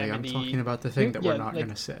 absolutely. I'm talking about the thing that we're not going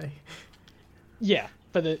to say. Yeah,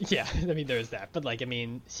 but, yeah, I mean, there's that. But, like, I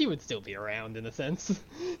mean, she would still be around in a sense.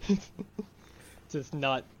 Just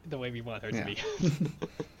not the way we want her to be.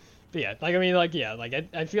 But yeah, like I mean, like yeah, like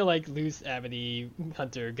I feel like Luce, Amity,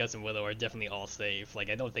 Hunter, Gus, and Willow are definitely all safe. Like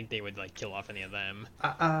I don't think they would like kill off any of them,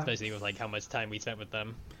 especially with like how much time we spent with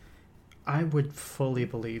them. I would fully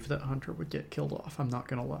believe that Hunter would get killed off. I'm not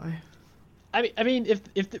gonna lie. I mean,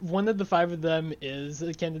 if one of the five of them is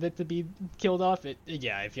a candidate to be killed off,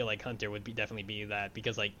 yeah, I feel like Hunter would definitely be that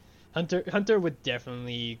because like Hunter would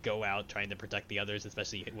definitely go out trying to protect the others,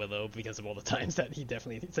 especially Willow, because of all the times that he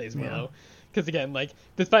definitely saves Willow. Because again, like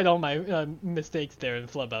despite all my mistakes there and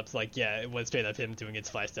flub ups, like yeah, it was straight up him doing its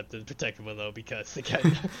 5-step to protect Willow because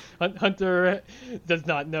again, Hunter does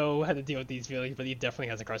not know how to deal with these feelings, but he definitely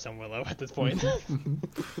has a crush on Willow at this point.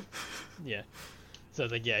 Yeah. So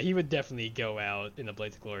it's like, yeah, he would definitely go out in a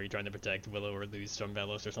blaze of glory trying to protect Willow or lose from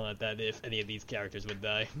Velos or something like that if any of these characters would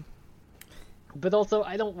die. But also,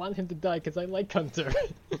 I don't want him to die because I like Hunter.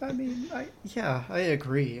 I mean, I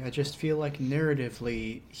agree. I just feel like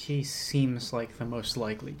narratively, he seems like the most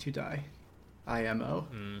likely to die. IMO.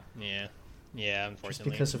 Yeah, unfortunately. Just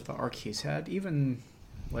because of the arc he's had. Even,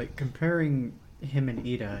 like, comparing him and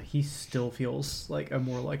Ida, he still feels like a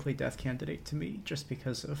more likely death candidate to me just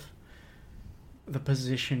because of the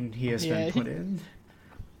position he has been put in.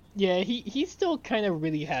 Yeah, he still kind of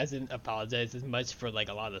really hasn't apologized as much for like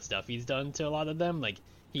a lot of the stuff he's done to a lot of them. Like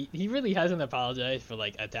he really hasn't apologized for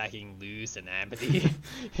like attacking Luce and Amity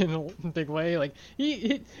in a big way. Like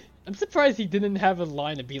I'm surprised he didn't have a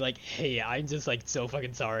line to be like, "Hey, I'm just like so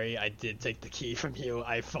fucking sorry. I did take the key from you.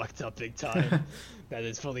 I fucked up big time. That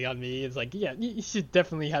is fully on me." It's like, yeah, you should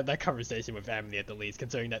definitely have that conversation with Amity at the least,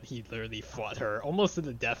 considering that he literally fought her almost to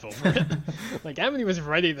the death over it. Like Amity was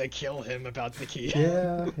ready to kill him about the key.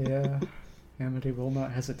 Yeah. Amity will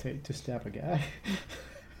not hesitate to stab a guy.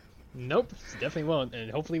 Nope, definitely won't,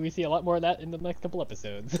 and hopefully we see a lot more of that in the next couple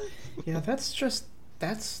episodes. Yeah, that's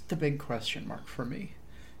the big question mark for me.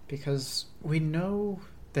 Because we know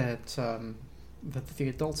that that the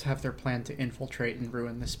adults have their plan to infiltrate and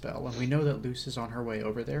ruin the spell, and we know that Luce is on her way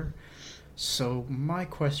over there. So my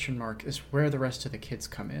question mark is where the rest of the kids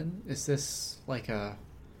come in. Is this like are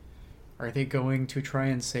they going to try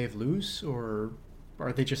and save Luce, or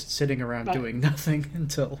are they just sitting around doing nothing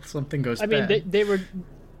until something goes bad? They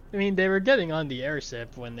were getting on the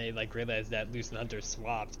airship when they like realized that Luce and Hunter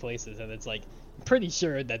swapped places, and it's like pretty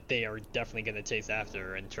sure that they are definitely going to chase after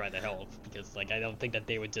her and try to help, because like I don't think that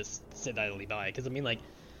they would just sit idly by, because I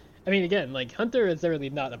mean again, like Hunter has really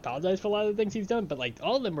not apologized for a lot of the things he's done, but like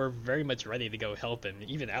all of them were very much ready to go help him,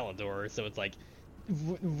 even Alador. So it's like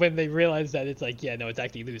when they realize that it's like, yeah, no, it's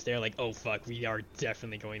actually Luce, they're like, oh fuck, we are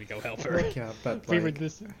definitely going to go help her. Yeah, but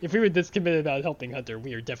if we were this committed about helping Hunter,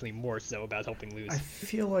 we are definitely more so about helping Luce. I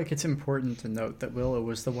feel like it's important to note that Willow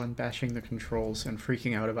was the one bashing the controls and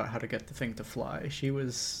freaking out about how to get the thing to fly. She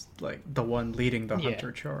was like the one leading the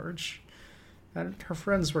Hunter charge. And her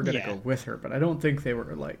friends were gonna go with her, but I don't think they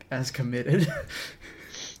were like as committed.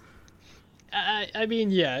 I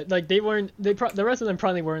mean, yeah, like the rest of them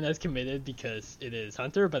probably weren't as committed because it is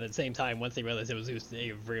Hunter, but at the same time, once they realized it was Zeus,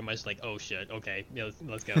 they were very much like, oh shit, okay, yeah,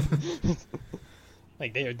 let's go.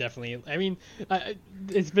 Like, they are definitely, I mean,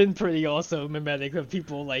 it's been pretty also mimetic of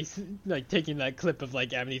people, like taking that clip of,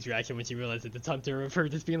 like, Amity's reaction when she realized that it's Hunter, of her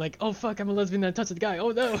just being like, oh fuck, I'm a lesbian that touched the guy, oh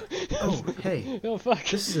no! Oh, hey. Oh fuck.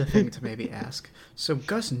 This is a thing to maybe ask. So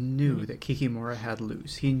Gus knew that Kikimora had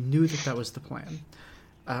Luce. He knew that that was the plan.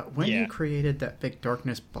 When you created that big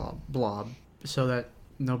darkness blob so that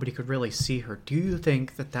nobody could really see her, do you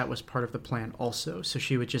think that that was part of the plan also, so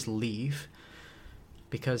she would just leave?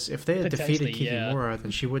 Because if they had defeated Kikimora,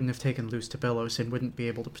 then she wouldn't have taken Luce to Belos and wouldn't be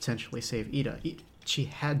able to potentially save Ida. She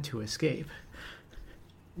had to escape.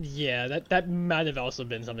 Yeah, that might have also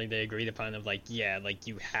been something they agreed upon, of like, yeah, like,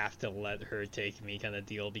 you have to let her take me kind of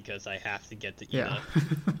deal because I have to get to Ida.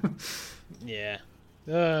 Yeah.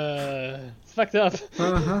 It's fucked up.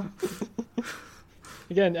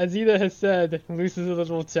 Again, as Ida has said, Luce is a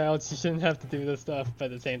little child. She shouldn't have to do this stuff, but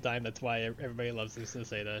at the same time, that's why everybody loves Luce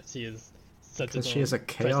Seda. She is such a... she is a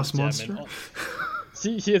chaos monster?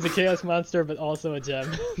 She is a chaos monster, but also a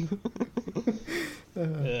gem.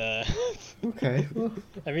 Okay. Well.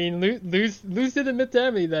 I mean, Luce did admit to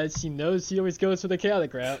Emily that she knows she always goes for the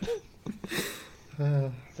chaotic route.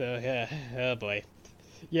 So, yeah. Oh, boy.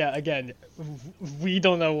 Yeah, again, we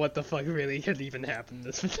don't know what the fuck really could even happen in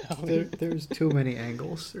this finale. There's too many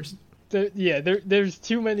angles. there's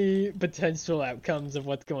too many potential outcomes of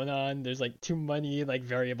what's going on. There's like too many like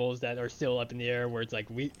variables that are still up in the air where it's like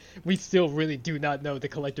we still really do not know the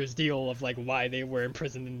collector's deal of like why they were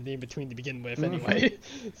imprisoned in the in-between to begin with anyway.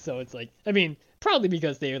 So it's like, I mean, probably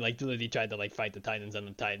because they like literally tried to like fight the Titans and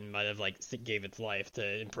the Titan might have like gave its life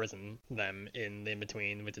to imprison them in the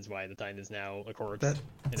in-between, which is why the Titan is now a corpse.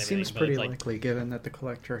 That seems pretty likely given that the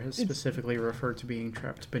collector has specifically referred to being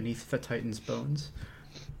trapped beneath the Titan's bones.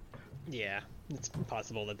 Yeah, it's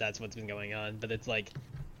possible that that's what's been going on, but it's like,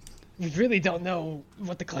 we really don't know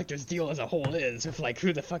what the collector's deal as a whole is, with like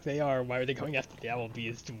who the fuck they are, why are they going after the Owl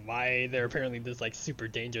Beast, why they're apparently this like super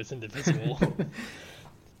dangerous individual,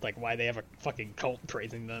 like why they have a fucking cult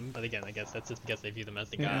praising them, but again, I guess that's just because they view them as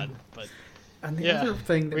the god, but... And the other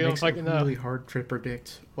thing that makes it really hard to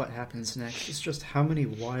predict what happens next is just how many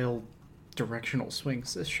wild directional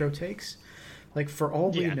swings this show takes. Like, for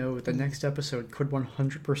all we know, the next episode could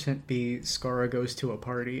 100% be Skara goes to a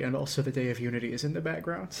party, and also the Day of Unity is in the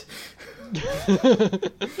background.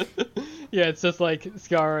 Yeah, it's just like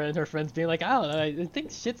Skara and her friends being like, oh, I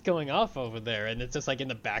think shit's going off over there, and it's just like in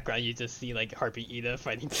the background you just see like Harpy Ida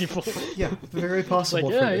fighting people. Yeah, very possible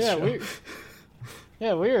like, for this show. Weird.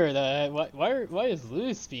 Yeah, weird. Why is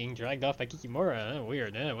Luz being dragged off by Kikimura?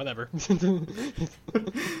 Weird. Whatever.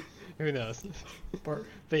 Who knows? But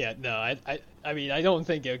yeah, no, I mean, I don't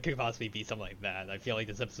think it could possibly be something like that. I feel like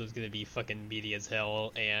this episode's gonna be fucking meaty as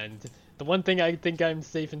hell, and the one thing I think I'm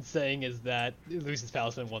safe in saying is that Luz's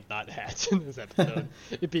Talisman will not hatch in this episode.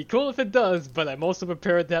 It'd be cool if it does, but I'm also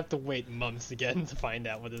prepared to have to wait months again to find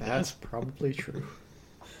out what it is. That's probably true.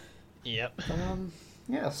 Yep.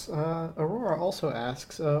 Yes, Aurora also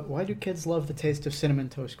asks, why do kids love the taste of Cinnamon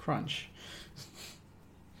Toast Crunch?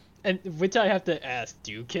 And which I have to ask,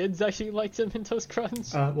 do kids actually like Cinnamon Toast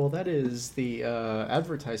Crunch? Well, that is the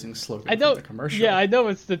advertising slogan for the commercial. Yeah, I know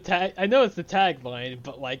it's the tagline,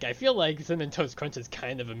 but like I feel like Cinnamon Toast Crunch is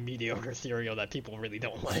kind of a mediocre cereal that people really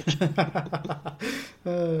don't like.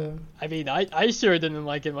 I mean, I sure didn't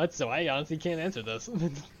like it much, so I honestly can't answer this.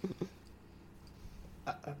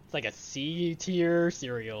 It's like a C tier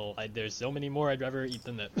cereal. There's so many more I'd rather eat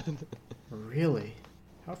than it. Really?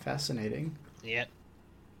 How fascinating. Yeah.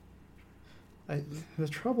 The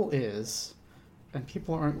trouble is, and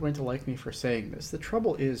people aren't going to like me for saying this, the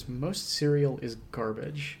trouble is most cereal is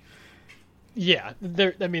garbage. Yeah,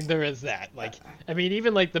 there is that. Like, I mean,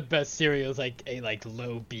 even like the best cereal is like a like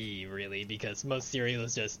low B, really, because most cereal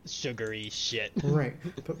is just sugary shit. Right,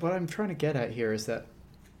 but what I'm trying to get at here is that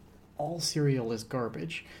all cereal is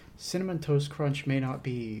garbage. Cinnamon Toast Crunch may not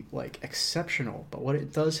be like exceptional, but what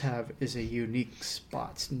it does have is a unique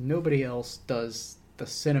spot. Nobody else does the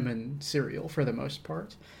cinnamon cereal for the most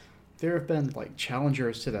part. There have been like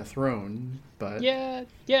challengers to the throne, but yeah,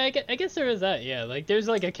 I guess there is that. Yeah, like there's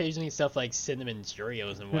like occasionally stuff like cinnamon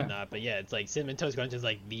Cheerios and whatnot, but yeah, it's like Cinnamon Toast Crunch is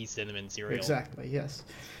like the cinnamon cereal. Exactly, yes.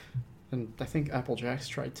 And I think Apple Jacks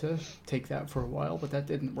tried to take that for a while, but that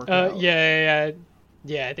didn't work out. Yeah,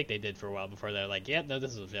 I think they did for a while before they're like, no,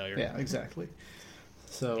 this is a failure. Yeah, exactly.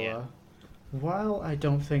 So, while I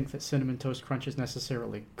don't think that Cinnamon Toast Crunch is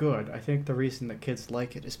necessarily good, I think the reason that kids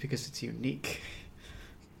like it is because it's unique.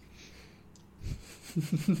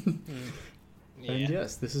 And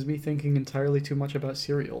yes, this is me thinking entirely too much about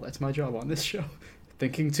cereal. That's my job on this show.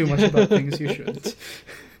 Thinking too much about things you shouldn't.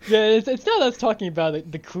 Yeah, it's not us talking about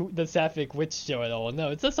the Sapphic Witch show at all. No,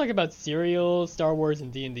 it's us talking about cereal, Star Wars,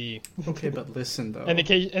 and D&D. Okay, but listen though. and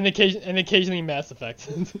occasionally Mass Effect.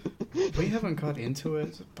 We haven't got into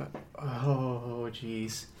it, but oh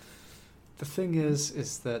jeez. The thing is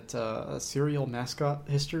that cereal mascot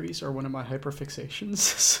histories are one of my hyperfixations.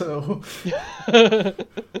 So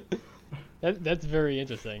that's very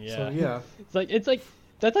interesting. Yeah. So yeah, it's like.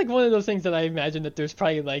 That's like one of those things that I imagine that there's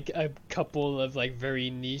probably like a couple of like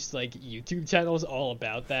very niche like YouTube channels all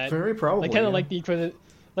about that. Very probably. Like kind of like the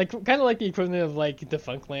equivalent, of like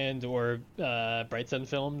Defunctland or Bright Sun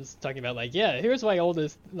Films talking about like, here's why all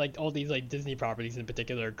these like Disney properties in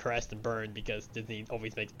particular crashed and burned because Disney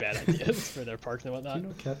always makes bad ideas for their parks and whatnot. Do you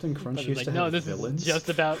know Captain Crunch used like, to have villains? Is just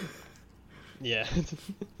about yeah.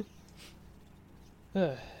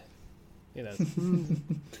 You know.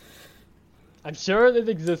 I'm sure it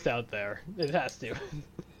exists out there. It has to.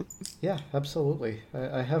 Yeah, absolutely.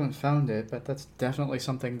 I haven't found it, but that's definitely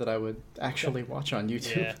something that I would actually watch on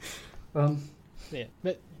YouTube. Yeah. Yeah,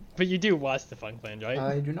 but you do watch the Funkland, right?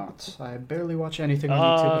 I do not. I barely watch anything on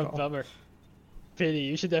YouTube at all. Bummer. Pity.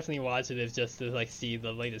 You should definitely watch it if just to like see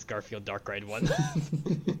the latest Garfield Dark Ride one.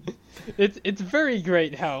 It's very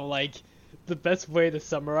great how like the best way to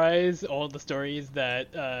summarize all the stories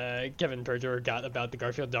that Kevin Perjurer got about the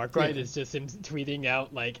Garfield Dark Ride is just him tweeting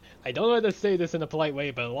out like, I don't know how to say this in a polite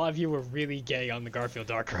way, but a lot of you were really gay on the Garfield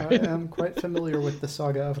Dark Ride. I am quite familiar with the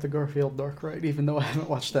saga of the Garfield Dark Ride, even though I haven't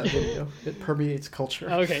watched that video. It permeates culture.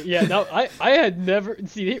 Okay, yeah, no, I had never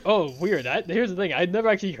weird. Here's the thing, I'd never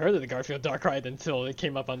actually heard of the Garfield Dark Ride until it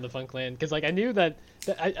came up on the Funkland, because like I knew that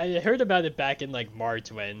I heard about it back in like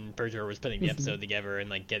March when Perjurer was putting the episode together and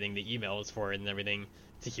like getting the emails for it and everything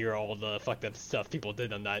to hear all the fucked up stuff people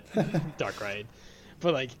did on that dark ride.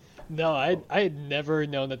 But like, no, I had never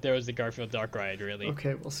known that there was a Garfield Dark Ride, really.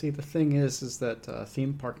 Okay, well, see, the thing is that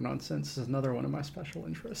theme park nonsense is another one of my special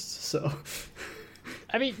interests. So,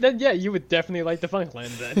 I mean, then yeah, you would definitely like the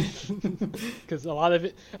Funkland then, because a lot of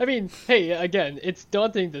it. I mean, hey, again, it's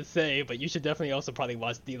daunting to say, but you should definitely also probably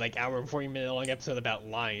watch the like hour and 40-minute long episode about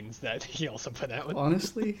lines that he also put out.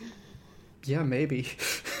 Honestly, yeah, maybe.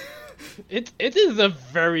 It is a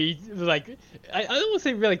very like I don't want to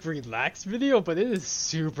say like relaxed video, but it is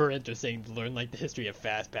super interesting to learn like the history of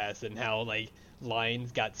FastPass and how like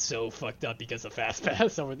lines got so fucked up because of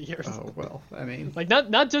FastPass over the years. Oh well, I mean, like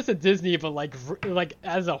not just at Disney, but like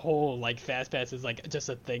as a whole, like FastPass is like just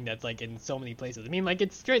a thing that's like in so many places. I mean, like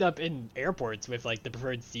it's straight up in airports with like the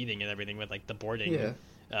preferred seating and everything with like the boarding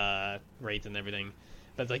rates and everything.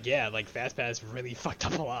 But it's like, yeah, like FastPass really fucked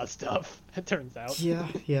up a lot of stuff. It turns out. Yeah,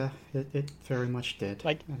 it very much did.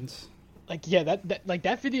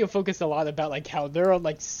 That video focused a lot about like how there are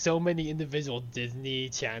like so many individual Disney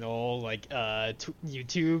Channel like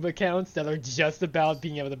YouTube accounts that are just about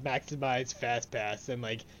being able to maximize FastPass and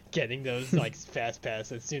like getting those like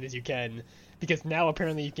FastPass as soon as you can. Because now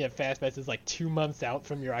apparently you can get FastPasses like 2 months out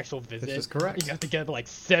from your actual visit. This is correct. You have to get up at like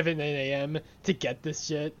 7 a.m. to get this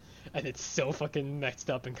shit. And it's so fucking messed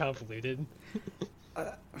up and convoluted.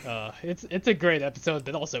 It's a great episode,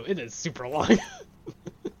 but also it is super long.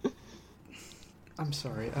 I'm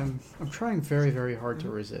sorry. I'm trying very, very hard to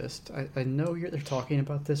resist. I know they're talking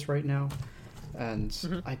about this right now,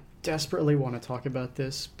 and I desperately want to talk about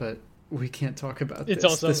this, but we can't talk about this.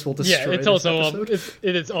 Also, this will destroy it's this also episode.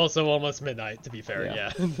 it is also almost midnight. To be fair,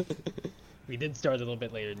 yeah. We did start a little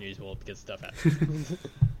bit later than usual because stuff happened.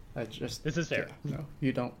 This is fair. Yeah, no,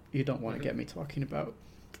 you don't want to get me talking about.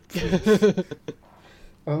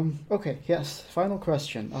 Okay, yes. Final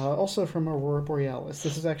question. Also from Aurora Borealis.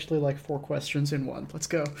 This is actually like 4 questions in one. Let's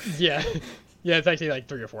go. Yeah, it's actually like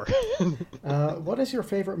 3 or 4. What is your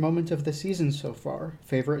favorite moment of the season so far?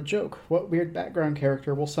 Favorite joke? What weird background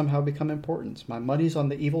character will somehow become important? My money's on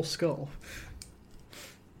the evil skull.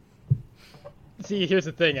 See, here's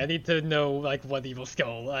the thing. I need to know like what evil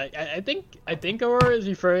skull. I think Aurora is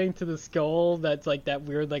referring to the skull that's like that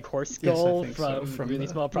weird like horse skull from Really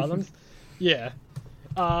Small Problems. Yeah.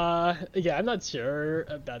 Yeah, I'm not sure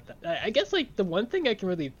about that. I guess like the one thing I can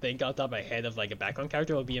really think off the top of my head of like a background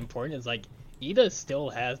character would be important is like Ida still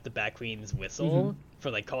has the Bat Queen's whistle for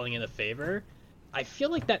like calling in a favor. I feel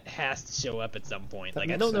like that has to show up at some point. Like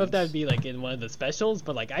I don't know if that would be like in one of the specials,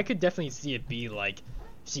 but like I could definitely see it be like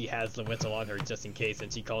she has the whistle on her just in case,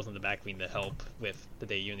 and she calls on the Bat Queen to help with the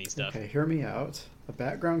Day Uni stuff. Okay, hear me out. A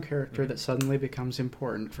background character that suddenly becomes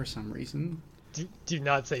important for some reason. Do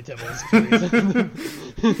not say Tibbles,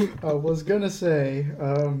 please. I was gonna say,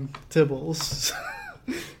 Tibbles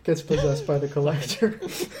gets possessed by the Collector.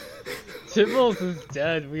 Tibbles is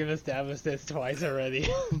dead. We've established this twice already.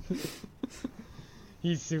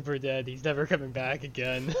 He's super dead. He's never coming back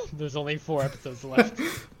again. There's only 4 episodes left.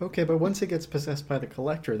 Okay, but once he gets possessed by the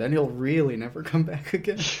Collector, then he'll really never come back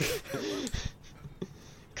again.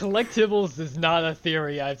 CollecTibbles is not a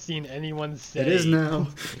theory I've seen anyone say. It is now.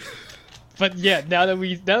 But yeah, now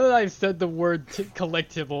that I've said the word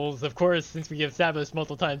CollecTibbles, of course, since we have established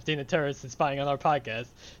multiple times Dana Terrace is spying on our podcast,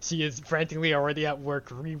 she is frantically already at work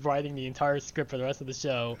rewriting the entire script for the rest of the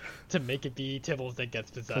show to make it be Tibbles that gets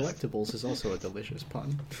possessed. CollecTibbles is also a delicious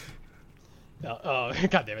pun. Oh,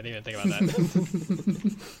 god damn it, I didn't even think about that.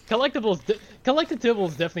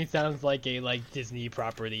 CollecTibbles definitely sounds like a Disney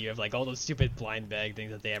property of like all those stupid blind bag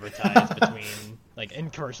things that they advertise between like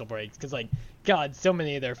in commercial breaks. Because like, god, so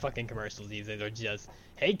many of their fucking commercials these days are just,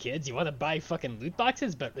 hey kids, you want to buy fucking loot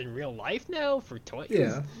boxes, but in real life now for toys?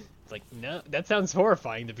 Yeah. It's like, no, that sounds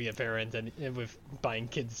horrifying to be a parent and with buying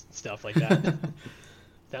kids stuff like that.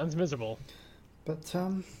 Sounds miserable. But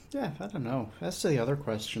yeah, I don't know. As to the other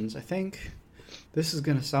questions, I think this is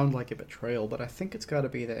going to sound like a betrayal, but I think it's got to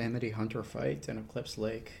be the Amity Hunter fight in Eclipse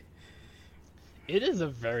Lake. it is a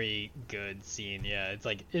very good scene. Yeah, it's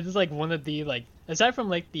like one of the like aside from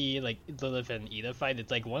like the like Lilith and Ida fight,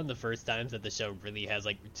 it's like one of the first times that the show really has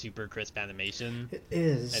like super crisp animation. It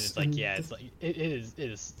is, and it's like it's like it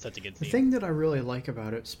is such a good scene. The thing that I really like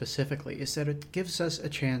about it specifically is that it gives us a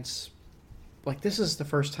chance. Like, this is the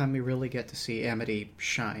first time we really get to see Amity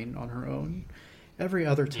shine on her own. Every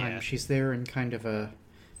other time she's there in kind of a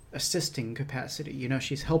assisting capacity. You know,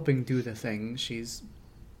 she's helping do the thing. She's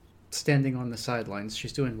standing on the sidelines.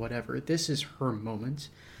 She's doing whatever. This is her moment.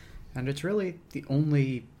 And it's really the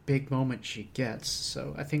only big moment she gets.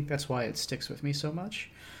 So I think that's why it sticks with me so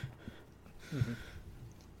much. Mm-hmm.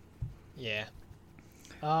 Yeah.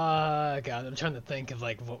 God, I'm trying to think of,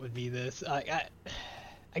 like, what would be this.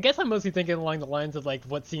 I guess I'm mostly thinking along the lines of, like,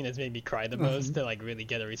 what scene has made me cry the most to, like, really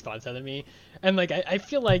get a response out of me. And, like, I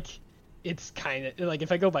feel like it's kind of, like,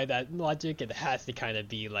 if I go by that logic, it has to kind of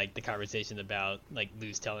be, like, the conversation about, like,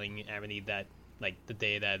 Luz telling Amity that, like, the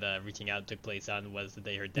day that Reaching Out took place on was the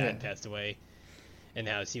day her dad passed away. And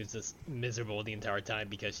how she was just miserable the entire time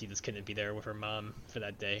because she just couldn't be there with her mom for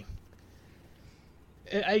that day.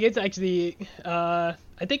 I guess actually, I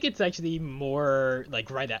think it's actually more like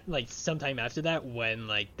like sometime after that when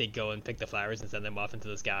like they go and pick the flowers and send them off into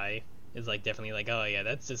the sky is like definitely like, oh yeah,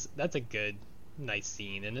 that's a good, nice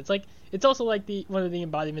scene. And it's like it's also like one of the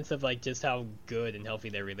embodiments of like just how good and healthy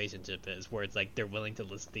their relationship is, where it's like they're willing to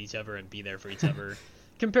listen to each other and be there for each other,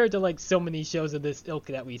 compared to like so many shows of this ilk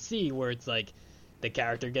that we see where it's like the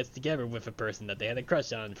character gets together with a person that they had a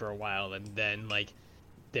crush on for a while and then like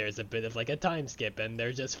there's a bit of like a time skip and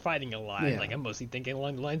they're just fighting a lot. Like I'm mostly thinking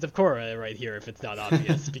along the lines of Korra right here if it's not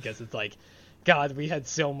obvious because it's like, God, we had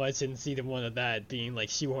so much in season 1 of that being like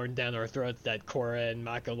shoehorned down our throats that Korra and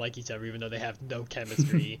Mako like each other even though they have no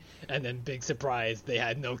chemistry. And then big surprise, they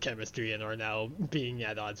had no chemistry and are now being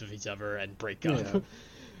at odds with each other and break up.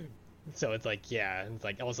 So it's like, it's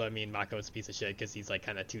like, also, I mean, Mako's a piece of shit because he's like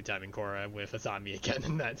kind of two-timing Korra with Asami again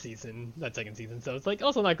in that second season. So it's like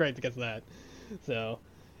also not great because of that. So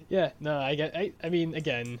yeah, no, I mean,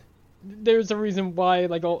 again, there's a reason why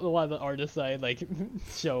like a lot of the artists I like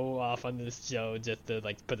show off on this show just to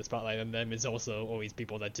like put the spotlight on them is also always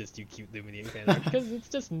people that just do cute Lumineering fan art because it's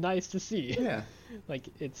just nice to see. Yeah, like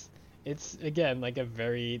it's again like a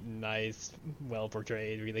very nice, well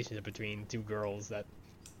portrayed relationship between two girls that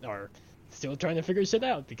are still trying to figure shit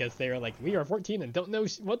out because they are like, we are 14 and don't know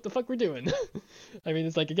what the fuck we're doing. I mean,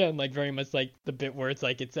 it's like, again, like very much like the bit where it's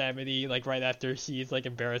like it's Amity like right after she's like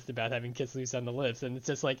embarrassed about having kissed Luz on the lips and it's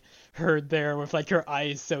just like her there with like her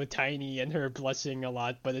eyes so tiny and her blushing a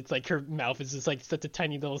lot, but it's like her mouth is just like such a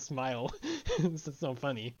tiny little smile. It's just so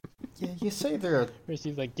funny. Yeah, you say they're where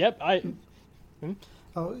she's like, yep,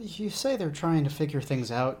 Oh, you say they're trying to figure things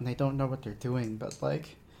out and they don't know what they're doing, but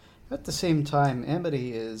like at the same time,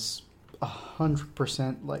 Amity is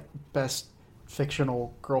 100% like best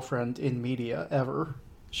fictional girlfriend in media ever.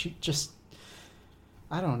 She just,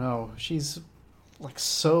 I don't know, she's like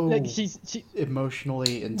so like she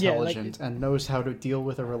emotionally intelligent and knows how to deal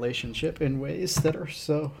with a relationship in ways that are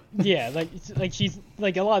so like she's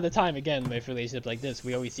like a lot of the time, again, with relationships like this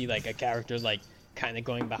we always see like a character like kind of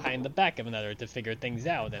going behind the back of another to figure things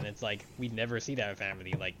out, and it's like we never see that with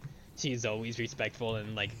Amity. Like she's always respectful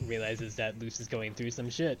and like realizes that Luz is going through some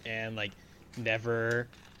shit and like never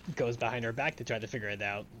goes behind her back to try to figure it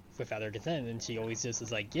out without her consent, and she always just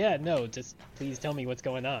is like, yeah, no, just please tell me what's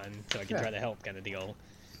going on so I can try to help kind of deal,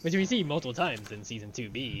 which we see multiple times in season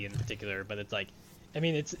 2B in particular. But it's like, I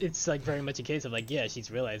mean, it's like very much a case of like, yeah,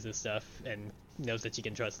 she's realized this stuff and knows that she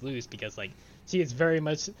can trust Luz because like she is very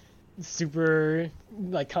much super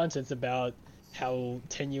like conscious about how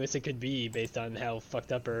tenuous it could be based on how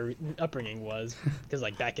fucked up her upbringing was. Because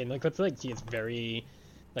like back in like what's like, she is very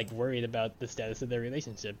like worried about the status of their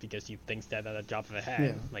relationship because she thinks that at a drop of a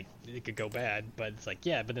hat, like it could go bad. But it's like,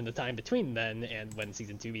 yeah, but in the time between then and when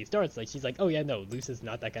season 2B starts, like she's like, oh yeah, no, Luz is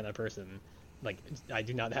not that kind of person. Like I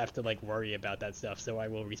do not have to like worry about that stuff, so I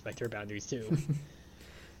will respect her boundaries too.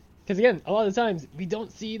 Because again, a lot of times we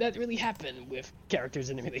don't see that really happen with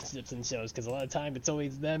characters in relationships and shows. Because a lot of time it's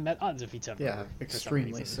always them at odds with each other. Yeah,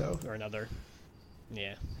 extremely so. Or another.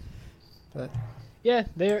 Yeah. But yeah,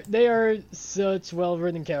 they are such well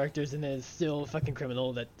written characters, and it is still fucking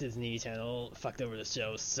criminal that Disney Channel fucked over the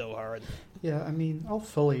show so hard. Yeah, I mean, I'll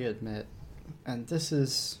fully admit, and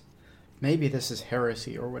maybe this is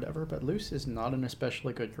heresy or whatever, but Luz is not an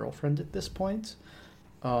especially good girlfriend at this point.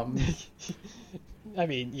 I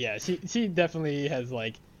mean, yeah, she definitely has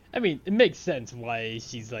like, I mean, it makes sense why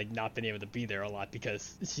she's like not been able to be there a lot,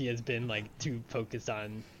 because she has been like too focused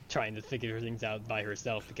on trying to figure things out by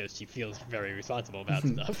herself because she feels very responsible about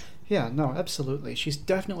stuff. Yeah, no, absolutely. She's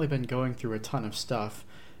definitely been going through a ton of stuff,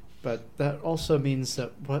 but that also means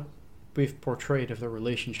that what we've portrayed of the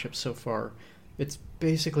relationship so far, it's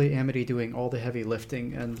basically Amity doing all the heavy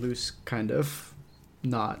lifting and Luce kind of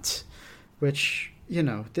not. Which,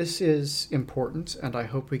 this is important, and I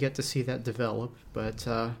hope we get to see that develop, but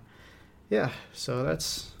yeah, so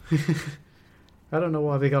that's... I don't know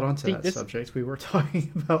why we got onto that subject. We were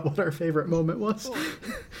talking about what our favorite moment was.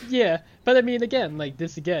 Yeah, but I mean, again, like,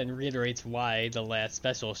 this again reiterates why the last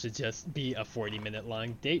special should just be a 40-minute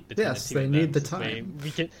long date between the two of them. Yes, they need the time.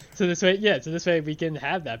 This way we can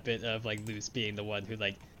have that bit of, like, Luce being the one who,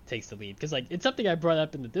 like, takes the lead. Because, like, it's something I brought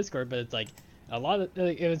up in the Discord, but it's, like, a lot of...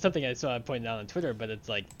 it was something I saw pointed out on Twitter, but it's,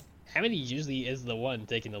 like, Amity usually is the one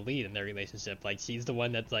taking the lead in their relationship. Like, she's the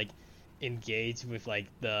one that's, like, engaged with like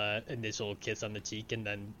the initial kiss on the cheek and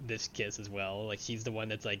then this kiss as well. Like, she's the one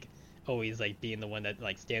that's like always like being the one that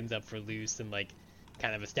like stands up for Luce and like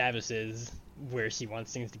kind of establishes where she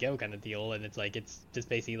wants things to go kind of deal. And it's like, it's just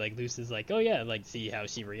basically like Luce is like, oh yeah, like see how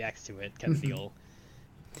she reacts to it kind of deal.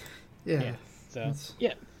 Yeah. So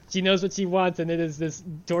yeah, she knows what she wants, and it is this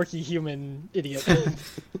dorky human idiot.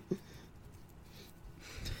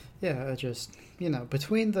 Yeah, just,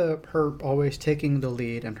 between her always taking the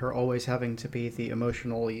lead and her always having to be the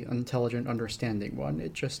emotionally intelligent, understanding one,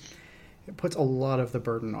 it puts a lot of the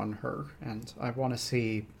burden on her, and I want to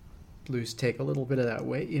see Luce take a little bit of that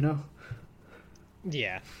weight,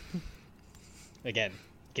 Yeah. Again,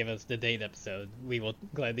 give us the date episode. We will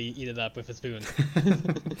gladly eat it up with a spoon.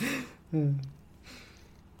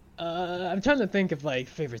 I'm trying to think of like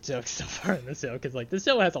favorite jokes so far in the show, because like the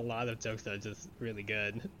show has a lot of jokes that are just really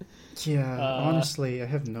good. Yeah, honestly, I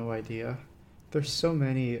have no idea. There's so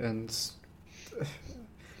many, and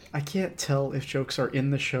I can't tell if jokes are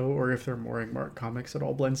in the show or if they're Mooring Mark comics. It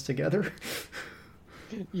all blends together.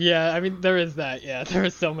 Yeah, I mean there is that. Yeah, there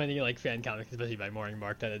are so many like fan comics, especially by Mooring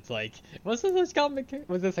Mark, that it's like, was this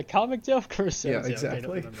a comic joke or a show joke? Exactly. I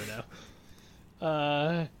don't remember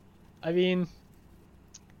now. I mean.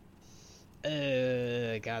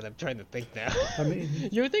 God, I'm trying to think now. I mean,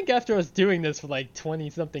 you would think after us doing this for like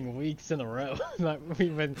 20-something weeks in a row, that we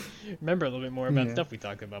would remember a little bit more about stuff we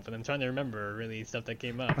talked about. But I'm trying to remember really stuff that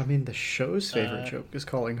came up. I mean, the show's favorite joke is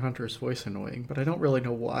calling Hunter's voice annoying, but I don't really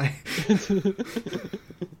know why.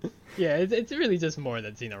 Yeah, it's really just more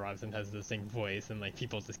that Zena Robinson has the same voice, and like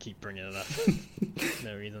people just keep bringing it up.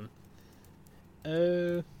 No reason.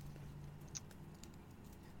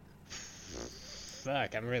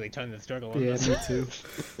 Fuck, I'm really trying to struggle on this. Yeah, me too.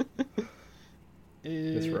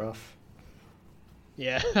 It's rough.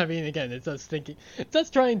 Yeah, I mean, again, it's us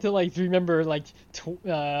trying to like remember like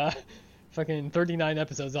fucking 39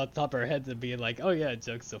 episodes off the top of our heads and being like, oh yeah,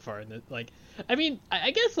 jokes so far. And like, I mean,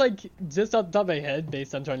 I guess like just off the top of my head,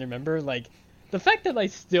 based on trying to remember, like the fact that I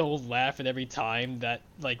still laugh at every time that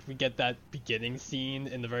like we get that beginning scene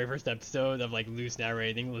in the very first episode of like Luce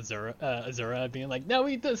narrating Azura being like, "Now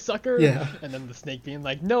eat this, sucker," and then the snake being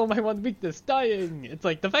like, "No, my one weakness, dying." It's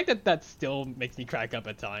like the fact that still makes me crack up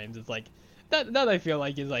at times. It's like that I feel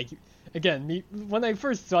like is like, again, when I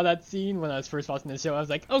first saw that scene when I was first watching the show, I was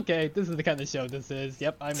like, okay, this is the kind of show this is.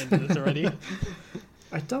 Yep, I'm into this already.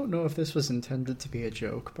 I don't know if this was intended to be a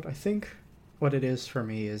joke, but I think what it is for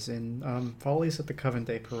me is in Follies at the Coven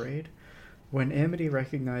Day Parade, when Amity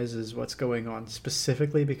recognizes what's going on,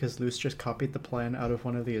 specifically because Luce just copied the plan out of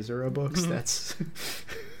one of the Azura books, that's...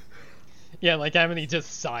 Yeah, like Amity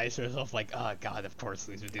just sighs to herself like, oh god, of course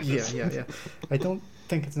Luce would do this. Yeah. I don't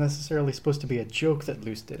think it's necessarily supposed to be a joke that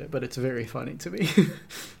Luce did it, but it's very funny to me.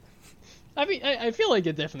 I mean, I feel like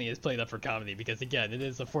it definitely is played up for comedy, because again, it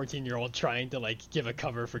is a 14-year-old trying to like give a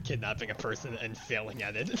cover for kidnapping a person and failing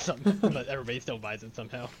at it, but everybody still buys it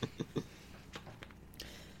somehow.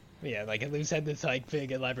 Yeah, like Luce had this like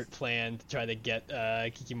big elaborate plan to try to get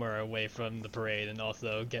Kikimura away from the parade and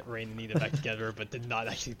also get Rain and Nita back together, but did not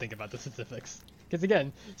actually think about the specifics. Because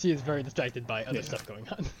again, she is very distracted by other stuff going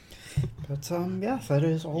on. But yeah, that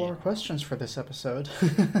is all our questions for this episode.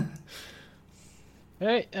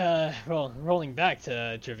 Alright, well, rolling back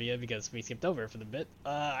to trivia because we skipped over for the bit.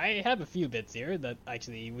 I have a few bits here that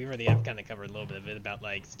actually we already have kind of covered a little bit of it about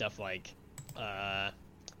like stuff like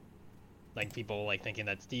people like thinking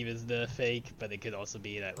that Steve is the fake, but it could also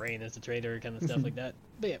be that Rain is the traitor, kind of stuff like that.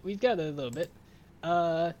 But yeah, we've got a little bit.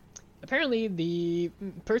 Apparently the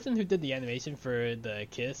person who did the animation for the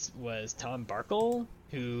kiss was Tom Barkle,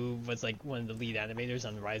 who was like one of the lead animators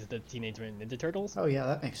on Rise of the Teenage Mutant Ninja Turtles. Oh yeah,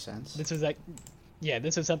 that makes sense. This was like, Yeah,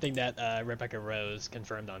 this was something that Rebecca Rose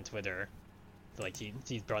confirmed on Twitter. Like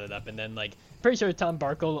she's brought it up, and then like pretty sure Tom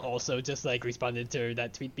Barkle also just like responded to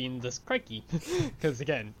that tweet being just crikey, because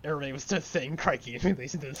again everybody was just saying crikey in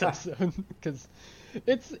relation to this episode, because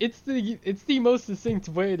it's the most succinct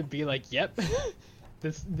way to be like, yep,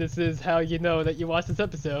 this is how you know that you watched this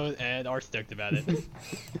episode and are stoked about it.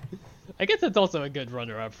 I guess that's also a good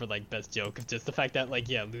runner-up for like best joke, of just the fact that like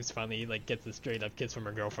yeah, Luce finally like gets a straight-up kiss from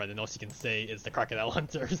her girlfriend, and all she can say is the crocodile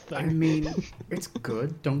hunters thing. I mean, it's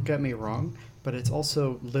good. Don't get me wrong, but it's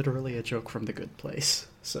also literally a joke from The Good Place.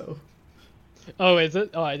 So. Oh, is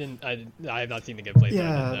it? Oh, I have not seen The Good Place.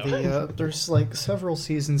 Yeah, there's like several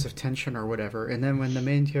seasons of tension or whatever, and then when the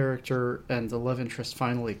main character and the love interest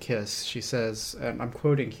finally kiss, she says, and I'm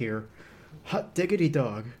quoting here, "Hot diggity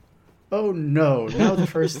dog. Oh no, now the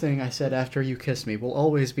first thing I said after you kissed me will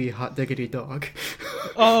always be hot diggity dog."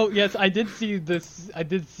 Oh, yes, I did see this. I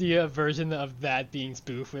did see a version of that being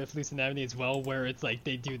spoofed with Luce and Amity as well, where it's like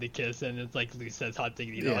they do the kiss and it's like Luce says hot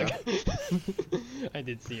diggity dog. Yeah. I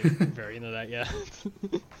did see a variant of that, yeah.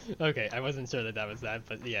 Okay, I wasn't sure that was that,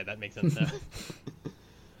 but yeah, that makes sense now.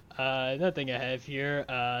 Another thing I have here,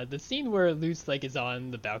 the scene where Luce like is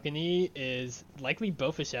on the balcony is likely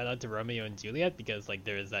both a shout out to Romeo and Juliet, because like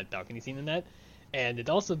there is that balcony scene in that, and it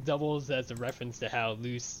also doubles as a reference to how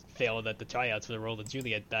Luce failed at the tryouts for the role of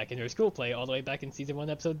Juliet back in her school play all the way back in season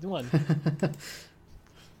 1, episode 1,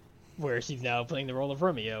 where she's now playing the role of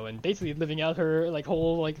Romeo and basically living out her like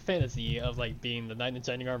whole like fantasy of like being the knight in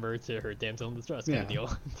shining armor to her damsel in distress kind of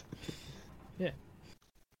deal. Yeah.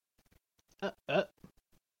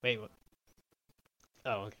 Wait, what?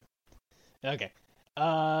 Oh, okay. Okay.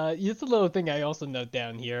 Just a little thing I also note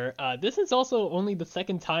down here. This is also only the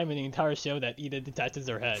second time in the entire show that Ida detaches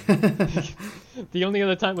her head. The only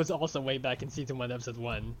other time was also way back in season 1, episode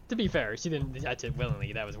 1. To be fair, she didn't detach it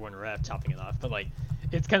willingly. That was Warner F chopping it off. But, like,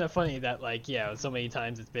 it's kind of funny that, like, yeah, so many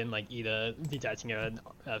times it's been, like, Ida detaching a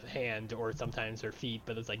hand or sometimes her feet.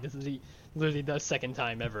 But it's like, this is literally the second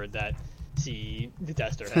time ever that she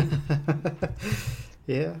detached her head.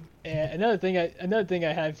 Yeah. And another thing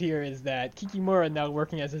I have here is that Kikimura now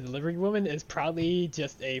working as a delivery woman is probably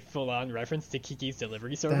just a full-on reference to Kiki's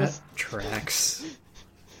delivery service. That tracks.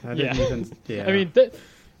 I mean,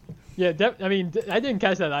 I didn't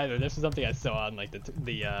catch that either. This was something I saw on like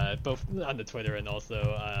the both on the Twitter and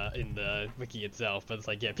also in the wiki itself. But it's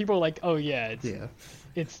like, yeah, people are like, oh yeah,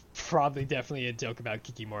 it's probably definitely a joke about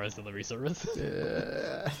Kikimura's delivery service.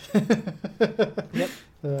 Yep.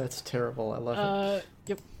 That's terrible. I love it.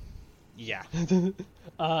 Yep. Yeah.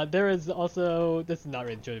 There is also, this is not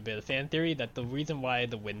really true, but a fan theory that the reason why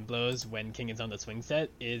the wind blows when King is on the swing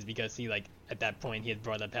set is because he, like, at that point he had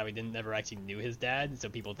brought up how he never actually knew his dad, so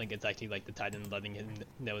people think it's actually, like, the Titan letting him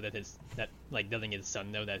know letting his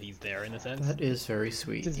son know that he's there, in a sense. That is very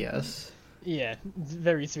sweet, yes. Yeah, it's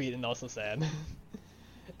very sweet and also sad.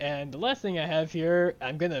 And the last thing I have here,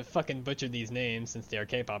 I'm gonna fucking butcher these names since they are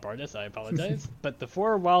K-pop artists, I apologize. But the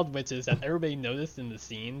 4 wild witches that everybody noticed in the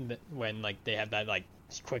scene that when like they have that like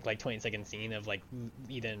quick like 20-second scene of like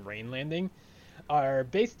Ida and Rain landing are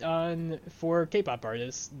based on 4 K-pop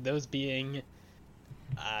artists, those being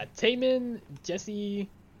Taemin, Jessie,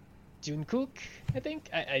 Jungkook, I think.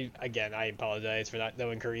 I apologize for not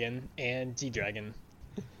knowing Korean, and G-Dragon.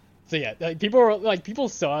 So yeah, like people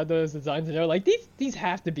saw those designs and they're like, these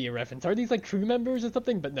have to be a reference. Are these like crew members or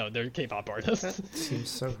something? But no, they're K-pop artists. That seems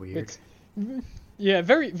so weird. Yeah,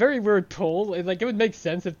 very very weird pull. Like it would make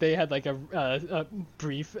sense if they had like a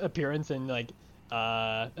brief appearance in like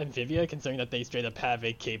Amphibia, considering that they straight up have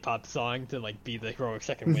a K-pop song to like be the heroic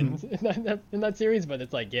second wind in that series. But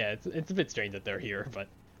it's like, yeah, it's a bit strange that they're here, but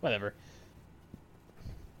whatever.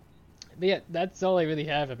 But yeah, that's all I really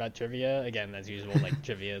have about trivia. Again, as usual, like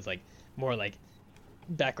trivia is like more like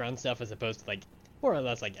background stuff as opposed to like more or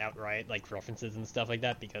less like outright like references and stuff like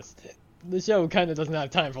that, because the show kind of doesn't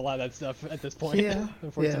have time for a lot of that stuff at this point,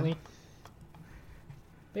 unfortunately.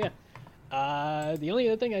 Yeah. But yeah, the only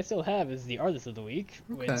other thing I still have is the artist of the week,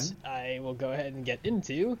 which I will go ahead and get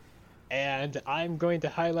into. And I'm going to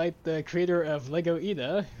highlight the creator of Lego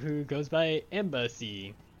Ida, who goes by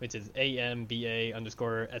Ambacy, which is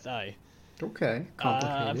AMBA_SI. Okay,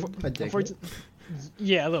 complicated. I dig it.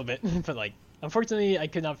 Yeah, a little bit, but like, unfortunately, I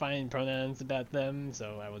could not find pronouns about them,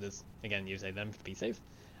 so I will just again use they them to be safe.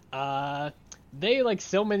 They, like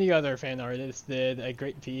so many other fan artists, did a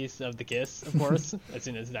great piece of the kiss, of course, as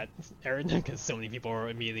soon as that aired, because so many people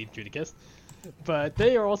immediately drew the kiss. But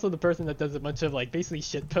they are also the person that does a bunch of like basically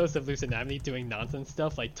shit posts of Luce and Amity doing nonsense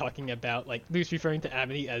stuff, like talking about like Luce referring to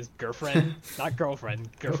Amity as girlfriend, not girlfriend,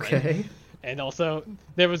 girlfriend. Okay. And also,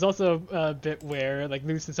 there was also a bit where like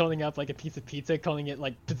Luce is holding up like a piece of pizza, calling it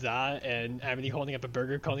like pizza, and Amity holding up a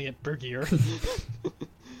burger, calling it burger.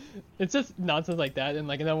 It's just nonsense like that, and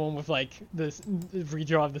like another one with like this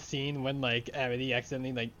redraw of the scene when like Amity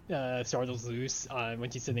accidentally like startles Luce when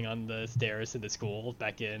she's sitting on the stairs to the school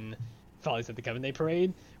back in Follies at the Covenant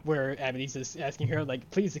Parade, where Amity's just asking her like,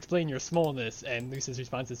 "Please explain your smallness," and Luce's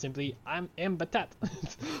response is simply, "I'm batat."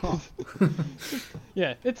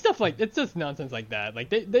 Yeah, it's just nonsense like that. Like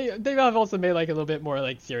they have also made like a little bit more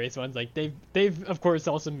like serious ones. Like they've of course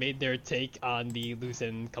also made their take on the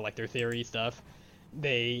Lucen collector theory stuff.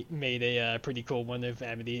 They made a pretty cool one of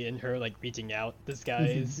Amity and her like reaching out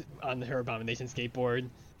disguise on her Abomination skateboard.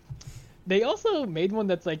 They also made one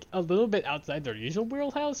that's like a little bit outside their usual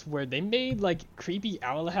wheelhouse, where they made like creepy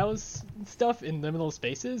owl house stuff in liminal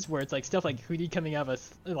spaces, where it's like stuff like Hootie coming out of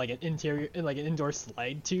like an indoor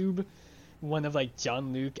slide tube, one of like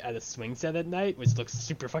John Luke at a swing set at night, which looks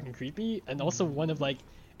super fucking creepy, and also one of like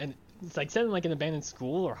it's like set in like an abandoned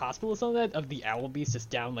school or hospital or something like that, of the owl beast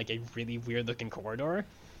just down like a really weird looking corridor.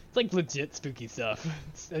 It's like legit spooky stuff.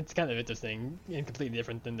 It's kind of interesting and completely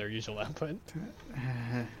different than their usual output.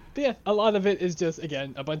 But yeah, a lot of it is just,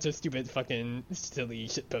 again, a bunch of stupid fucking silly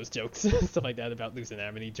shitpost jokes, stuff like that about Luce and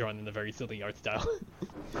Amity drawn in a very silly art style.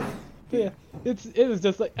 Yeah, it was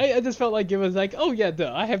just like, I just felt like it was like, oh yeah,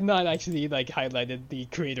 duh, I have not actually like highlighted the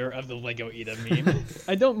creator of the Lego Ida meme.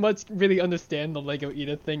 I don't much really understand the Lego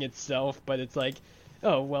Ida thing itself, but it's like,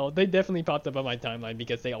 oh well, they definitely popped up on my timeline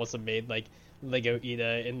because they also made like Lego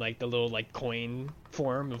Ida in like the little like coin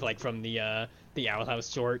form of like from the Owl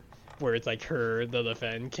House short, where it's like her, Lilith,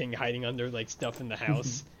 and King hiding under like stuff in the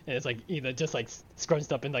house, and it's like Ida just like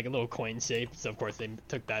scrunched up in like a little coin shape. So of course they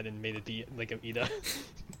took that and made it be Lego Ida.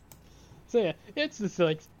 So yeah, it's just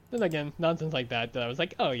like, then again, nonsense like that I was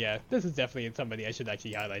like, oh yeah, this is definitely somebody I should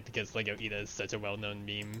actually highlight because Lego Ida is such a well-known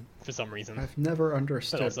meme for some reason. I've never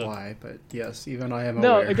understood why, but yes, even I am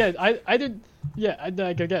aware. No, again, I did, yeah, I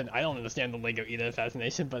don't understand the Lego Ida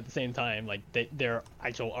fascination, but at the same time, like, their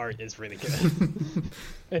actual art is really good.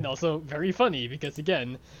 And also very funny, because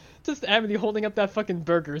again, just Amity holding up that fucking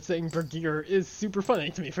burger saying burger is super funny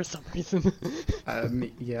to me for some reason.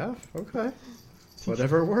 Yeah, okay.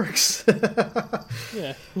 Whatever works.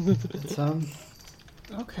 Yeah. It's,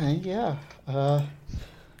 okay, yeah.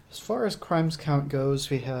 As far as crimes count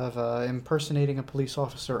goes, we have impersonating a police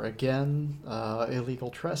officer again,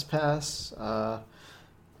 illegal trespass,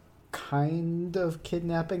 kind of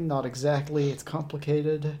kidnapping, not exactly, it's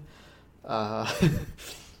complicated. And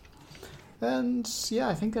yeah,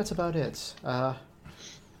 I think that's about it.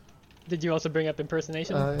 Did you also bring up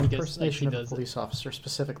impersonation? Impersonation of a police officer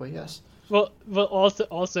specifically, yes. Well,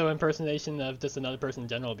 also impersonation of just another person in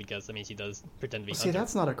general, because I mean she does pretend to be. See,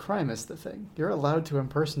 that's not a crime, is the thing. You're allowed to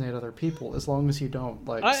impersonate other people as long as you don't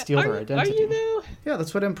steal their identity. Are you though? Yeah,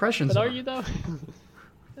 that's what impressions are. But are you though?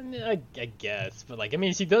 I mean, I guess, but like I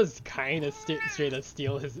mean, she does kind of straight up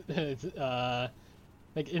steal his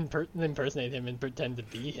impersonate him and pretend to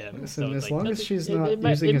be him. Listen, so as like, long as she's not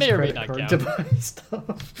using his credit card to buy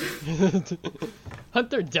stuff.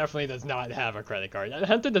 Hunter definitely does not have a credit card.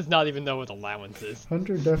 Hunter does not even know what allowance is.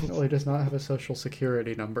 Hunter definitely does not have a social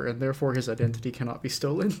security number, and therefore his identity cannot be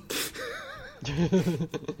stolen.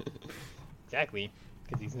 Exactly,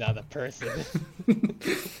 because he's not a person.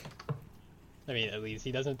 I mean, at least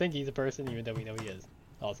he doesn't think he's a person, even though we know he is.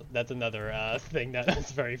 Also, that's another thing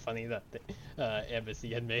that's very funny that the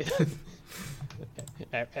embassy had made.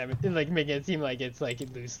 Like making it seem like it's like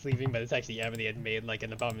Luce leaving, but it's actually Amity had made like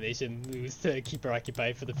an abomination Luce to keep her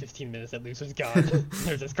occupied for the 15 minutes that Luce was gone.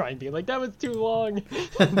 They're just crying, being like, "That was too long."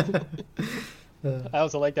 I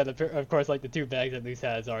also like that, of course, like the two bags that Luce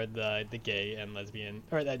has are the gay and lesbian,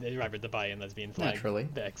 or rather the bi and lesbian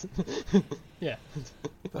flag bags. Yeah.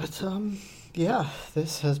 But yeah,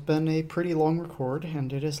 this has been a pretty long record,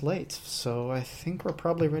 and it is late, so I think we're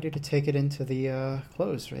probably ready to take it into the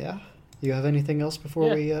close. Yeah. You have anything else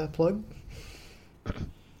before we plug?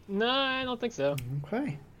 No, I don't think so.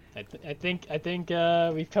 Okay. I think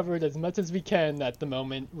we've covered as much as we can at the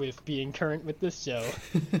moment with being current with this show,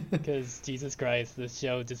 because Jesus Christ, this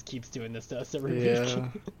show just keeps doing this to us every week.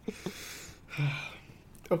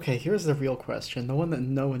 Okay, here's the real question, the one that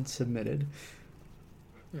no one submitted.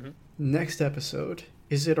 Mm-hmm. Next episode,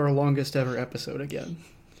 is it our longest ever episode again?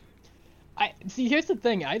 See, here's the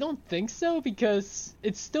thing. I don't think so, because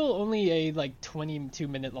it's still only a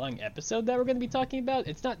 22-minute long episode that we're going to be talking about.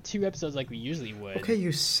 It's not 2 episodes like we usually would. Okay,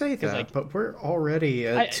 you say that, but we're already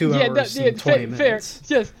at 2 hours and 20 minutes.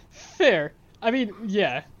 Fair. Just fair. I mean,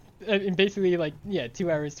 yeah. and basically, like, yeah,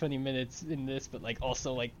 2 hours 20 minutes in this, but like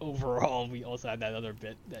also like overall, we also had that other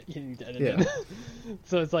bit that you need to edit in.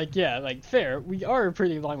 So it's like, yeah, like fair. We are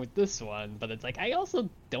pretty long with this one, but it's like I also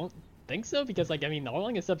don't think so because like I mean the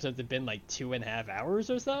longest episodes have been like 2.5 hours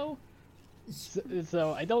or so.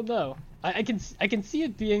 So I don't know. I can see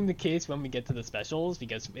it being the case when we get to the specials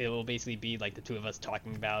because it will basically be like the two of us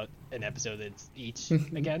talking about an episode each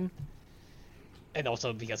again. And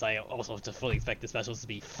also because I also just fully expect the specials to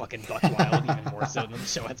be fucking buck wild even more so than the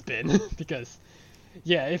show has been. Because,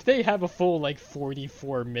 yeah, if they have a full, like,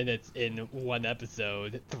 44 minutes in one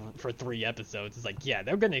episode for 3 episodes, it's like, yeah,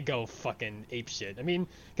 they're gonna go fucking apeshit. I mean,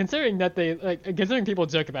 considering that considering people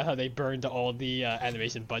joke about how they burned all the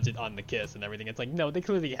animation budget on the Kiss and everything, it's like, no, they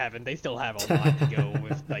clearly haven't. They still have a lot to go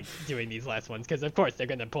with, like, doing these last ones. Because, of course, they're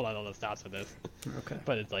gonna pull out all the stops for this. Okay.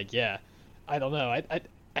 But it's like, yeah, I don't know.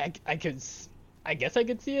 I could... I guess I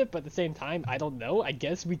could see it, but at the same time, I don't know. I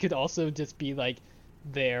guess we could also just be like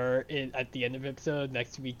at the end of the episode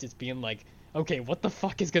next week, just being like, okay, what the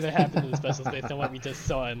fuck is gonna happen to the specials based on what we just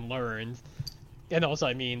saw and learned. And also,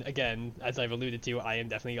 I mean, again, as I've alluded to, I am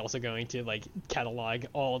definitely also going to like catalog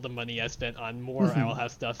all the money I spent on more Owl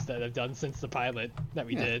House stuff that I've done since the pilot that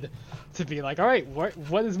we did, to be like, all right,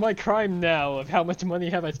 what is my crime now of how much money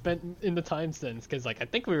have I spent in the time since? Because like I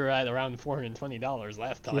think we were at around $420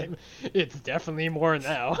 last time. Yeah. It's definitely more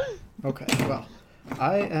now. Okay, well,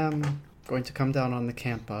 I am going to come down on the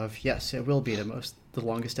camp of yes, it will be the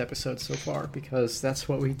longest episode so far because that's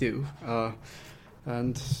what we do.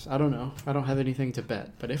 And I don't know. I don't have anything to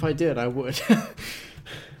bet, but if I did, I would.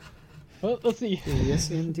 Well, let's see.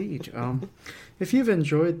 Yes, indeed. If you've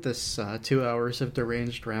enjoyed this 2 hours of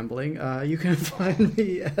deranged rambling, you can find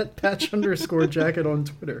me at patch_jacket on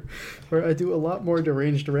Twitter, where I do a lot more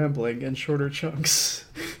deranged rambling in shorter chunks.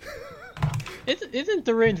 Isn't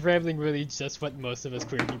deranged rambling really just what most of us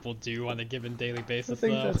queer people do on a given daily basis? I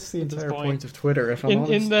think that's the entire point of Twitter, if I'm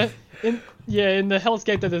honest. In the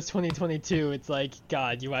hellscape that is 2022, it's like,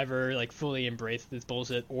 God, you either like fully embrace this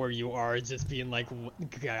bullshit, or you are just being like,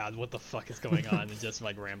 God, what the fuck is going on, and just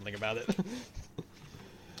like rambling about it.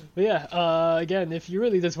 But yeah, again, if you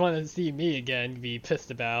really just want to see me again be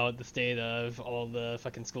pissed about the state of all the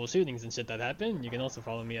fucking school shootings and shit that happened, you can also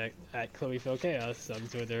follow me at ChloePhilChaos on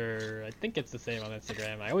Twitter. I think it's the same on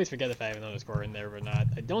Instagram. I always forget if I have an underscore in there or not.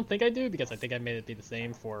 I don't think I do, because I think I made it be the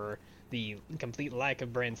same for the complete lack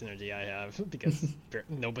of brand synergy I have, because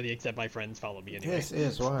nobody except my friends follow me anyway. This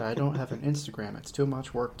is why I don't have an Instagram. It's too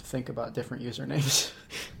much work to think about different usernames.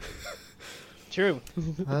 True.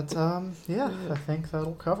 But, yeah, I think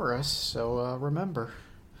that'll cover us. So, remember,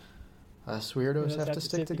 us weirdos have to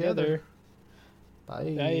stick together.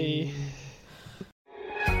 Bye. Bye.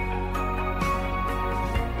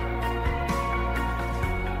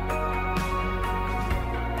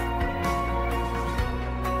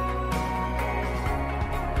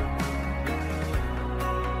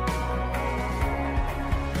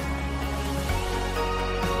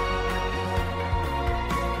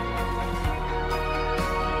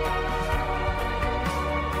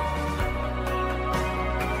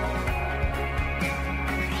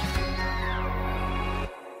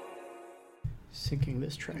 Syncing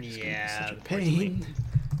this track is going to be such a pain.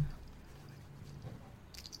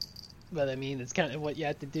 But I mean, it's kind of what you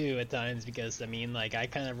have to do at times, because I mean, like, I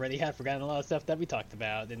kind of already have forgotten a lot of stuff that we talked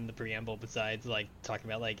about in the preamble, besides like talking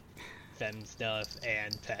about like femme stuff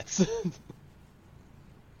and pets.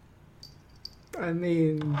 I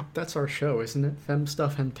mean, that's our show, isn't it? Femme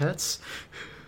stuff and pets.